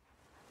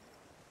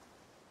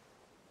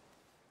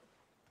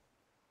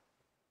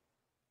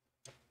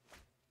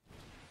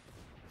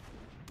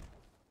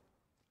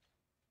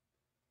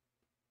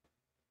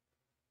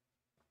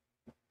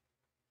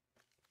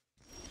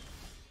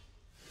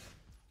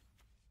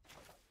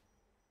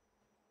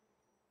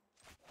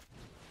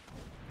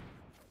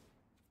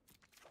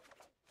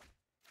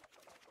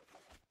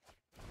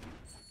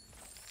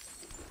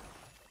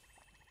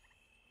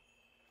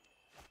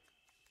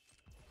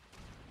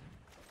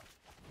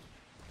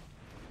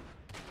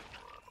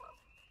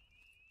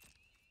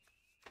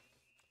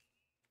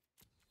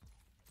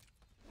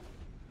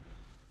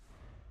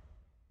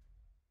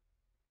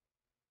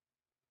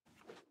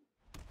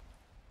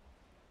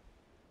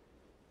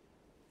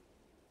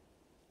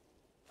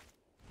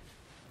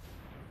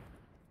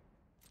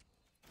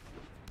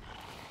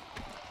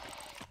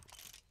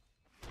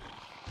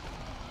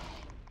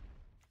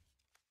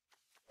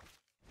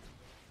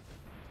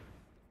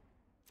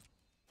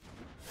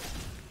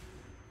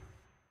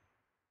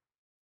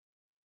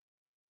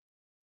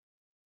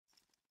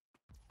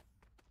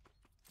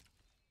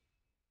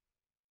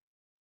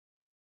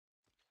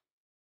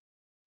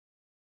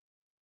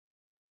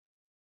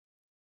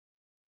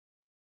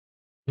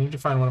 I need to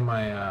find one of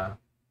my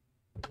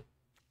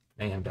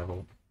Mayhem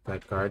Devil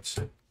type cards.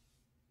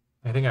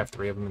 I think I have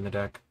 3 of them in the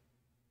deck.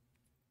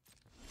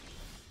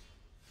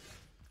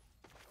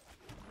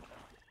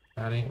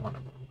 That ain't one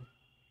of them.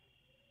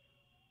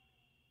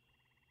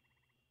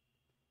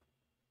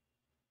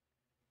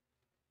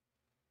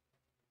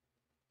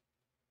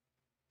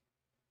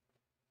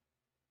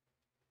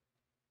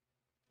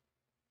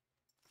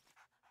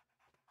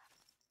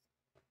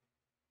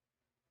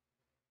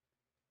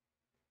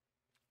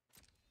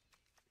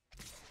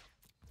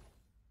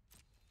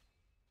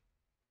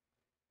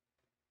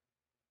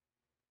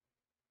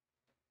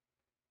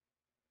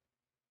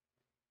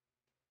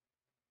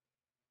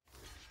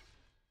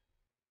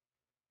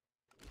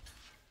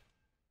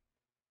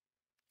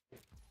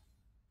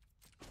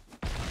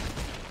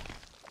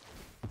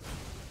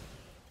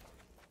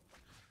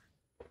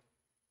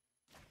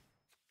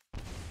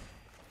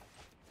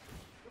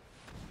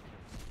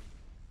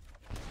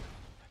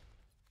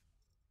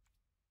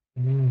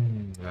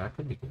 That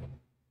could be good.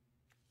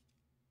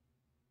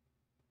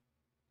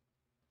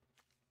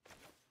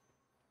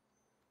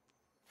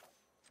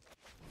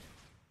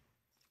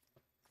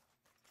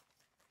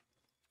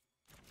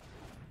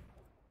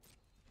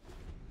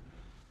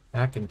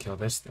 That can kill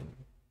this thing.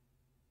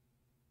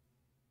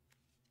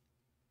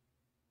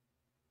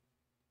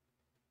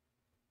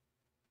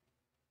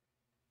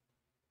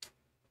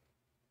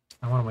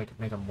 I want to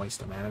make him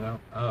waste a mana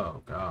though.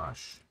 Oh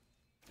gosh.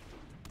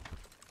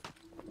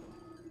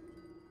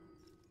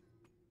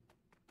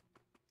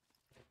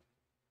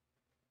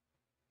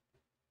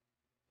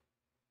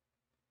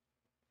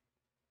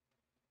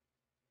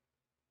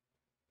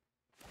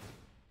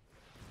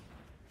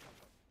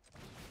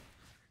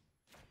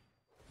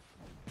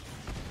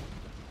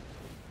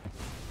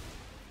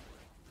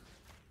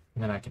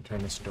 And then I can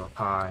turn this into a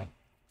pie.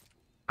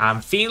 I'm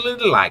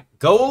feeling like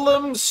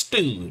golem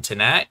stew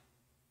tonight.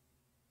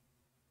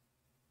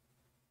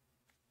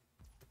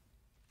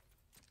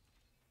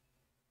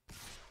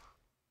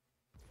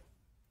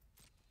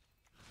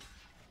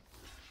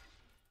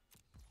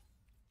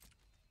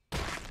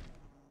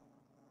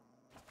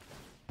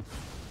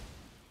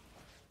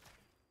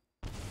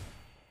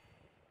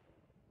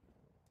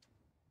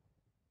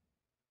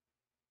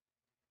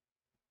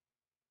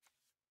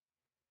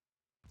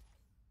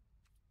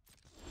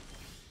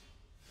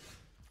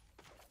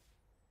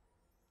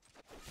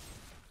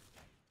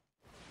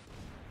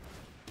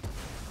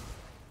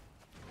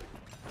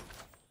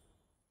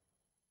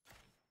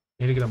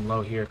 Need to get them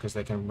low here because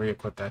they can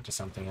re-equip that to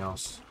something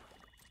else.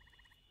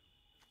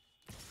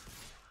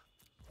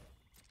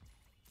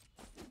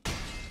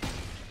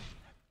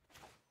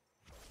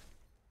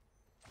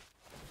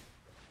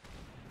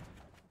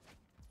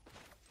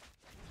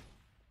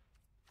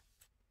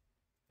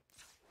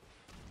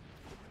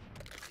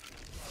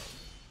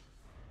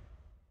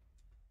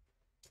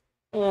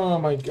 Oh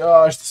my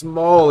gosh, this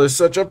mole is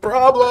such a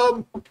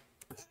problem!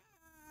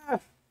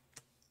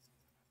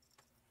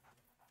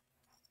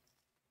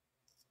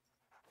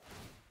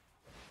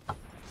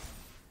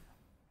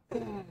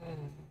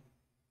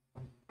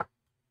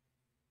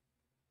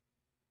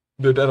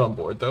 They're dead on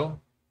board, though.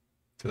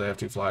 Because I have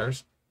 2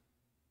 flyers.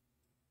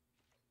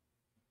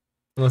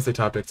 Unless they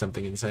top deck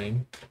something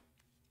insane.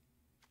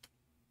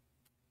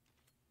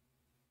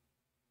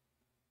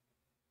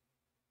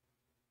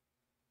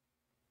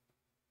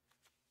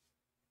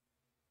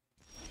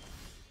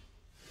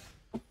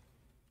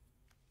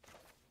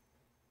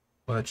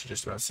 Well, that should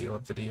just about seal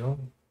up the deal.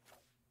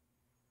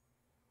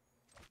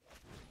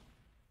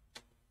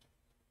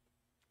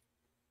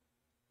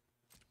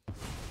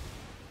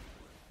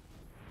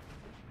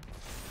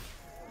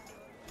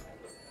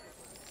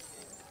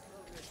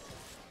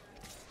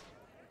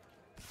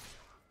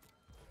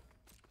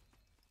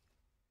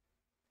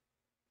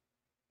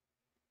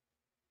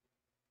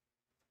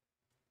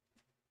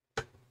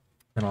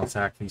 Then I'll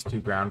attack these 2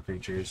 ground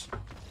creatures.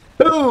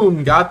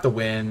 Boom! Got the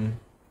win.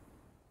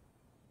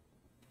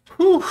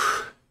 Whew.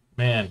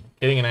 Man,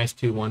 getting a nice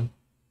 2-1.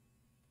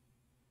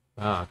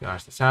 Oh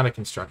gosh, the sound of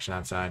construction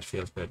outside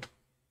feels good.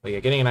 But yeah,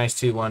 getting a nice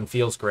 2-1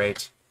 feels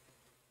great.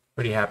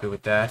 Pretty happy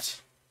with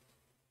that.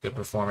 Good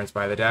performance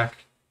by the deck.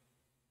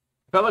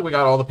 Felt like we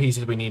got all the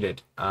pieces we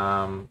needed.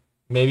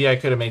 Maybe I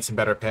could have made some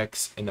better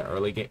picks in the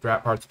early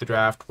draft parts of the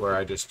draft where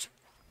I just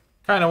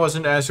kind of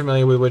wasn't as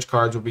familiar with which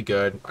cards would be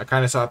good. I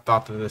kind of thought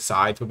that the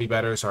sides would be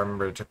better, so I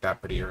remember I took that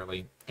pretty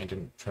early and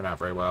didn't turn out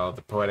very well.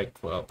 The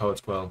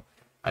Poet's Quill,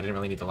 I didn't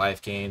really need the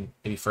life gain.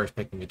 Maybe first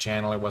picking the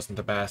Channeler wasn't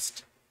the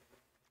best.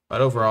 But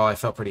overall, I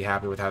felt pretty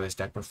happy with how this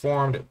deck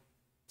performed. It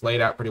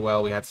played out pretty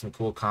well. We had some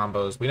cool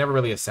combos. We never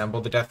really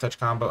assembled the Death Touch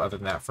combo other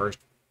than that first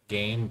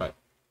game, but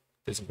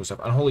did some cool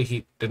stuff. Unholy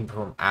Heat didn't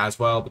perform as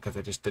well because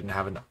I just didn't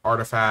have an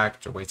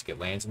artifact or ways to get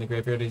lands in the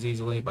graveyard as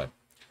easily, but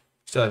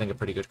still, I think a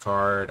pretty good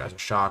card as a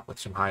shock with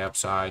some high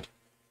upside.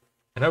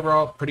 And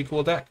overall, pretty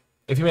cool deck.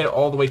 If you made it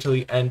all the way till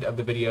the end of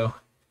the video,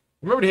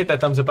 remember to hit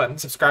that thumbs up button,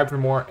 subscribe for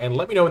more, and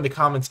let me know in the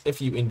comments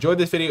if you enjoyed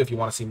this video, if you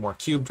want to see more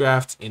cube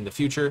drafts in the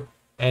future,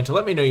 and to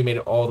let me know you made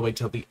it all the way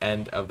till the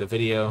end of the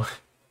video,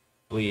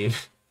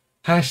 leave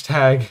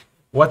hashtag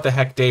what the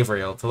heck, Dave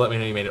Rail, to let me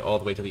know you made it all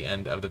the way to the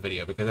end of the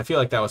video, because I feel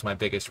like that was my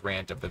biggest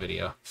rant of the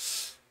video,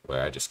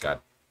 where I just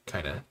got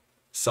kind of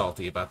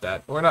salty about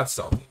that. Or not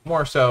salty,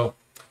 more so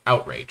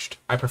outraged.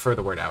 I prefer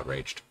the word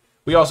outraged.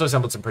 We also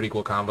assembled some pretty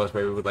cool combos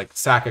where we would like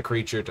sack a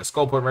creature to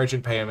Skullport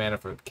Merchant, pay a mana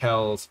for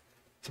Kells.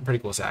 Some pretty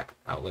cool sack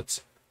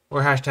outlets.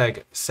 Or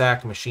hashtag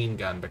sack machine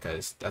gun,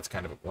 because that's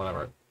kind of one of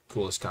our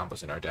coolest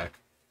combos in our deck.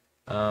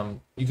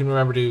 You can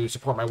remember to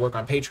support my work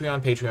on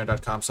Patreon,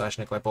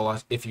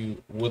 patreon.com/NicolaiBolas, if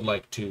you would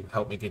like to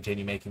help me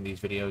continue making these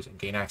videos and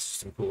gain access to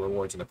some cool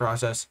rewards in the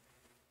process.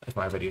 If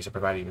my videos are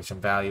providing you with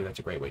some value, that's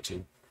a great way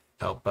to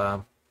help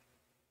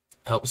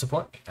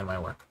support me and my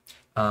work.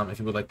 If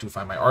you would like to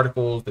find my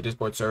articles, the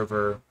Discord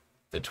server,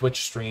 the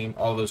Twitch stream,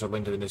 all of those are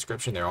linked in the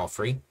description. They're all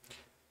free.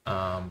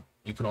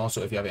 You can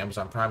also, if you have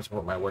Amazon Prime,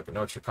 support my work at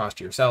no extra cost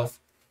to yourself,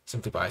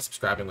 simply by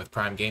subscribing with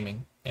Prime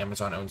Gaming.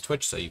 Amazon owns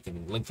Twitch, so you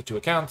can link the two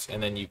accounts,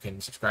 and then you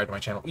can subscribe to my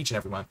channel each and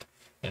every month,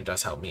 and it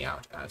does help me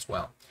out as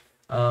well.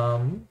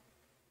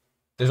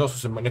 There's also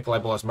some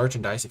NicolaiBolas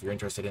merchandise if you're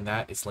interested in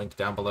that. It's linked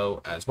down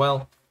below as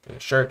well. There's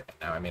a shirt, and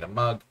now I made a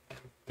mug, and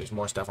there's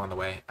more stuff on the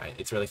way.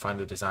 It's really fun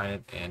to design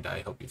it, and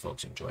I hope you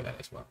folks enjoy that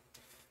as well.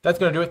 That's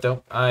going to do it,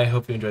 though. I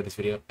hope you enjoyed this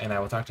video, and I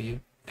will talk to you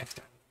next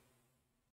time.